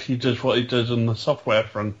 actually does what it does on the software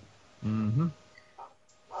front. Mm-hmm.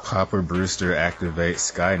 Papa Brewster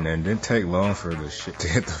activates Skynet. It didn't take long for the shit to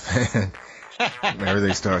hit the fan.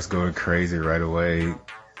 Everything starts going crazy right away.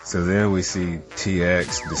 So then we see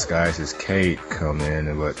TX disguised as Kate come in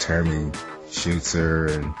and Termy shoots her,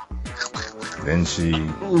 and then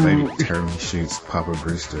Lady Termy shoots Papa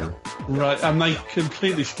Brewster. Right, and they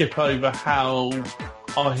completely skip over how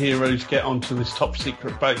our heroes get onto this top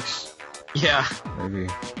secret base. Yeah. Maybe.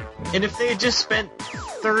 And if they had just spent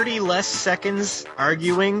 30 less seconds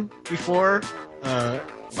arguing before,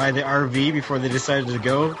 by the RV before they decided to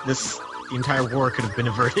go, the entire war could have been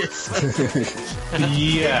averted.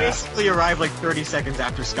 Yeah. They basically arrive like 30 seconds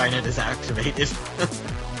after Skynet is activated.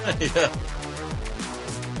 Yeah.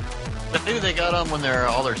 Maybe they got on when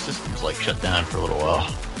all their systems shut down for a little while.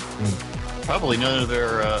 Probably none of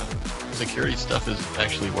their security stuff is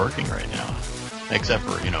actually working right now, except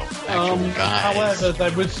for actual guys. However, they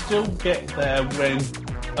would still get there when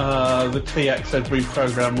the TX had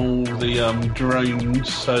reprogrammed all the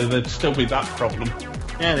drones, so there'd still be that problem.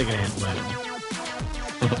 Yeah, they're gonna handle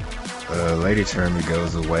that. Lady Termy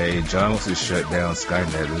goes away. John wants to shut down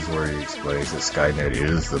Skynet. This is where he explains that Skynet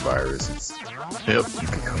is the virus. Yep. You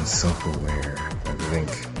become self-aware. I think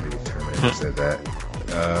Lady Termy said that.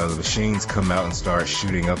 The machines come out and start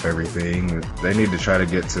shooting up everything. They need to try to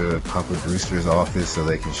get to Papa Brewster's office so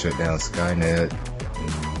they can shut down Skynet.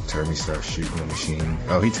 And Termy starts shooting the machine.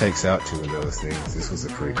 Oh, he takes out two of those things. This was a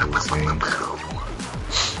pretty cool scene.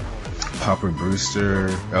 Papa Brewster.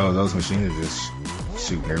 Oh, those machines are just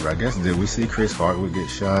shooting everybody. I guess, did we see Chris Hardwick get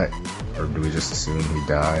shot? Or do we just assume he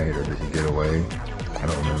died? Or did he get away? I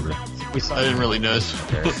don't remember. I didn't really notice.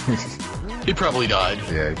 Okay. He probably died.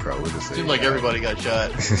 Yeah, he probably would have said. Seemed like everybody got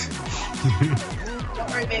shot. Don't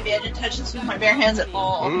worry, baby. I didn't touch this with my bare hands at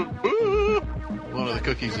all. One of the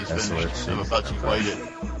cookies is That's finished. what I'm about to bite it.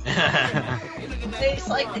 Tastes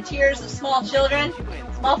like the tears of small children,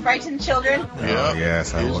 small frightened children. Oh,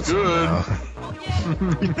 yes, I it's want good. some now.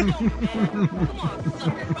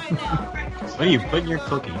 What do you put in your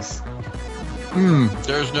cookies?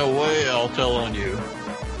 There's no way I'll tell on you.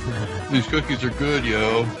 These cookies are good,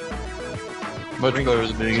 yo. Much better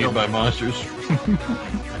than being eaten by monsters.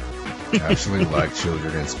 I actually like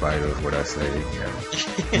children in spite of what I say. Yeah.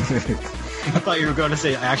 I thought you were going to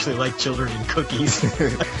say I actually like children and cookies.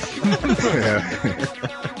 Yeah.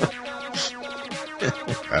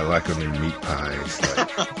 I like them in meat pies,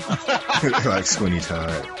 like Sweeney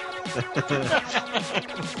Todd.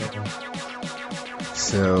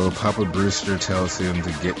 So Papa Brewster tells him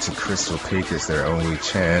to get to Crystal Peak. It's their only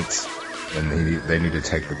chance, and they need to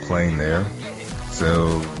take the plane there.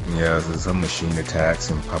 So some machine attacks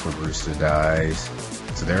and Papa Brewster dies.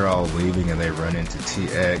 So they're all leaving and they run into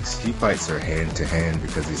TX. He fights her hand to hand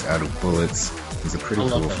because he's out of bullets. It's a pretty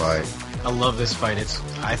cool fight. I love this fight.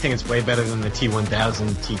 I think it's way better than the T-1000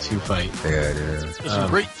 T2 fight. Yeah, it is. There's some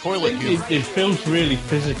great toilet humor. It feels really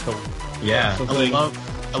physical. Yeah, Something.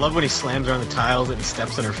 I love when he slams her on the tiles and he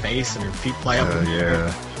steps on her face and her feet fly up.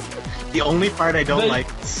 Yeah. The only part I don't like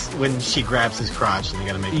is when she grabs his crotch and they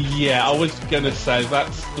gotta make. Yeah, I was gonna say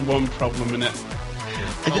that's the one problem in it.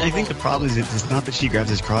 I think the problem is it's not that she grabs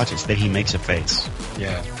his crotch; it's that he makes a face.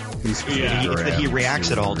 Yeah. He's Yeah. He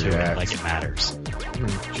reacts at all to it Reacts. like it matters.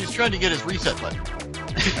 She's trying to get his reset button.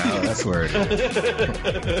 Oh, that's where it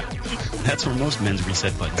is. That's where most men's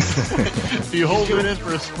reset buttons are. If you hold it in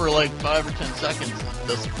for like 5 or 10 seconds,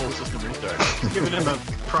 that's the full system restart. Giving him a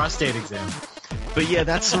prostate exam. But yeah,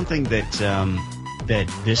 that's something that that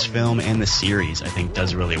this film and the series I think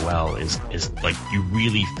does really well. Is like you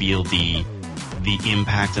really feel the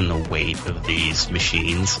impact and the weight of these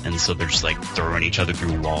machines, and so they're just like throwing each other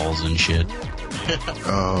through walls and shit.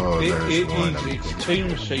 Oh, there's one. It's two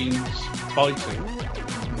machines fighting.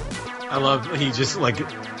 I love he just like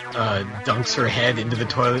dunks her head into the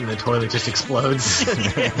toilet and the toilet just explodes. I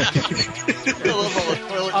love all the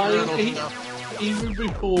toilet urinal stuff. Even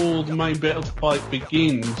before the main bit of the fight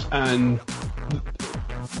begins and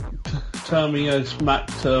Termy has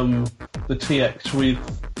mapped the TX with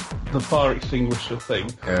the fire extinguisher thing.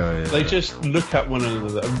 Hell yeah. They just look at one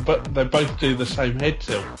another, but they both do the same head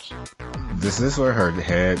tilt. This is where her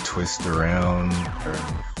head twists around.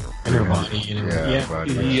 And her body. And Yeah,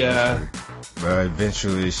 body. Yeah. But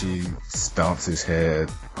eventually she stomps his head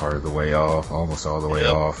part of the way off, almost all the way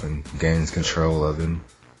off, and gains control of him.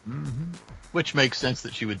 Which makes sense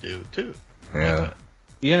that she would do, too. Yeah.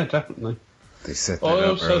 Yeah, definitely. They set that I up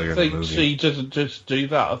earlier also in the think movie. she doesn't just do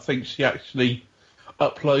that. I think she actually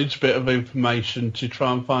uploads a bit of information to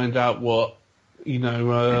try and find out what,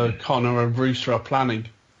 Connor and Brewster are planning.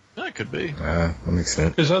 That could be. That makes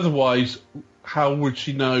sense. Because otherwise, how would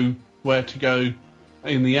she know where to go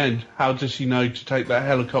in the end? How does she know to take that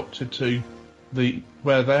helicopter to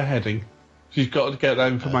where they're heading? She's got to get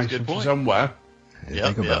that information from somewhere. I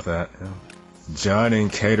didn't think about that. Yeah. John and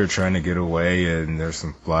Kate are trying to get away, and there's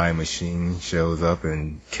some flying machine shows up,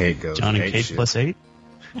 and Kate goes, John and Kate shit. plus 8?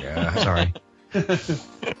 Yeah. Sorry.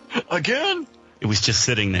 Again? It was just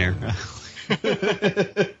sitting there.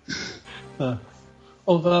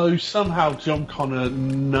 Although somehow John Connor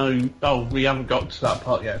we haven't got to that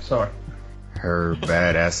part yet, sorry. Her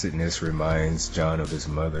badassedness reminds John of his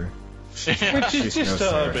mother. Which is She's no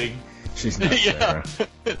disturbing. She's not Yeah. Sarah.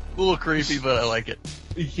 A little creepy, but I like it.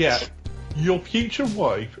 Yeah. Your future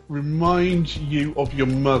wife reminds you of your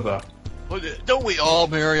mother. Well, don't we all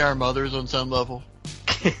marry our mothers on some level?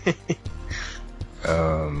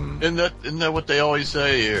 Isn't that what they always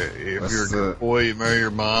say? If What's you're a boy, you marry your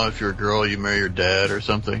mom. If you're a girl, you marry your dad or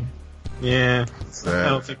something. Yeah. that? I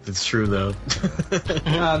don't think that's true, though.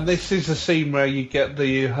 And this is a scene where you get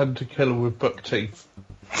the hunter-killer with buck teeth.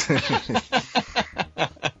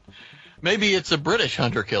 Maybe it's a British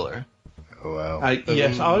hunter-killer. Oh, wow.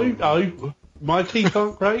 Yes, my teeth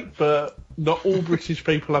aren't great, but not all British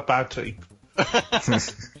people have bad teeth.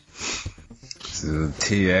 So the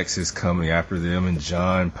TX is coming after them, and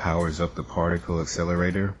John powers up the particle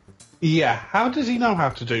accelerator. Yeah, how does he know how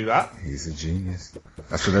to do that? He's a genius.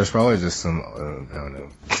 So there's probably just some, I don't know.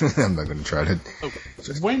 I'm not going to try to...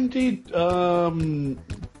 When did the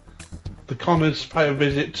Connors pay a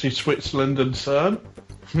visit to Switzerland and CERN?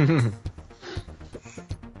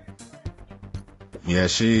 Yeah,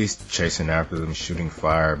 she's chasing after them, shooting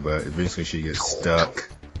fire, but eventually she gets stuck,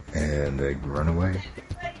 and they run away.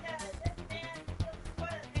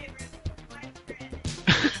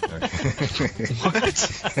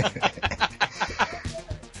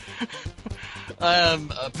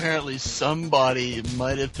 Apparently somebody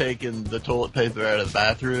might have taken the toilet paper out of the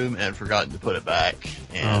bathroom and forgotten to put it back.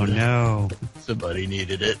 And Oh, no. somebody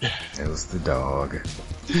needed it. It was the dog.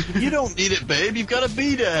 You don't need it, babe. You've got a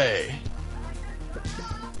B-day.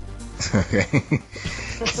 Okay.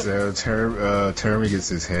 So Termy gets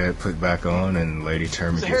his head put back on, and Lady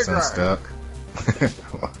Termy It's a gets hairdryer.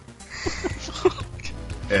 unstuck.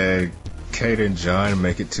 And Kate and John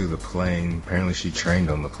make it to the plane. Apparently she trained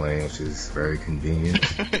on the plane, which is very convenient.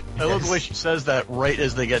 I love the way she says that right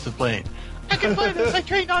as they get to the plane. I can fly this. I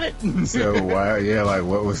trained on it. So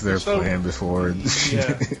what was their plan before?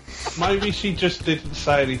 Yeah. Maybe she just didn't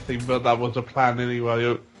say anything, but that was a plan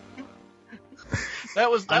anyway. That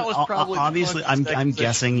was probably obviously. I'm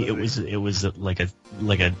guessing it was like a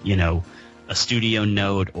a studio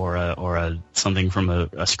note or a something from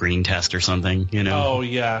a screen test or something. Oh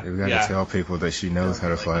yeah. We've got to tell people that she knows how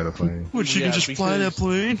to fly the plane. Would she Yeah, just fly that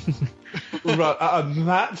plane? Right, and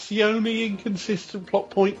that's the only inconsistent plot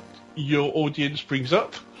point your audience brings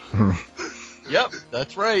up. Yep,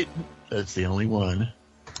 that's right. That's the only one.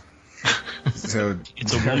 So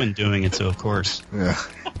It's a woman doing it, so of course yeah.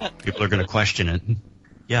 people are going to question it.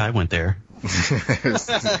 Yeah, I went there.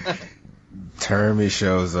 Termy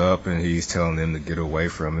shows up and he's telling them to get away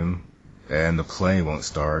from him, and the plane won't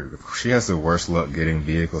start. She has the worst luck getting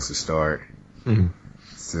vehicles to start. Mhm.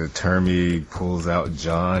 So Termy pulls out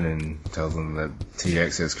John and tells him that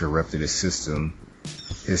TX has corrupted his system.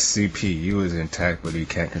 His CPU is intact, but he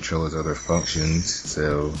can't control his other functions.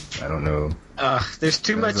 So I don't know. There's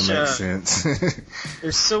too much. Doesn't make sense.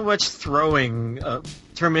 There's so much throwing.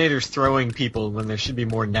 Terminators throwing people when there should be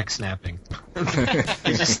more neck snapping.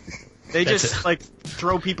 They just like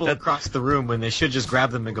throw people across the room when they should just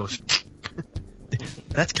grab them and go.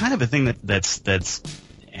 That's kind of a thing that's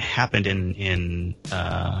happened in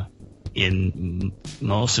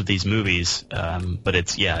most of these movies, but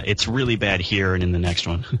it's really bad here and in the next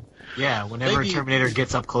one. Yeah, whenever Maybe- a Terminator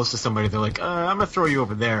gets up close to somebody, they're like, I'm gonna throw you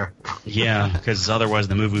over there. Yeah, because otherwise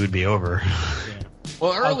the movie would be over.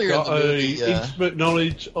 Well, earlier in I've the got movie, a intimate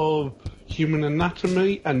knowledge of human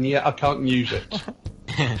anatomy, and yet I can't use it.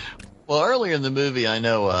 Well, earlier in the movie, I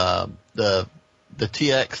know the the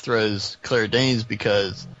TX throws Claire Danes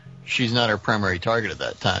because she's not her primary target at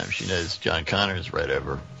that time. She knows John Connor's right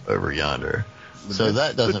over yonder. So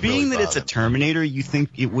that doesn't. But being really that it's a Terminator, you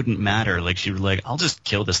think it wouldn't matter. Like she would I'll just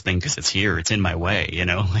kill this thing because it's here. It's in my way. You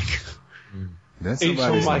know, like. Then It's on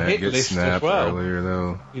somebody's my neck hit gets list as snapped well. earlier,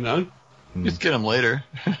 though. You know? Just get him later.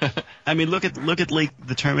 I mean, look at like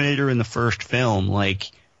the Terminator in the first film. Like,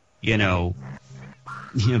 Bill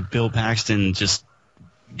Paxton just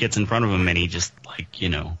gets in front of him and he just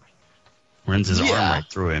runs his arm right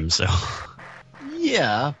through him. So.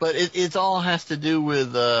 Yeah, but it all has to do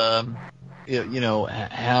with how,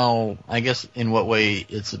 I guess, in what way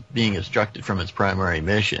it's being obstructed from its primary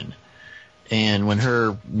mission. And when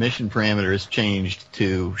her mission parameters changed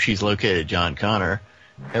to she's located John Connor,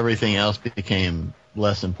 everything else became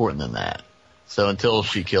less important than that. So until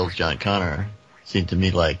she kills John Connor, it seemed to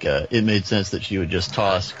me like it made sense that she would just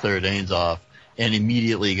toss Claire Danes off and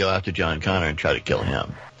immediately go after John Connor and try to kill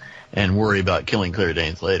him and worry about killing Claire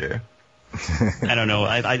Danes later. I don't know.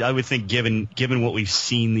 I would think given what we've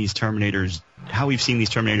seen how we've seen these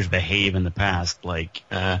Terminators behave in the past,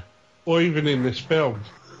 Or even in this film.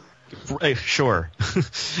 Sure.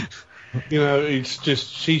 It's just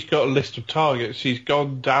she's got a list of targets. She's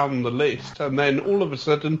gone down the list, and then all of a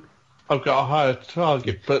sudden, I've got a higher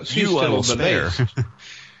target, but she's still on the list.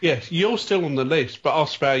 Yes, you're still on the list, but I'll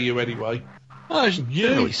spare you anyway. I didn't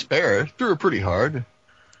really spare her. Threw her pretty hard.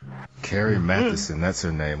 Carrie Matheson, that's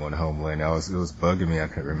her name on Homeland. It was bugging me. I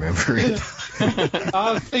couldn't remember it.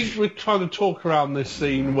 I think we're trying to talk around this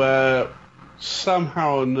scene where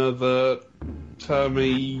somehow or another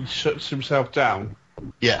Termy shuts himself down.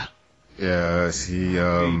 Yeah. Yeah,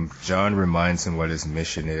 John reminds him what his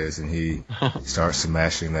mission is, and he starts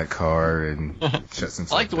smashing that car and shuts himself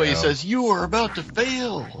down. I like the way he says, "You are about to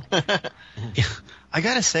fail." I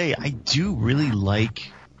gotta say, I do really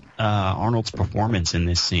like Arnold's performance in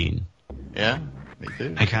this scene. Yeah, me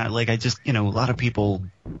too. I just a lot of people,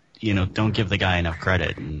 don't give the guy enough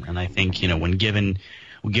credit, and I think, when given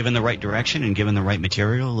the right direction and given the right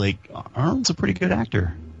material, Arnold's a pretty good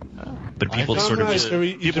actor. But people just sort of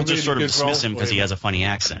dismiss him because he has a funny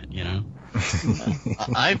accent,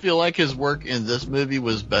 I feel like his work in this movie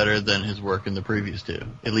was better than his work in the previous two,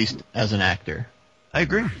 at least as an actor. I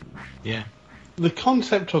agree. Yeah. The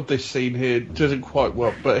concept of this scene here doesn't quite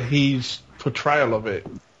work, but his portrayal of it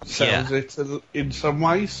sells it in some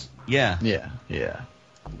ways. Yeah. Yeah.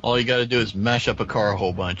 All you got to do is mash up a car a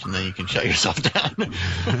whole bunch, and then you can shut yourself down.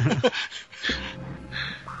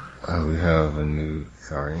 We have a new...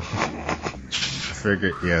 Sorry. I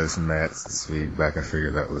figured... Yeah, this is Matt's feedback. I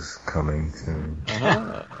figured that was coming soon.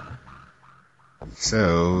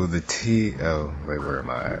 So, Oh, wait, where am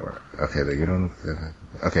I? Okay, they get on the...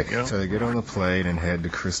 Okay, so they get on the plane and head to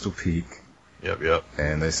Crystal Peak. Yep.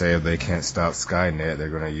 And they say if they can't stop Skynet, they're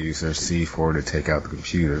going to use their C4 to take out the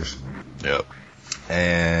computers. Yep.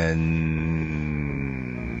 And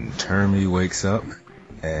Termy wakes up,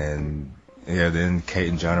 and then Kate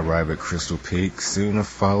and John arrive at Crystal Peak, soon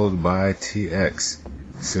followed by TX,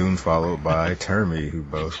 soon followed by Termy, who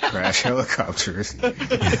both crash helicopters.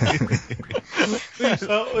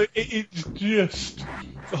 So it's just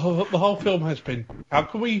the whole film has been, how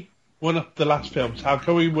can we one up the last films? How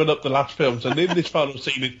can we one up the last films? And in this final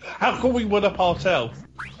scene, how can we one up ourselves?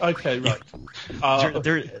 Okay, right.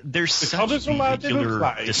 There's such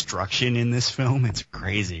vehicular destruction in this film. It's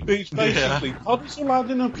crazy. It's basically Connors will land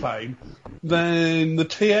in a plane, then the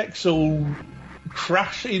TX will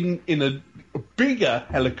crash in a bigger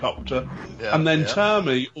helicopter, and then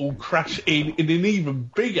Termy will crash in an even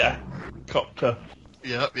bigger helicopter.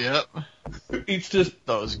 Yep. It's just...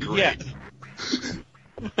 That was great.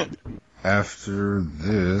 Yeah. After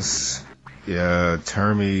this,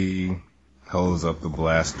 Termy holds up the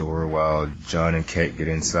blast door while John and Kate get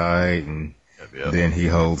inside, and then he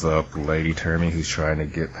holds up Lady Termy, who's trying to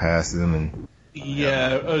get past them. And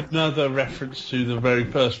another reference to the very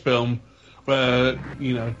first film where,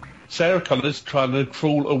 Sarah Connor's trying to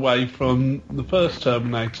crawl away from the first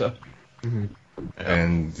Terminator. Mm-hmm.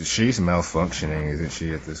 And she's malfunctioning, isn't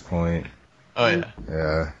she, at this point? Oh, yeah.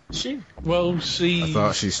 Yeah. Well, I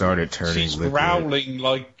thought she started turning she's liquid. growling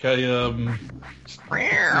like a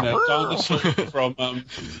dinosaur from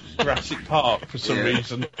Jurassic Park for some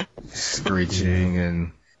reason. Screeching,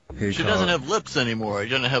 and she doesn't have lips anymore. She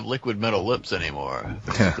doesn't have liquid metal lips anymore.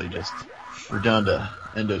 Basically just we're down to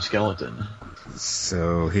endoskeleton.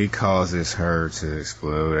 So he causes her to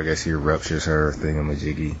explode. I guess he ruptures her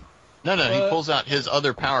thingamajiggy. No, he pulls out his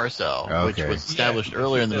other power cell, which was established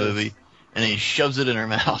earlier in the movie, and he shoves it in her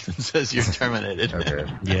mouth and says, "You're terminated."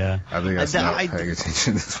 Okay. Yeah. I think I stopped paying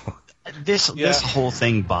attention to this one. This whole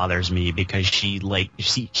thing bothers me because she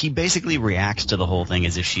basically reacts to the whole thing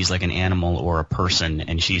as if she's like an animal or a person,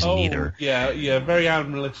 and she's neither. Yeah, very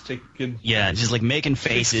animalistic. And just like making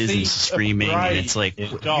faces and screaming, and it's like,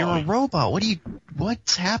 you're a robot.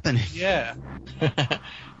 What's happening? Yeah.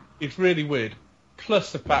 It's really weird.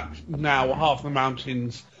 Plus the fact now half the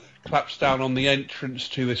mountains collapse down on the entrance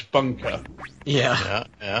to this bunker. Yeah.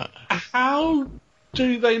 How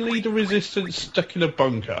do they lead a resistance stuck in a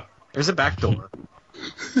bunker? There's a back door.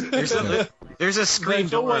 There's a screen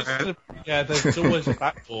door. There's always a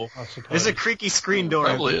back door, I suppose. There's a creaky screen door.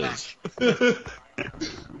 Probably is.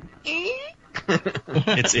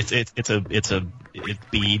 It's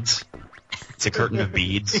beads. It's a curtain of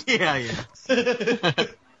beads. Yeah.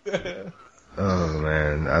 Oh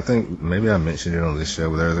man, I think maybe I mentioned it on this show,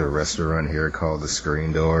 but there's a restaurant here called the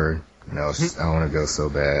Screen Door. And I want to go so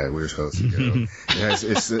bad. We were supposed to go.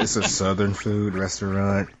 It's a southern food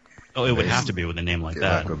restaurant. Oh, it would have to be with a name like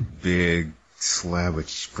that. Like a big slab of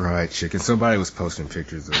fried chicken. Somebody was posting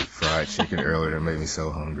pictures of fried chicken earlier that made me so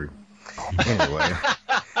hungry. Anyway,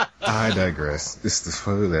 I digress. It's the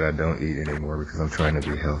food that I don't eat anymore because I'm trying to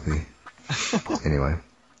be healthy. Anyway.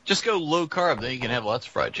 Just go low carb, then you can have lots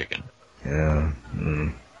of fried chicken. Yeah.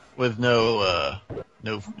 With no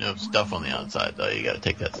stuff on the outside, though. You got to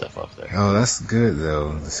take that stuff off there. Oh, that's good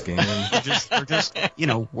though. The skin. or just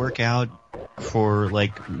work out for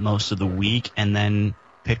like most of the week, and then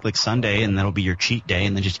pick like Sunday, and that'll be your cheat day,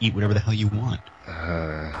 and then just eat whatever the hell you want.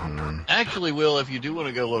 Actually, Will, if you do want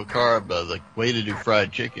to go low carb, the way to do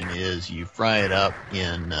fried chicken is you fry it up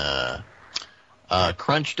in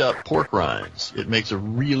crunched up pork rinds. It makes a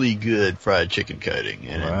really good fried chicken coating,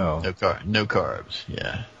 and no carbs.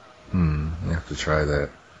 Yeah. I have to try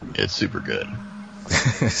that. It's super good.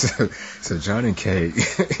 so John and Kate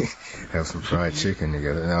have some fried chicken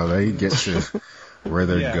together. Now they get to where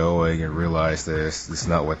they're going and realize that it's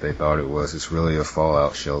not what they thought it was. It's really a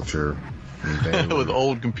fallout shelter. With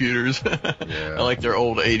old computers. Yeah. I like their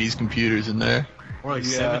old 80s computers in there. More like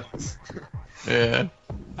 70s. Yeah.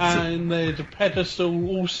 And there's a pedestal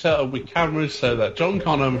all set up with cameras so that John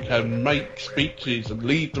Connor can make speeches and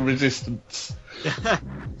lead the resistance. I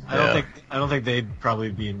don't think they'd probably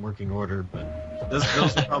be in working order, but those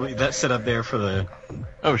are probably that set up there for the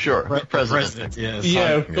president. Yes.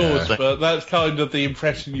 Of course, but that's kind of the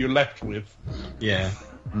impression you're left with. Yeah.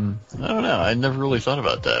 I don't know. I never really thought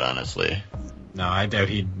about that, honestly. No, I doubt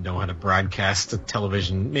he'd know how to broadcast to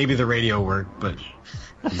television. Maybe the radio worked, but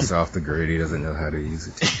he's off the grid. He doesn't know how to use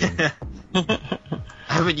it. I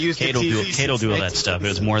haven't used Kate will do all that stuff. It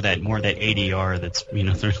was more that ADR that's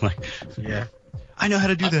they're like, yeah. I know how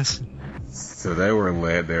to do this. So they were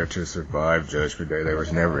led there to survive Judgment Day. There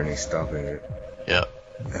was never any stopping it. Yeah.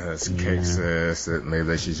 As Kate says, that maybe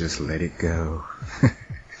they should just let it go.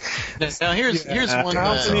 Now here's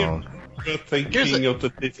one. Thinking of the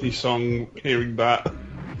Disney song, hearing that.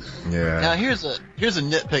 Yeah. Now here's a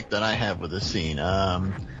nitpick that I have with this scene.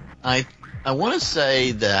 I want to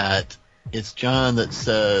say that it's John that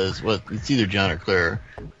says, it's either John or Claire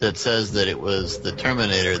that says that it was the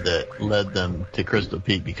Terminator that led them to Crystal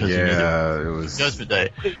Peak because it was Judgment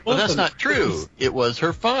Day. But that's not true. It was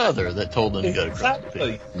her father that told them to go to Crystal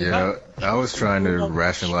Peak. Yeah, I was trying to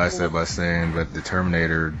rationalize that by saying, but the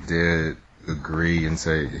Terminator did agree and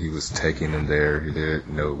say he was taking them there. He didn't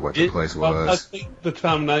know what the place was. I think the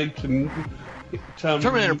Terminator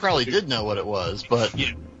probably did know what it was, but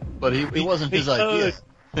it wasn't his idea.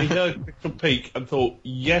 He heard Crystal Peak and thought,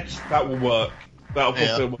 yes, that will work. That'll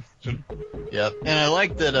fulfill my mission. Yep. And I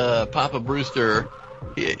like that Papa Brewster,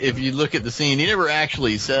 if you look at the scene, he never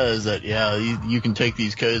actually says that, you can take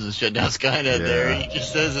these codes and shut down Skynet there. He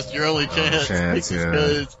just says it's your only chance. Take these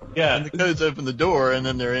codes. Yeah. And the codes open the door, and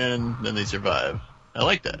then they're in, and then they survive. I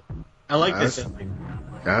like that. I like this.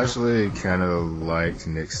 I actually kind of liked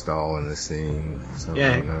Nick Stahl in the scene. So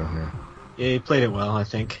Yeah. I don't know. Yeah, he played it well, I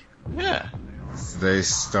think. Yeah. They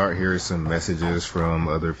start hearing some messages from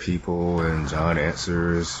other people, and John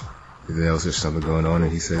answers. He knows there's something going on,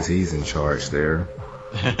 and he says he's in charge there.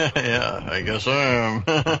 Yeah, I guess I am.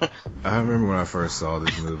 I remember when I first saw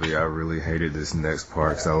this movie, I really hated this next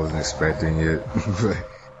part because I wasn't expecting it. But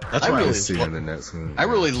That's I why really see in the next one. I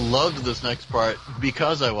really loved this next part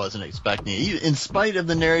because I wasn't expecting it. In spite of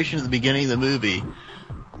the narration at the beginning of the movie,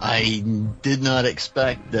 I did not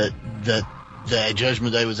expect that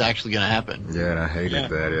Judgment Day was actually going to happen. Yeah, and I hated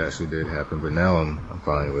that it actually did happen, but now I'm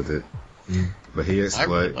fine with it. But he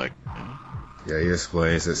explains. He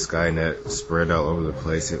explains that Skynet spread all over the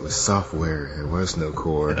place. It was software. There was no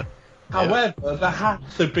core. However, there had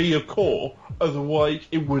to be a core, otherwise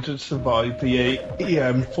it wouldn't survive the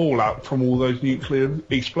EM fallout from all those nuclear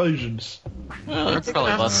explosions. Well, there's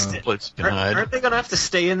probably lots of places you can hide. Aren't they going to have to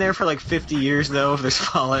stay in there for like 50 years, though, if there's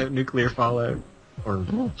fallout, nuclear fallout? Or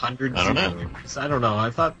hundreds? I don't know. of years? I don't know.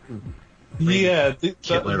 I thought... Yeah,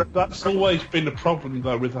 that's always been a problem,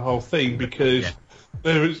 though, with the whole thing, because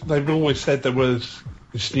they've always said there was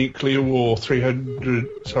this nuclear war, 3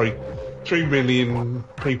 million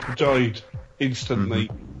people died instantly,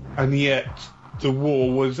 and yet the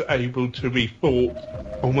war was able to be fought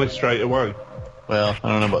almost straight away. Well, I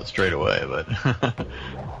don't know about straight away, but...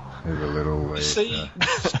 Maybe a little late. See,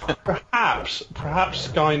 perhaps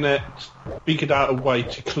Skynet figured out a way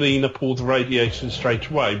to clean up all the radiation straight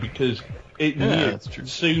away, because it knew that's true.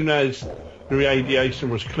 as soon as the radiation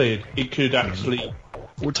was cleared, it could actually...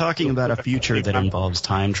 We're talking about a future that involves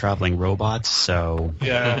time-traveling robots, so...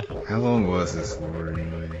 Yeah. How long was this war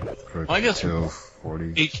anyway? I guess till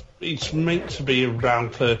 40. It's meant to be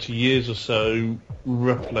around 30 years or so,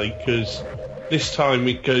 roughly, because this time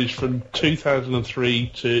it goes from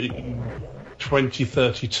 2003 to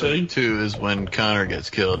 2032. 2 is when Connor gets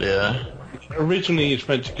killed, yeah. Originally, it's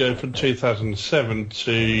meant to go from 2007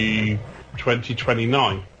 to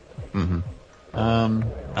 2029.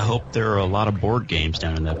 I hope there are a lot of board games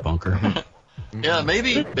down in that bunker. Yeah,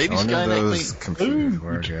 maybe One of Skynet those computers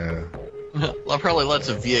work, yeah. Well, probably lots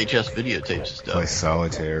of VHS videotapes and stuff. Play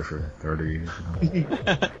solitaire for 30 years.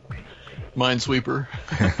 Minesweeper.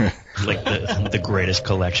 Like the greatest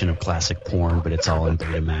collection of classic porn, but it's all in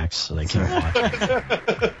Betamax, so they can watch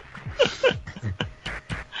it.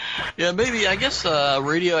 Yeah, maybe. I guess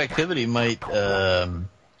radioactivity might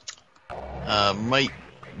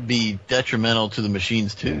be detrimental to the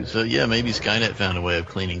machines too. So yeah, maybe Skynet found a way of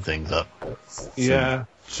cleaning things up. Yeah.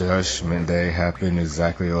 Judgment Day happened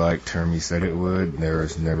exactly like Termy said it would. There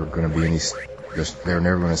was never going to be any. They were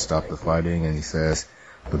never going to stop the fighting, and he says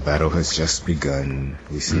the battle has just begun.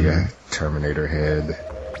 We see a Terminator head,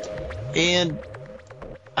 and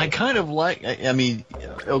I kind of like. I mean,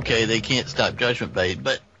 okay, they can't stop Judgment Day,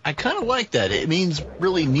 but I kind of like that. It means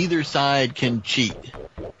really neither side can cheat.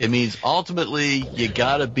 It means ultimately you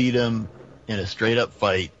gotta beat them in a straight up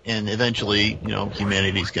fight, and eventually,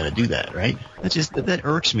 humanity's gonna do that, right? That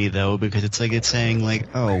irks me though, because it's like it's saying like,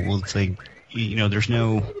 oh well, it's like there's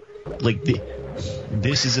no like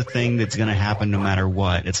this is a thing that's gonna happen no matter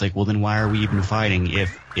what. It's like, well then why are we even fighting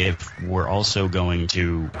if we're also going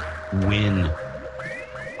to win?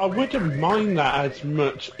 I wouldn't mind that as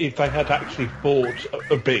much if they had actually fought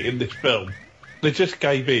a bit in this film. They just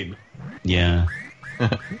gave in. Yeah.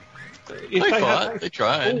 They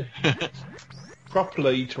tried.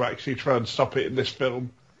 Properly to actually try and stop it in this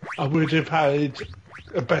film, I would have had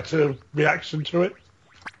a better reaction to it.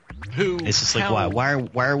 It's just like, why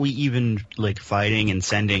are we even like fighting and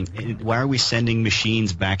sending? Why are we sending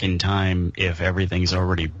machines back in time if everything's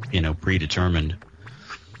already predetermined?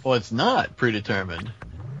 Well, it's not predetermined.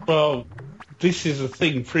 Well, this is the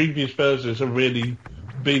thing. Previous versions have really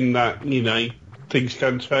been that things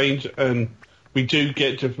can change, and we do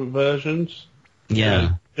get different versions.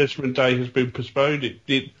 Yeah. Judgment Day has been postponed.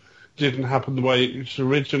 It didn't happen the way it was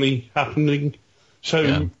originally happening.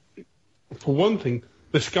 So, for one thing,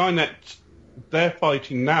 the Skynet they're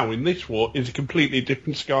fighting now in this war is a completely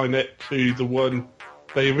different Skynet to the one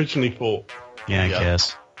they originally fought. Yeah, I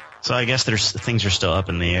guess. So I guess things are still up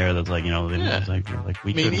in the air. That like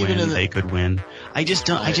we could win, they could win. I just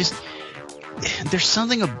don't. There's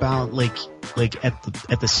something about like at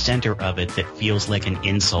the center of it that feels like an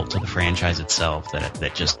insult to the franchise itself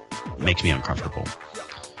that just makes me uncomfortable.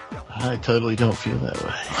 I totally don't feel that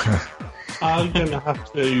way. I'm going to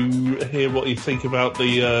have to hear what you think about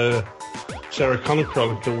the Sarah Connor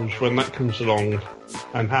Chronicles when that comes along,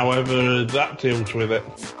 and however that deals with it.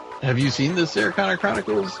 Have you seen the Sarah Connor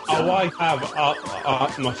Chronicles? Oh, I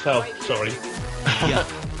have myself. Sorry. Yeah.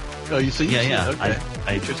 Oh, you see? Yeah. Okay.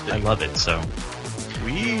 I love it. So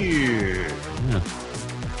weird. Yeah.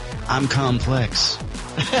 I'm complex.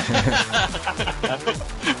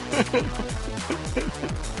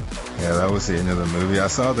 Yeah, that was the end of the movie. I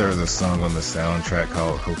saw there was a song on the soundtrack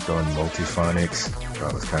called "Hooked on Multiphonics."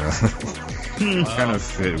 That was kind of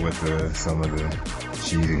fit with some of the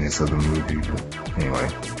cheesiness of the movie. But anyway,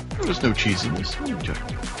 there's no cheesiness.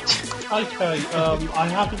 Okay, I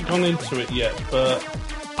haven't gone into it yet, but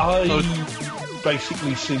I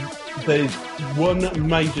basically see there's one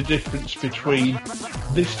major difference between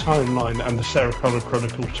this timeline and the Sarah Connor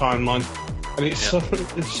Chronicles timeline, and it's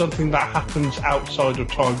something that happens outside of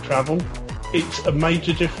time travel. It's a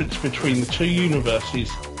major difference between the two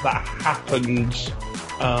universes that happens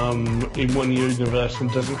in one universe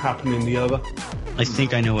and doesn't happen in the other. I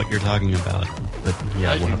think I know what you're talking about, but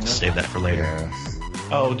yeah, we'll have to save that for later. Yes.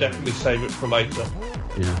 I'll definitely save it for later.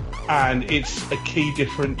 Yeah. And it's a key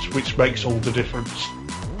difference which makes all the difference.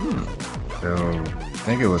 So, I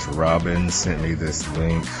think it was Robin sent me this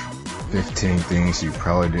link, 15 things you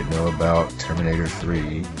probably didn't know about Terminator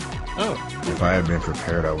 3. Oh, If I had been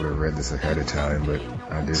prepared, I would have read this ahead of time, but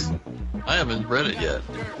I didn't. I haven't read it yet.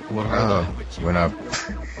 What are they? When I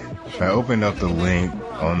opened up the link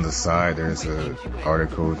on the side, there's an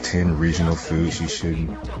article, 10 regional foods you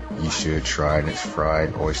should try, and it's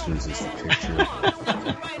fried oysters is the picture.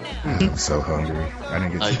 I'm so hungry. I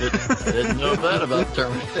didn't know that about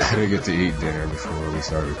Terminator. I didn't get to eat dinner before we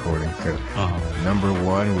started recording. Number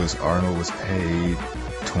 1 was Arnold was paid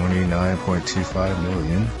 $29.25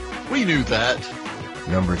 million. We knew that.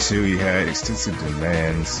 Number 2, he had extensive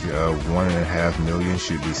demands. $1.5 million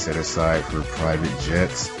should be set aside for private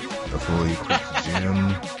jets, a fully equipped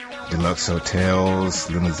gym, deluxe hotels,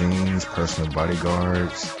 limousines, personal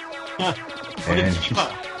bodyguards. And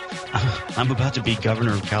I'm about to be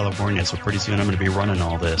governor of California, so pretty soon I'm going to be running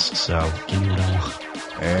all this. So give me what I want.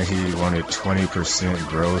 And he wanted 20%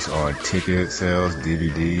 gross on ticket sales,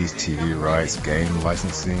 DVDs, TV rights, game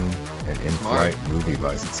licensing, and in-flight movie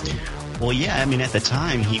licensing. Well, yeah, I mean, at the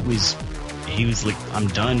time, he was like, I'm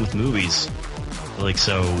done with movies. Like,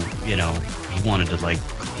 so, you know, he wanted to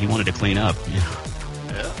clean up. You know?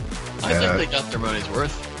 Yeah. I think they got their money's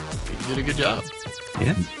worth. He did a good job.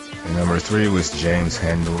 Yeah. And number 3 was James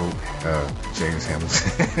Hamilton.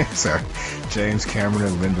 Sorry. James Cameron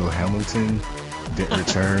and Lyndall Hamilton didn't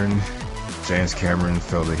return. James Cameron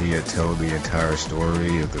felt that he had told the entire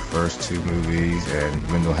story of the first 2 movies,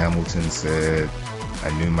 and Lyndall Hamilton said, I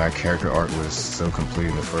knew my character arc was so complete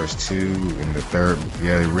in the first 2. In the third,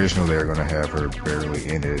 the original, they were going to have her barely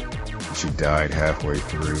in it. She died halfway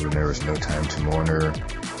through, and there was no time to mourn her.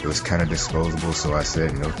 It was kind of disposable, so I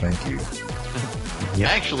said, no thank you. Yeah.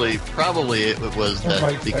 Actually, probably it was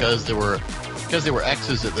that because there were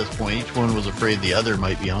exes at this point, each one was afraid the other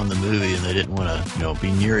might be on the movie, and they didn't want to,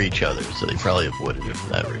 be near each other, so they probably avoided it for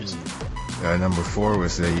that reason. Number 4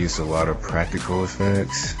 was they used a lot of practical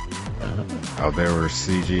effects. There were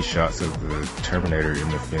CG shots of the Terminator in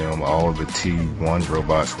the film. All of the T1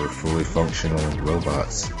 robots were fully functional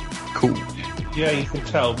robots. Cool. Yeah, you can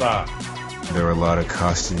tell that. There were a lot of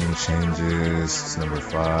costume changes. Number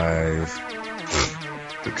 5.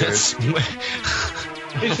 It's a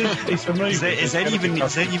movie. Is that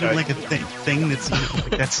even like a thing that's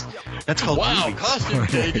called movies. Costume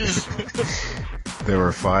changes. There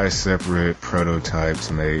were 5 separate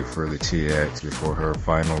prototypes made for the TX before her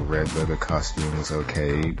final red leather costume was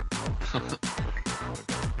okayed.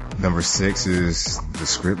 Number 6 is the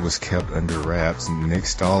script was kept under wraps. Nick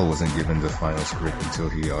Stahl wasn't given the final script until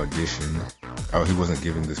he auditioned. He wasn't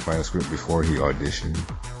given this final script before he auditioned.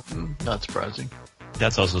 Not surprising.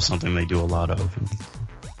 That's also something they do a lot of.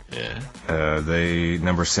 Yeah.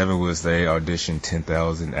 Number 7 was they auditioned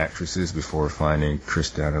 10,000 actresses before finding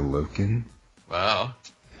Kristanna Loken. Wow.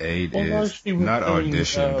 8 is not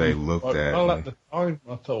auditioned, they looked at. Well, at the time,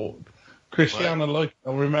 I thought Kristanna Loken.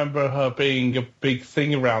 I remember her being a big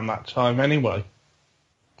thing around that time, anyway.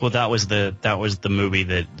 Well, that was the movie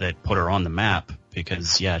that put her on the map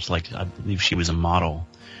because it's like I believe she was a model.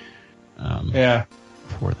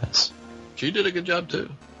 For this. She did a good job too.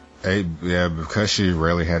 Because she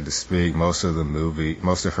rarely had to speak. Most of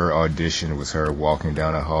her audition was her walking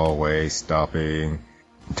down a hallway, stopping,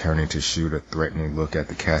 turning to shoot a threatening look at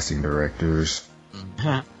the casting directors.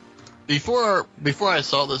 Before I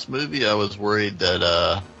saw this movie, I was worried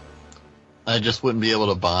that I just wouldn't be able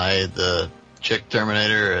to buy the chick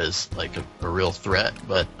Terminator as like a real threat,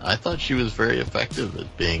 but I thought she was very effective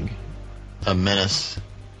at being a menace,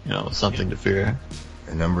 something to fear.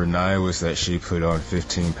 And number 9 was that she put on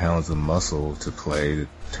 15 pounds of muscle to play the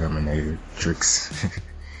Terminatrix.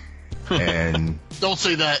 And don't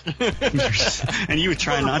say that. And you would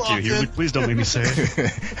try not to. You would, please don't make me say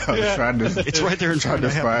it. I was trying to. It's right there in trying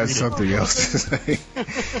front to find something else to say.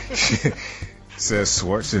 Says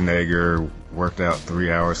Schwarzenegger worked out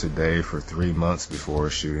 3 hours a day for 3 months before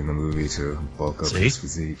shooting the movie to bulk up his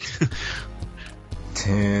physique.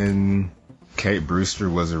 10. Kate Brewster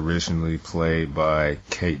was originally played by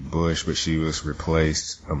Kate Bush, but she was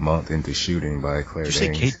replaced a month into shooting by Claire Danes. Did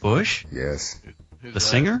you say Kate Bush? Yes. The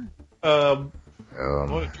singer? George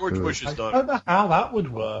Bush's daughter. I don't know how that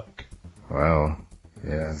would work. Wow.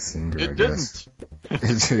 Yeah, singer, it I guess.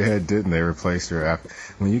 It didn't. They replaced her after.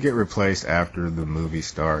 When you get replaced after the movie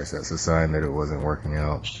starts, that's a sign that it wasn't working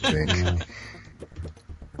out, I think.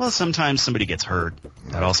 Well, sometimes somebody gets hurt.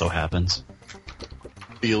 That also happens.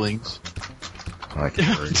 feelings. Like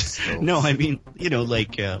No, I mean,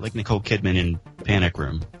 like Nicole Kidman in Panic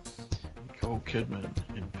Room. Nicole Kidman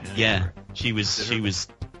in Panic Yeah, Room. she was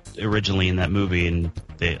originally in that movie, and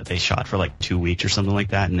they shot for like 2 weeks or something like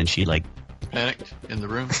that, and then she like Panicked in the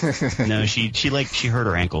room. no, she hurt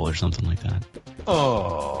her ankle or something like that.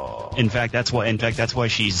 Oh. In fact, that's why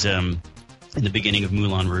she's in the beginning of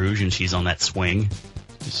Moulin Rouge, and she's on that swing.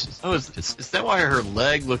 Oh, is that why her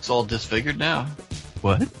leg looks all disfigured now?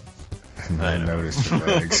 What? I noticed the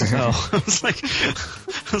legs. Oh, I was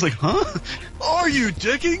like, huh? Are you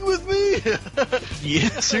dicking with me? Yeah,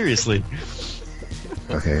 seriously.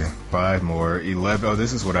 Okay, 5 more. 11. Oh,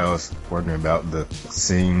 this is what I was wondering about. The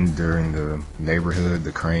scene during the neighborhood,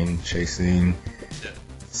 the crane chase scene. Yeah.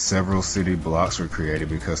 Several city blocks were created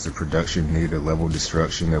because the production needed a level of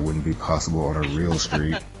destruction that wouldn't be possible on a real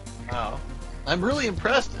street. Wow. I'm really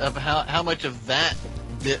impressed of how much of that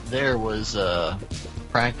bit there was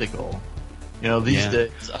practical. These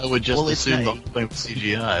days I would just assume the whole thing was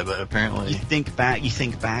CGI, but apparently You think back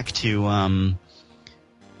to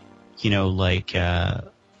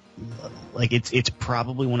like it's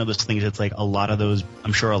probably one of those things that's like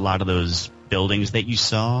I'm sure a lot of those buildings that you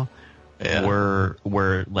saw were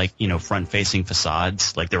like, front facing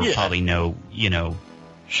facades. Like there were probably no,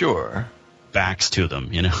 sure backs to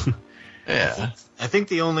them, Yeah. I think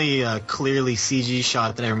the only clearly CG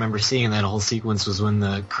shot that I remember seeing in that whole sequence was when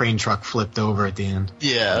the crane truck flipped over at the end.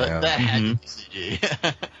 Yeah. That had to be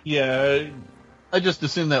CG. Yeah. I just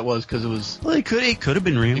assumed that was because it was Well, it could have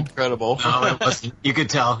been real. incredible. No, it wasn't. You could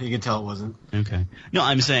tell it wasn't. Okay. No,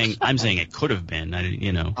 I'm saying it could have been.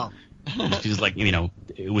 Oh. Because like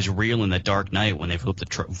it was real in the Dark Knight when they flipped a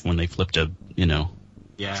trailer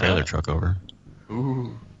truck over.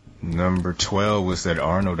 Ooh. Number 12 was that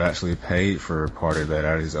Arnold actually paid for part of that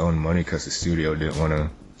out of his own money because the studio didn't want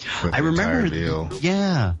to foot the entire bill.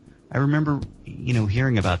 Yeah, I remember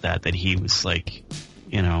hearing about that he was like,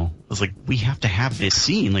 was like, we have to have this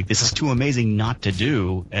scene, like this is too amazing not to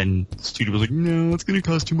do, and the studio was like, no, it's going to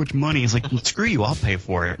cost too much money. It's like, well, screw you, I'll pay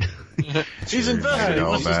for it. He's Sure, invested. He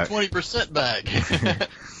all wants his back. 20% back.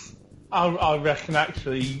 I reckon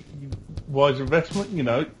actually wise investment.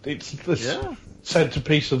 It's the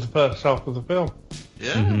centerpiece of the first half of the film.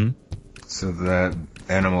 Yeah. Mm-hmm. So that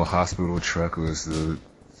Animal Hospital truck was the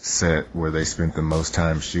set where they spent the most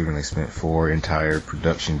time shooting. They spent 4 entire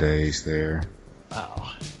production days there.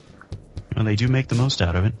 Wow. Well, they do make the most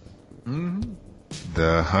out of it. Mm-hmm.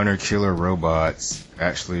 The Hunter-Killer robots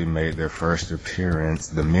actually made their first appearance.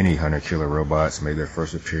 The mini Hunter-Killer robots made their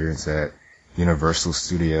first appearance at Universal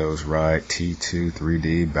Studios ride T2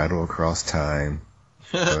 3D Battle Across Time.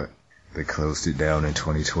 But they closed it down in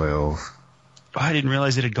 2012. Oh, I didn't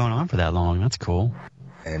realize it had gone on for that long. That's cool.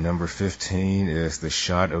 And number 15 is the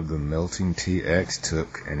shot of the melting TX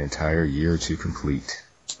took an entire year to complete.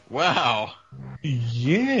 Wow.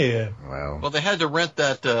 Yeah. Wow. Well, they had to rent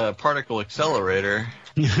that particle accelerator.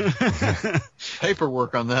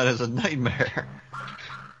 Paperwork on that is a nightmare.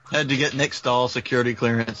 Had to get Nick Stahl security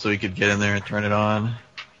clearance so he could get in there and turn it on.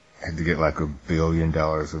 Had to get like $1 billion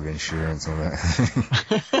of insurance on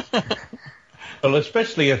that. Well,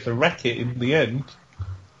 especially as a wreck-it in the end.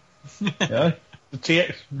 The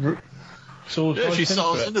TX saws Yeah, right she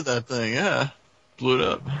saws it. into that thing, yeah. Blew it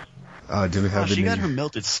up. Do we have she any? got her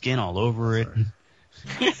melted skin all over it.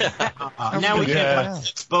 Now we Yeah. can't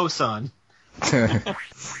put boson.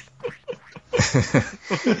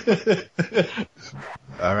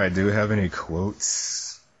 All right. Do we have any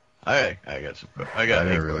quotes? I got some. I I got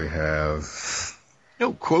didn't really have.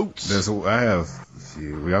 no quotes. I have a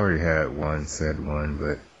few. We already had one, said one,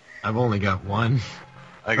 but I've only got one.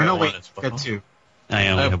 I Or got no, one. wait, It's I got two. I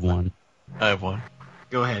only have one. I have one.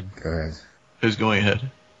 Go ahead. go ahead. Who's going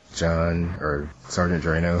ahead? John or Sergeant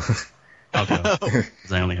Drano. I'll go,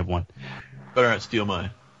 'cause I only have one. Better not steal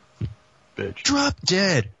mine. Bitch. Drop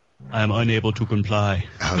dead. I am unable to comply.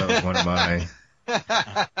 Oh, that was one of mine.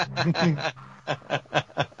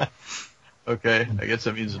 Okay, I guess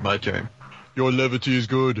that means it's my turn. Your levity is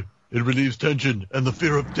good. It relieves tension and the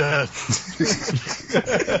fear of death.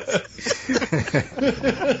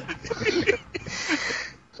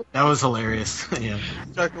 That was hilarious. Yeah.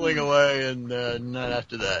 Chuckling away and not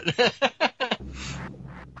after that.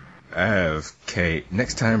 I have Kate.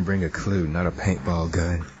 Next time, bring a clue, not a paintball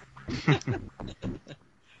gun.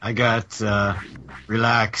 I got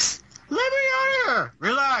relax. Let me out here.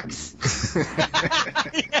 Relax. I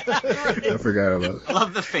forgot about I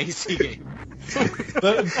love the face he gave.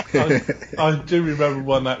 I do remember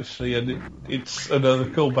one actually, and it's another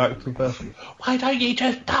callback to the first one. Why don't you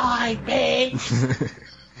just die, bitch?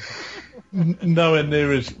 nowhere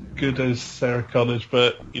near as good as Sarah Connor's,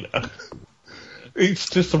 but, you know, it's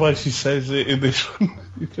just the way she says it in this one.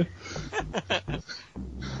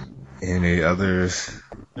 Any others?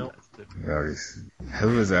 Nope.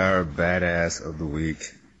 Who is our badass of the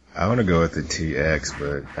week? I want to go with the TX,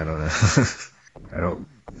 but I don't know. I don't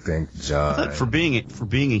think John. But for being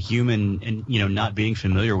a human and, you know, not being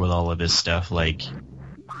familiar with all of this stuff, like,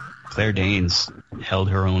 Claire Danes held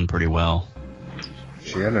her own pretty well.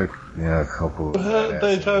 She had a couple.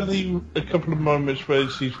 There's only a couple of moments where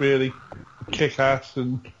she's really kick-ass,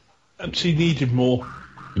 and she needed more.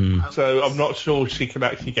 So I'm not sure she can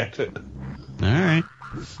actually get it. All right.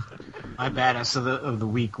 My badass of the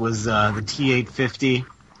week was the T-850.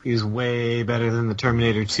 He was way better than the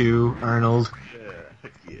Terminator 2 Arnold.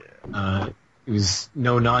 He was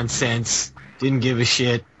no nonsense. Didn't give a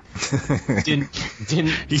shit. didn't.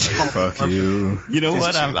 Fuck you. You know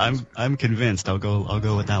what? I'm convinced. I'll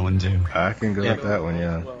go with that one too. I can go with that one.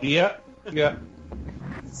 Yeah. Yeah.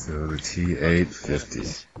 So the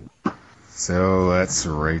T-850. So let's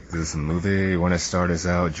rate this movie. You want to start us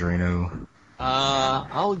out, Drano?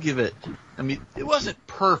 I'll give it. I mean, it wasn't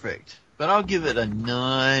perfect, but I'll give it a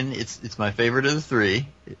 9. It's my favorite of the 3.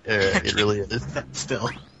 It really is. Still.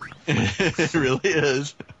 It really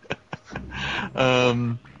is.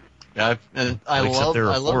 I love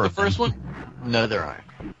the first one. No, there aren't.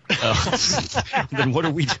 Then what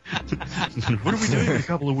are we doing in a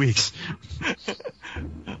couple of weeks?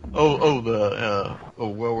 Well,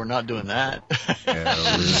 we're not doing that. Yeah,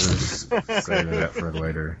 we're just saving that for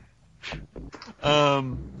later. I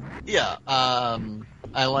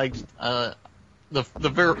liked the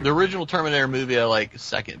original Terminator movie. I like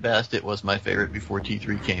second best. It was my favorite before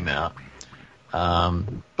T3 came out.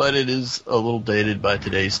 But it is a little dated by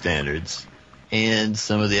today's standards, and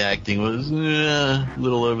some of the acting was a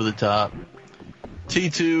little over the top.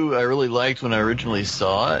 T2 I really liked when I originally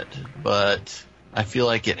saw it, but I feel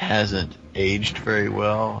like it hasn't aged very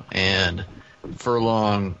well, and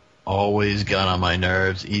Furlong always got on my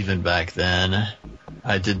nerves, even back then.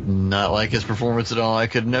 I did not like his performance at all. I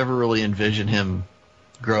could never really envision him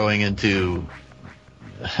growing into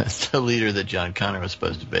the leader that John Connor was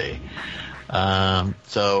supposed to be.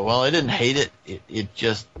 So while I didn't hate it,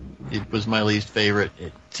 it was my least favorite.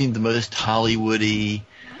 It seemed the most Hollywoody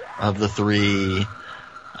of the 3.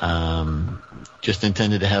 Just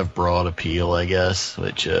intended to have broad appeal, I guess,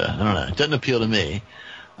 which, I don't know, it doesn't appeal to me.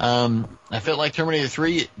 I felt like Terminator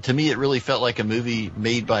 3, to me, it really felt like a movie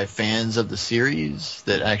made by fans of the series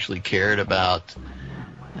that actually cared about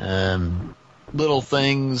little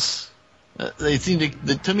things. They seem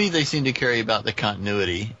to care about the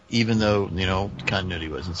continuity, even though, you know, continuity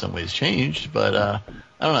was in some ways changed. But I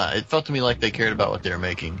don't know. It felt to me like they cared about what they were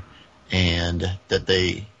making, and that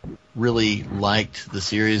they really liked the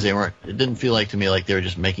series. It didn't feel like to me like they were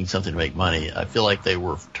just making something to make money. I feel like they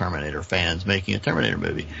were Terminator fans making a Terminator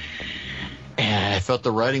movie. And I felt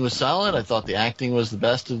the writing was solid. I thought the acting was the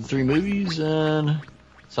best of the 3 movies, and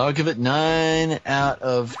so I'll give it 9 out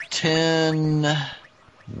of 10.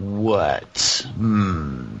 What?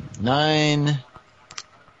 9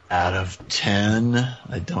 out of 10.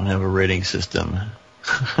 I don't have a rating system.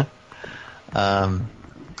 9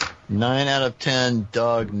 out of 10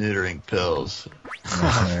 dog neutering pills.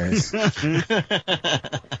 Nice. Want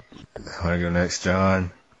to go next,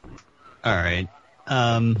 John? All right.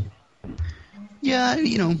 Yeah,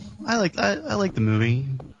 you know, I like the movie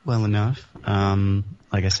well enough.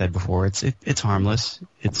 Like I said before, it's harmless.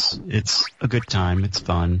 It's a good time. It's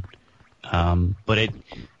fun. But it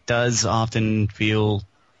does often feel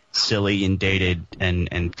silly and dated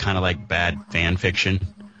and kind of like bad fan fiction.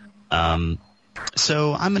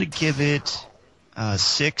 So I'm going to give it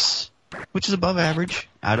 6, which is above average,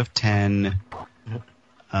 out of 10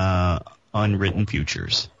 unwritten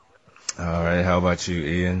futures. All right, how about you,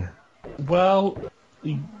 Ian? Well,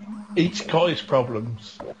 it's got its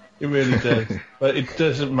problems. It really does. But it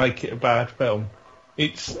doesn't make it a bad film.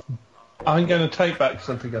 I'm going to take back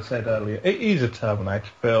something I said earlier. It is a Terminator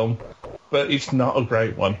film, but it's not a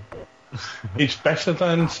great one. It's better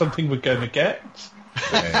than something we're going to get.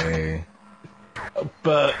 Hey.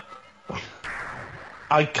 But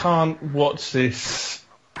I can't watch this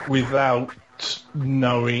without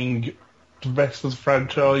knowing the rest of the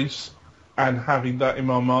franchise and having that in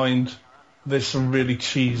my mind. There's some really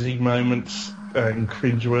cheesy moments and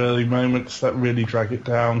cringeworthy moments that really drag it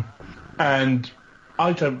down. And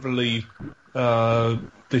I don't believe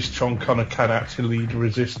this John Connor can actually lead a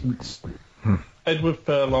resistance. Edward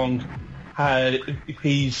Furlong,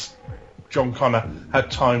 John Connor had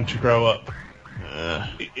time to grow up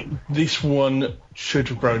This one should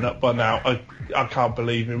have grown up by now. I can't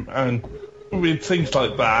believe him. And with things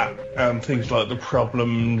like that, and things like the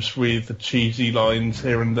problems with the cheesy lines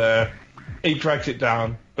here and there, it drags it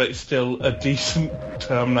down, but it's still a decent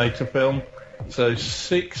Terminator film. So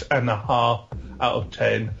 6.5 out of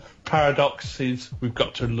 10. Paradoxes we've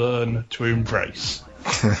got to learn to embrace.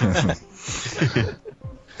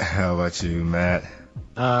 How about you, Matt?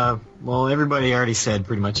 Well, everybody already said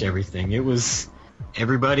pretty much everything. It was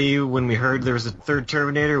everybody, when we heard there was a third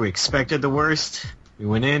Terminator, we expected the worst. We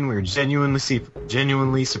went in, we were genuinely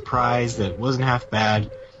surprised that it wasn't half bad,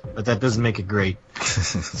 but that doesn't make it great.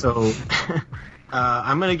 So,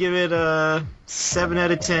 I'm going to give it a 7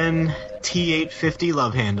 out of 10 T850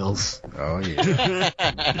 love handles. Oh, yeah.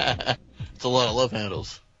 It's a lot of love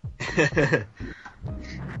handles.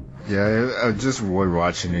 Yeah, I just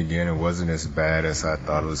watching it again. It wasn't as bad as I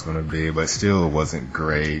thought it was going to be, but still it wasn't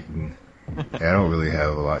great. And I don't really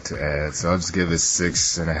have a lot to add, so I'll just give it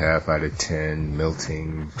 6.5 out of 10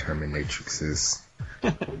 melting Terminatrixes.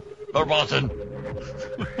 Or Boston.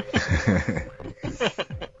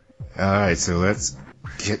 Alright, so let's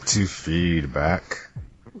get to feedback.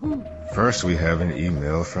 First, we have an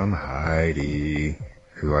email from Heidi,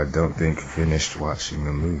 who I don't think finished watching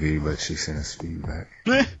the movie, but she sent us feedback.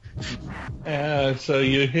 So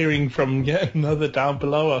you're hearing from yet another down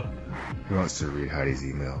belower. Who wants to read Heidi's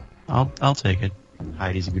email? I'll take it.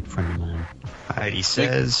 Heidi's a good friend of mine. Heidi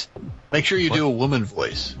says... Make sure you do a woman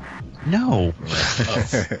voice. No.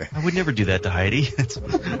 I would never do that to Heidi.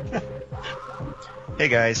 Hey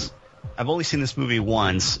guys, I've only seen this movie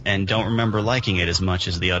once and don't remember liking it as much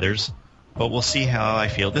as the others, but we'll see how I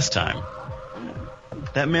feel this time.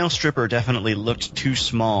 That male stripper definitely looked too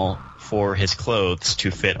small for his clothes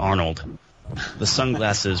to fit Arnold. The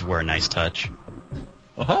sunglasses were a nice touch.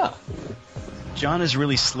 Aha. John is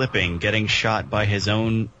really slipping, getting shot by his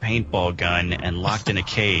own paintball gun and locked in a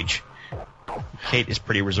cage. Kate is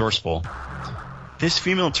pretty resourceful. This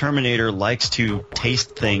female Terminator likes to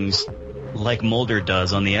taste things like Mulder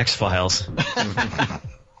does on the X-Files.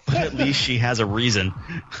 But at least she has a reason.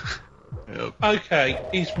 Yep. Okay,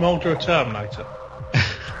 is Mulder a Terminator?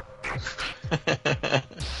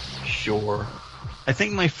 Sure. I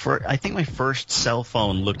think my first cell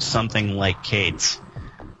phone looked something like Kate's.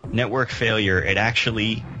 Network failure, it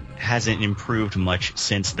actually hasn't improved much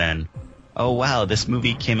since then. Oh wow, this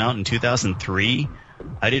movie came out in 2003?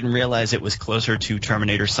 I didn't realize it was closer to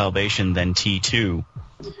Terminator Salvation than T2.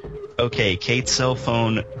 Okay, Kate's cell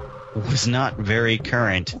phone was not very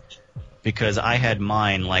current because I had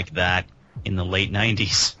mine like that in the late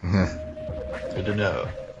 90s. Good to know.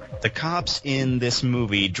 The cops in this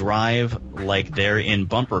movie drive like they're in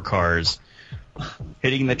bumper cars,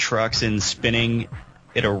 hitting the trucks and spinning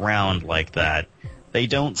it around like that. They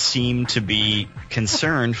don't seem to be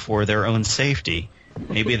concerned for their own safety.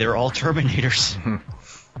 Maybe they're all Terminators.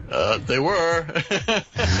 They were.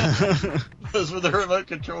 Those were the remote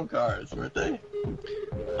control cars, weren't they?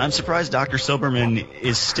 I'm surprised Dr. Silberman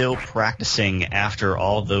is still practicing after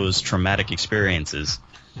all those traumatic experiences.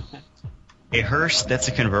 A hearse that's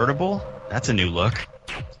a convertible? That's a new look.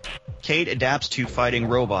 Kate adapts to fighting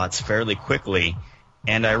robots fairly quickly,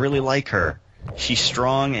 and I really like her. She's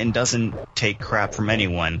strong and doesn't take crap from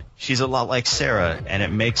anyone. She's a lot like Sarah, and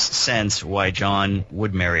it makes sense why John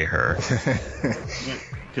would marry her.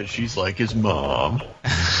 Because she's like his mom.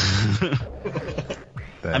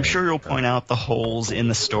 I'm sure you'll point out the holes in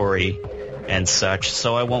the story and such,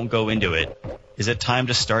 so I won't go into it. Is it time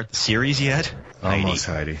to start the series yet? Almost,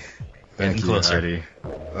 Heidi. Thank you, closer. Heidi.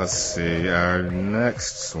 Let's see. Our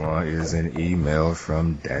next one is an email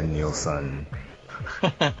from Danielson.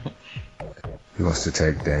 Who wants to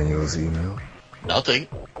take Daniel's email? Nothing.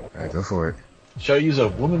 All right, go for it. Should I use a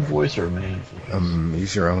woman voice or a man voice?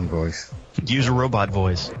 Use your own voice. Use a robot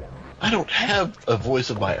voice. I don't have a voice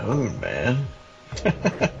of my own, man.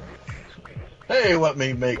 Hey, what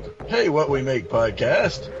we make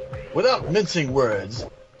podcast. Without mincing words,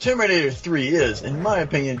 Terminator 3 is, in my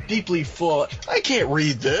opinion, deeply flawed. I can't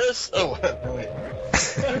read this. Oh, wait.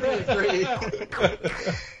 Terminator 3.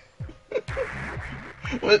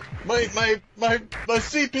 What? My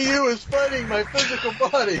CPU is fighting my physical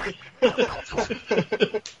body.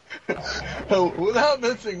 Oh, without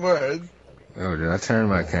mincing words. Oh, did I turn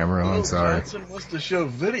my camera on? Will Sorry. Johnson wants to show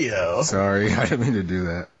video. Sorry, I didn't mean to do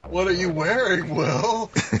that. What are you wearing,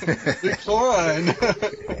 Will? Decline.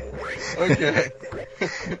 Okay.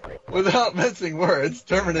 Without mincing words,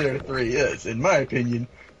 Terminator 3 is, in my opinion,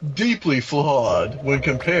 deeply flawed when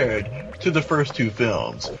compared to the first two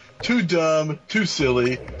films. Too dumb, too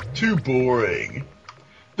silly, too boring.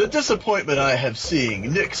 The disappointment I have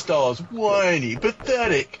seeing Nick Stahl's whiny,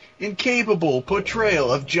 pathetic, incapable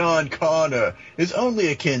portrayal of John Connor is only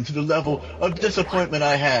akin to the level of disappointment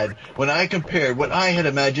I had when I compared what I had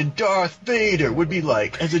imagined Darth Vader would be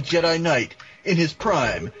like as a Jedi Knight in his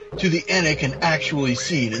prime to the Anakin actually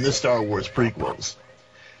seen in the Star Wars prequels.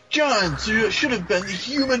 John should have been the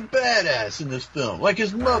human badass in this film, like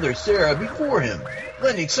his mother, Sarah, before him,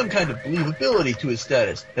 lending some kind of believability to his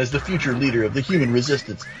status as the future leader of the human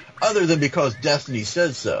resistance, other than because destiny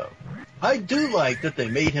says so. I do like that they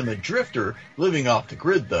made him a drifter living off the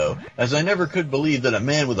grid, though, as I never could believe that a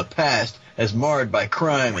man with a past as marred by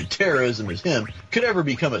crime and terrorism as him could ever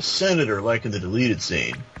become a senator like in the deleted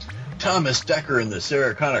scene. Thomas Dekker in the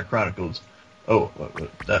Sarah Connor Chronicles. Oh,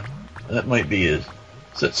 that might be his...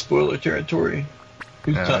 Is that spoiler territory?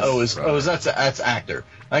 That's actor.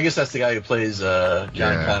 I guess that's the guy who plays John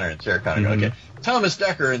Connor and Sarah Connor. Mm-hmm. Okay. Thomas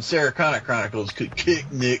Dekker in Sarah Connor Chronicles could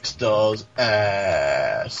kick Nick Stahl's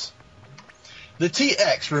ass. The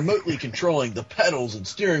TX remotely controlling the pedals and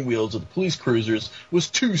steering wheels of the police cruisers was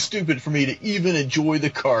too stupid for me to even enjoy the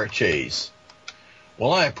car chase.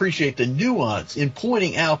 While I appreciate the nuance in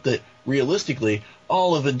pointing out that, realistically,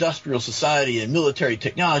 all of industrial society and military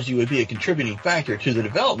technology would be a contributing factor to the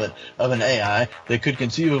development of an AI that could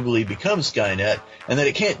conceivably become Skynet, and that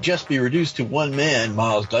it can't just be reduced to one man,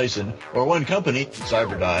 Miles Dyson, or one company,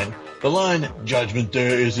 Cyberdyne. The line, "Judgment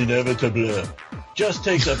Day is inevitable," just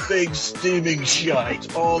takes a big steaming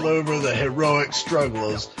shite all over the heroic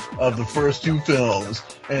struggles of the first two films.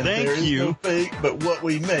 And there is no fake but what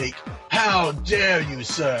we make. How dare you,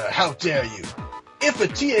 sir? How dare you? If a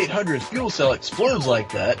T-800's fuel cell explodes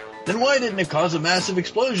like that, then why didn't it cause a massive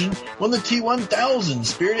explosion when the T-1000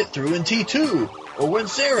 speared it through in T2? Or when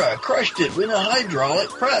Sarah crushed it with a hydraulic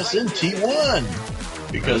press in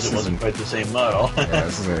T1? Because it wasn't quite the same model. Yeah,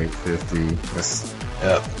 this is an 850.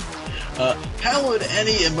 Yep. How would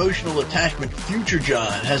any emotional attachment Future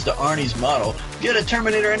John has to Arnie's model get a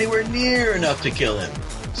Terminator anywhere near enough to kill him?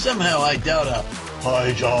 Somehow I doubt a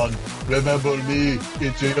 "Hi John, remember me,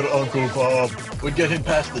 it's your Uncle Bob" would get him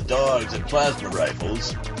past the dogs and plasma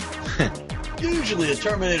rifles. Usually a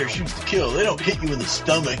Terminator shoots to kill. They don't hit you in the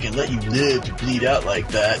stomach and let you live to bleed out like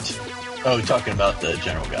that. Oh, talking about the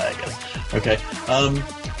general guy, I guess. Okay.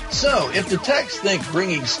 So, if the techs think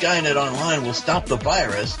bringing Skynet online will stop the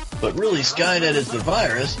virus, but really Skynet is the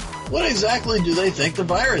virus, what exactly do they think the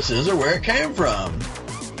virus is or where it came from?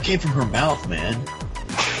 It came from her mouth, man.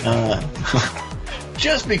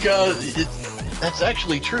 Just because that's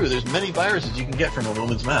actually true. There's many viruses you can get from a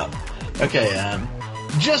woman's mouth. Okay,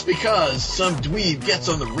 just because some dweeb gets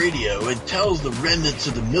on the radio and tells the remnants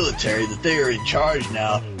of the military that they are in charge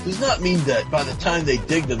now does not mean that by the time they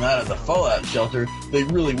dig them out of the fallout shelter, they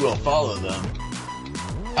really will follow them.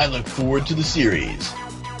 I look forward to the series.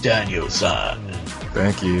 Daniel-san.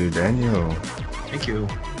 Thank you, Daniel. Thank you.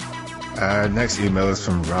 Next email is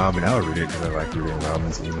from Rob, and I'll read it because I like reading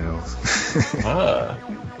Robin's emails.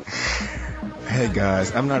 Hey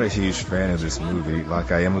guys, I'm not a huge fan of this movie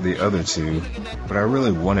like I am of the other two, but I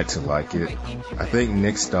really wanted to like it. I think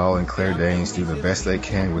Nick Stahl and Claire Danes do the best they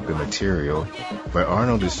can with the material, but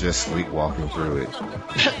Arnold is just sleepwalking through it.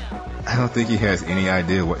 I don't think he has any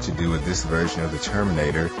idea what to do with this version of the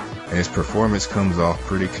Terminator, and his performance comes off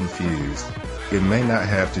pretty confused. It may not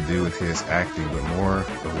have to do with his acting, but more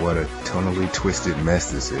of what a tonally twisted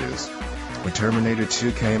mess this is. When Terminator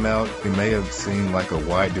 2 came out, it may have seemed like a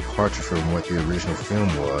wide departure from what the original film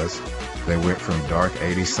was. They went from dark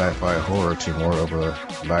 80s sci-fi horror to more of a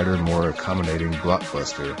lighter, more accommodating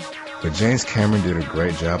blockbuster. But James Cameron did a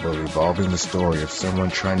great job of evolving the story of someone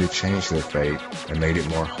trying to change their fate and made it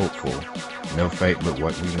more hopeful. No fate but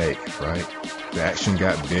what we make, right? The action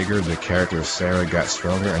got bigger, the character of Sarah got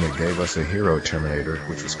stronger, and it gave us a hero Terminator,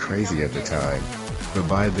 which was crazy at the time. But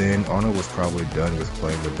by then, Arnold was probably done with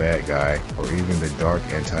playing the bad guy, or even the dark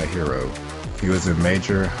anti-hero. He was a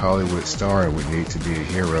major Hollywood star and would need to be a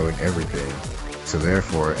hero in everything. So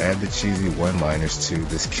therefore, add the cheesy one-liners to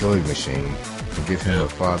this killing machine, and give him a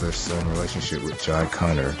father-son relationship with John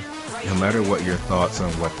Connor. No matter what your thoughts on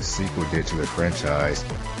what the sequel did to the franchise,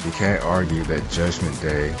 you can't argue that Judgment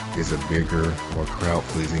Day is a bigger, more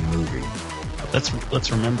crowd-pleasing movie. Let's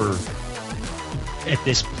remember, at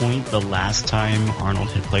this point, the last time Arnold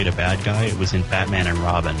had played a bad guy, it was in Batman and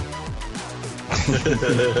Robin.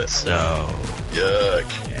 So, yuck.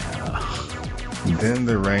 Yeah. Then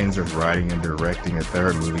the reins of writing and directing a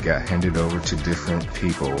third movie got handed over to different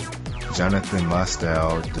people. Jonathan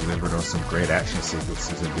Mostow delivered on some great action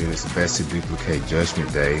sequences and did his best to duplicate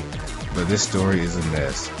Judgment Day, but this story is a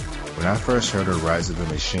mess. When I first heard of Rise of the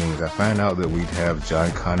Machines, I found out that we'd have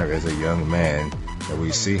John Connor as a young man, that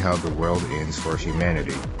we see how the world ends for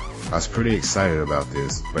humanity. I was pretty excited about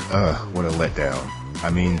this, but what a letdown. I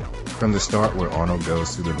mean, from the start where Arnold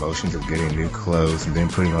goes through the motions of getting new clothes and then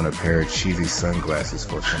putting on a pair of cheesy sunglasses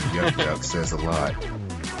for some yuck says a lot.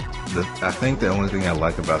 I think the only thing I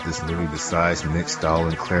like about this movie besides Nick Stahl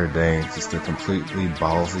and Claire Danes is the completely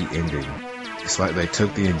ballsy ending. It's like they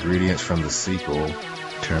took the ingredients from the sequel,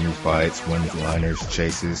 Termy fights, one-liners,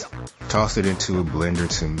 chases, tossed it into a blender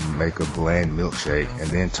to make a bland milkshake, and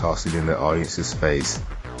then tossed it in the audience's face.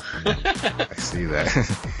 I see that.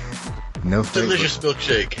 No delicious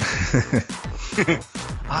milkshake.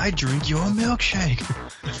 I drink your milkshake.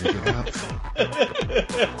 Check it out.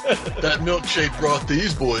 That milkshake brought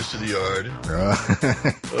these boys to the yard.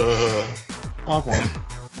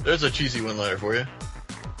 There's a cheesy one-liner for you.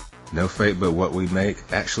 No fate but what we make?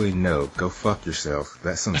 Actually, no. Go fuck yourself.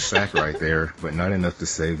 That's some sack right there, but not enough to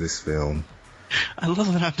save this film. I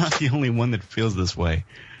love that I'm not the only one that feels this way.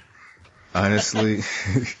 Honestly,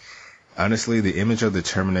 the image of the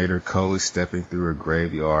Terminator coldly stepping through a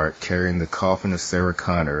graveyard, carrying the coffin of Sarah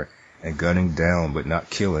Connor, and gunning down but not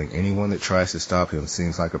killing anyone that tries to stop him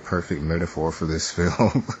seems like a perfect metaphor for this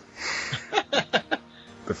film.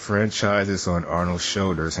 The franchise is on Arnold's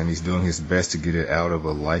shoulders, and he's doing his best to get it out of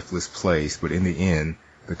a lifeless place, but in the end,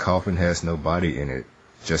 the coffin has no body in it,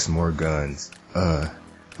 just more guns.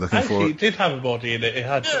 Actually, it did have a body in it. It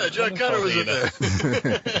had John Connor was in there.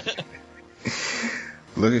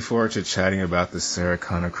 Looking forward to chatting about the Sarah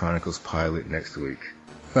Connor Chronicles pilot next week.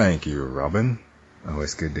 Thank you, Robin. Oh,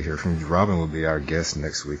 it's good to hear from you. Robin will be our guest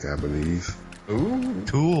next week, I believe. Ooh.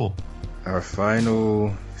 Cool. Our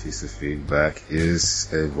final piece of feedback is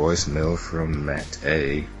a voicemail from Matt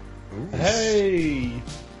A. Hey!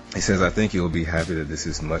 He says, I think you'll be happy that this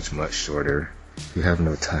is much, much shorter. We have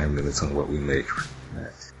no time limits on what we make,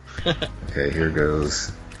 Matt. Okay, here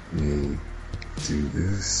goes. Let me do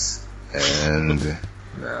this. And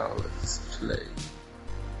now let's play.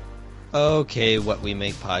 Okay, What We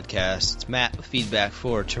Make podcast. It's Matt with feedback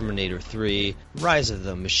for Terminator 3, Rise of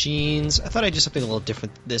the Machines. I thought I'd do something a little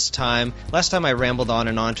different this time. Last time I rambled on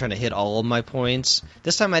and on trying to hit all of my points.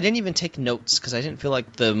 This time I didn't even take notes because I didn't feel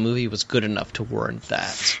like the movie was good enough to warrant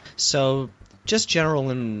that. So, just general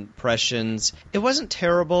impressions. It wasn't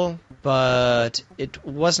terrible, but it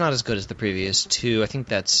was not as good as the previous two. I think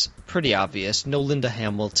that's pretty obvious. No Linda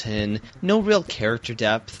Hamilton, no real character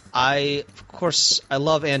depth. Of course, I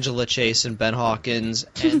love Angela Chase and Ben Hawkins,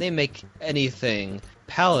 and they make anything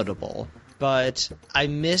palatable, but I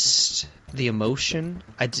missed the emotion.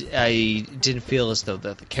 I didn't feel as though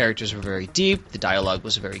the characters were very deep. The dialogue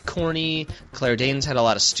was very corny. Claire Danes had a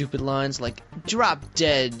lot of stupid lines like, drop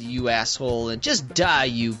dead, you asshole, and just die,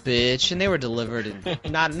 you bitch. And they were delivered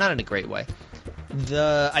in not in a great way.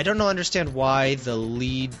 I don't understand why the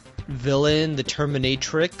lead villain, the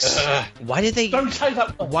Terminatrix, why did they... Don't say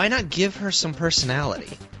that one. Why not give her some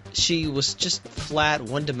personality? She was just flat,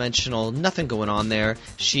 one-dimensional, nothing going on there.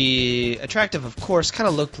 She, attractive of course, kind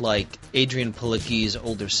of looked like Adrian Palicki's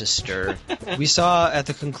older sister. We saw at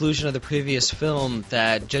the conclusion of the previous film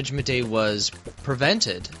that Judgment Day was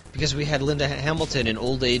prevented because we had Linda Hamilton in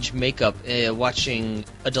old age makeup watching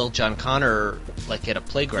adult John Connor like at a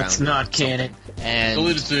playground. It's not canon. And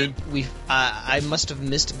Deleted scene. I must have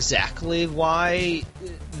missed exactly why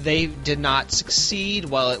they did not succeed.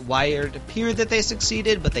 Why it appeared that they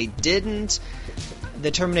succeeded, but they didn't. The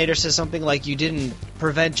Terminator says something like, you didn't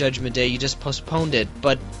prevent Judgment Day, you just postponed it.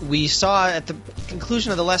 But we saw at the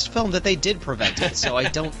conclusion of the last film that they did prevent it, so I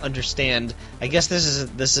don't understand. I guess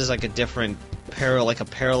this is like a different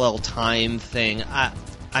parallel time thing.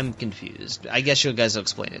 I'm confused. I guess you guys will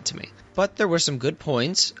explain it to me. But there were some good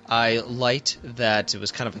points. I liked that it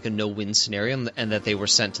was kind of like a no-win scenario and that they were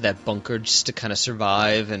sent to that bunker just to kind of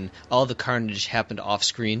survive, and all the carnage happened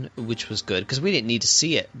off-screen, which was good, because we didn't need to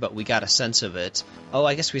see it, but we got a sense of it. Oh,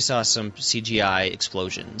 I guess we saw some CGI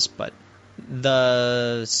explosions, but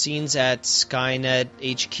the scenes at Skynet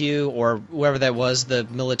HQ, or wherever that was, the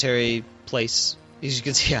military place, as you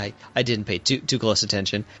can see, I didn't pay too close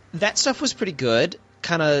attention. That stuff was pretty good.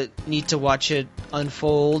 Kind of neat to watch it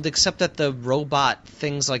unfold, except that the robot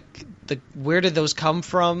things, like, where did those come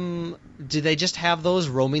from? Do they just have those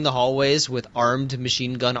roaming the hallways with armed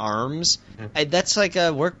machine gun arms? That's like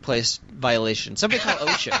a workplace violation. Somebody call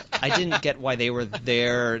OSHA. I didn't get why they were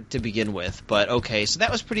there to begin with, but okay. So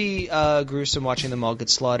that was pretty gruesome, watching them all get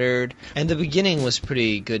slaughtered. And the beginning was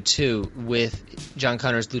pretty good, too, with John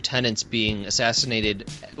Connor's lieutenants being assassinated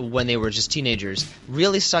when they were just teenagers.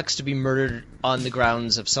 Really sucks to be murdered on the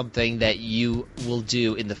grounds of something that you will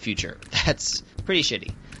do in the future. That's pretty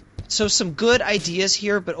shitty. So some good ideas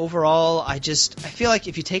here, but overall, I feel like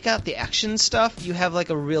if you take out the action stuff, you have like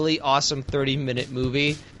a really awesome 30-minute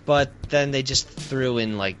movie, but then they just threw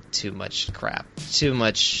in like too much crap. Too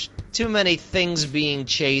many things being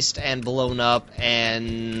chased and blown up,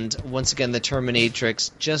 and once again, the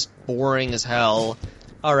Terminatrix, just boring as hell.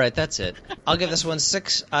 Alright, that's it. I'll give this one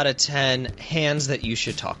 6 out of 10 hands that you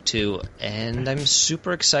should talk to, and I'm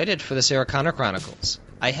super excited for the Sarah Connor Chronicles.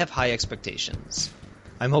 I have high expectations.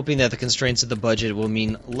 I'm hoping that the constraints of the budget will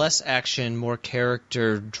mean less action, more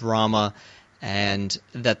character drama, and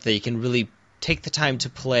that they can really take the time to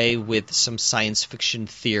play with some science fiction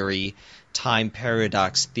theory, time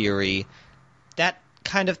paradox theory.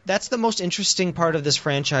 That's the most interesting part of this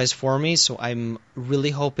franchise for me, so I'm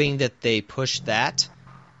really hoping that they push that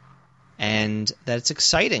and that it's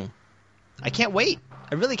exciting. I can't wait.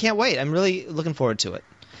 I really can't wait. I'm really looking forward to it.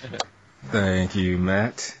 Thank you,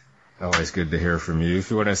 Matt. Always good to hear from you. If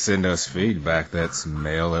you want to send us feedback, that's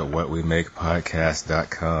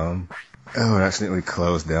mail@whatwemakepodcast.com. Oh, I accidentally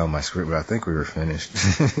closed down my script, but I think we were finished.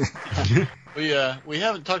 We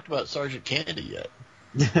haven't talked about Sergeant Candy yet.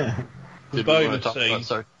 The Did we want to bonus talk scene. about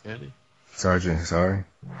Sergeant Candy?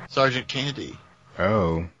 Sergeant Candy.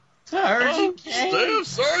 Oh. Sergeant Candy.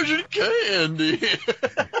 Sergeant Candy.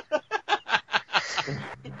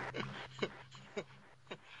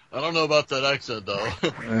 I don't know about that accent, though.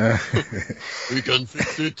 We can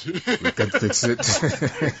fix it. We can fix it.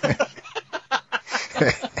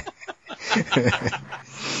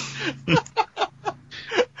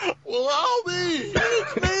 Well, I'll be.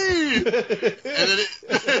 It's me.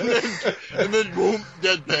 And then boom,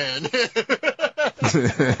 deadpan.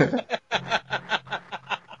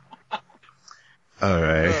 All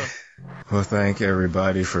right. Well, thank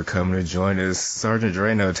everybody for coming to join us. Sergeant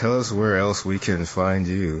Drano, tell us where else we can find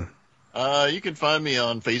you. You can find me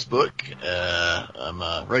on Facebook. I'm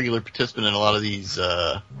a regular participant in a lot of these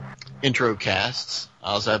intro casts.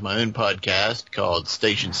 I also have my own podcast called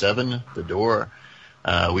Station 7, The Door.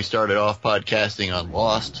 We started off podcasting on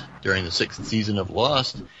Lost during the 6th season of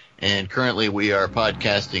Lost, and currently we are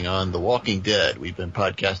podcasting on The Walking Dead. We've been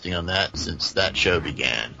podcasting on that since that show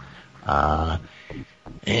began.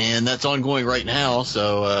 And that's ongoing right now,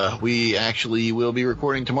 so we actually will be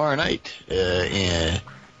recording tomorrow night. And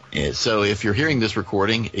so if you're hearing this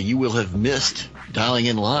recording, you will have missed dialing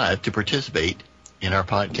in live to participate in our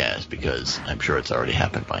podcast, because I'm sure it's already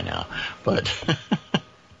happened by now. But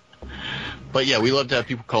yeah, we love to have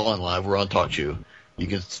people call in live. We're on TalkShoe. You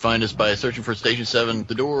can find us by searching for Station 7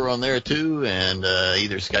 The Door on there too, and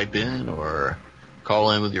either Skype in or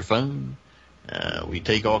call in with your phone. We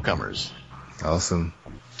take all comers. Awesome.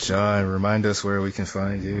 John, remind us where we can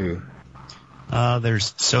find you.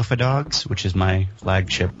 There's Sofa Dogs, which is my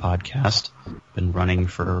flagship podcast. Been running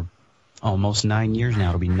for almost 9 years now.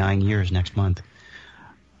 It'll be 9 years next month.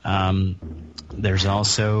 There's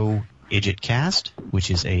also Idjitcast,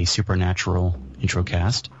 which is a supernatural intro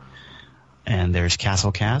cast. And there's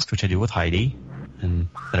Castlecast, which I do with Heidi, and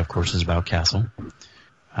that, of course, is about Castle.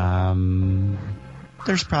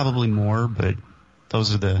 There's probably more, but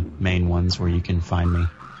those are the main ones where you can find me.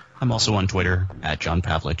 I'm also on Twitter,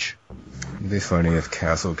 @JohnPavlich. It'd be funny if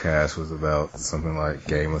Castlecast was about something like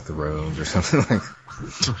Game of Thrones or something like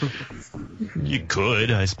that. You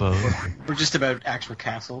could, I suppose. We're just about actual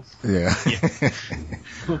castles. Yeah.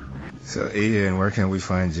 So, Ian, where can we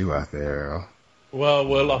find you out there?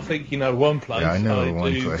 Well, I think you know one place. Yeah, I know I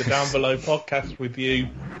one do place. the Down Below podcast with you,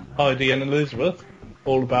 Heidi and Elizabeth,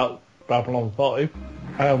 all about Babylon 5.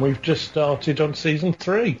 And we've just started on season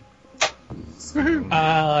 3.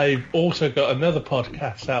 I've also got another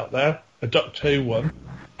podcast out there, a Doctor Who one,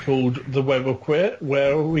 called The Web of Queer,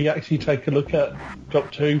 where we actually take a look at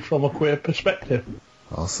Doctor Who from a queer perspective.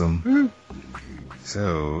 Awesome.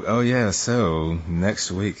 So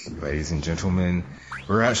next week, ladies and gentlemen,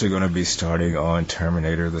 we're actually going to be starting on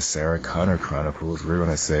Terminator, the Sarah Connor Chronicles. We're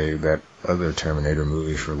going to save that other Terminator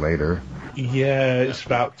movie for later. Yeah, it's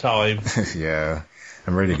about time. Yeah,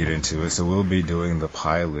 I'm ready to get into it. So we'll be doing the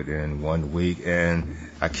pilot in 1 week, and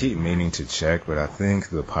I keep meaning to check, but I think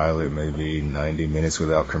the pilot may be 90 minutes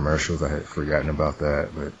without commercials. I had forgotten about that,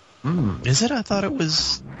 but Is it? I thought it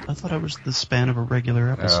was the span of a regular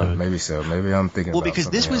episode. maybe so. Maybe I'm thinking. Well, about because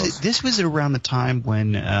this something was else. this was around the time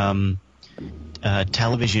when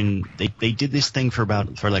television they did this thing for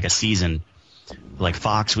like a season. Like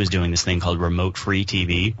Fox was doing this thing called remote free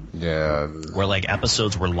TV, Yeah. where like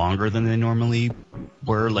episodes were longer than they normally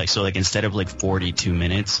were. Like so, like instead of like 42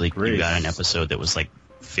 minutes, like you got an episode that was like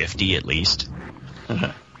 50 at least. So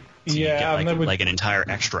you Yeah, get, and there was, like an entire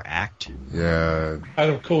extra act. Yeah.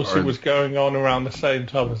 and of course it was going on around the same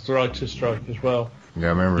time as the writer's strike as well. Yeah,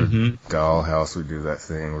 I remember Dollhouse would do that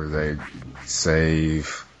thing where they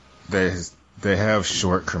save. They have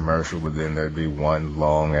short commercial, but then there'd be one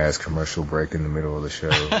long ass commercial break in the middle of the show.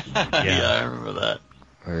 Yeah, I remember that.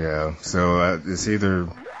 Yeah, so it's either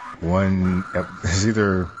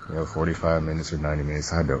 45 minutes or 90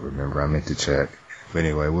 minutes. I don't remember. I meant to check. But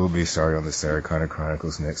anyway, we'll be starting on the Sarah Connor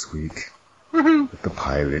Chronicles next week with the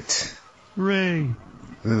pilot. Hooray!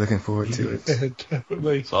 We're looking forward to it. Yeah,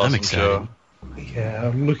 definitely. It's awesome I'm excited. show. Yeah,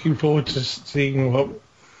 I'm looking forward to seeing what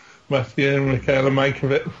Matthew and Michaela make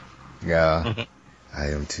of it. Yeah, I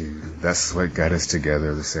am too. That's what got us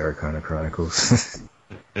together, the Sarah Connor Chronicles.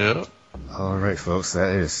 Yeah. All right, folks,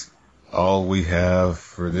 that is all we have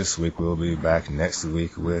for this week. We'll be back next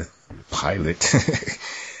week with Pilot.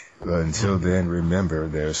 But until then, remember,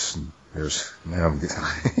 there's. Now I'm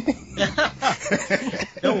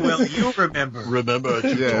No, well, you remember. Remember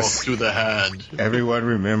to Yes. talk to the hand. Everyone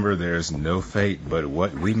remember, there's no fate but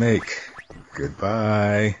what we make.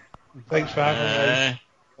 Goodbye. Thanks for having me.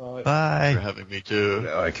 For Bye. having me too.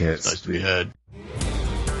 No, I can't It's nice to be speak. had.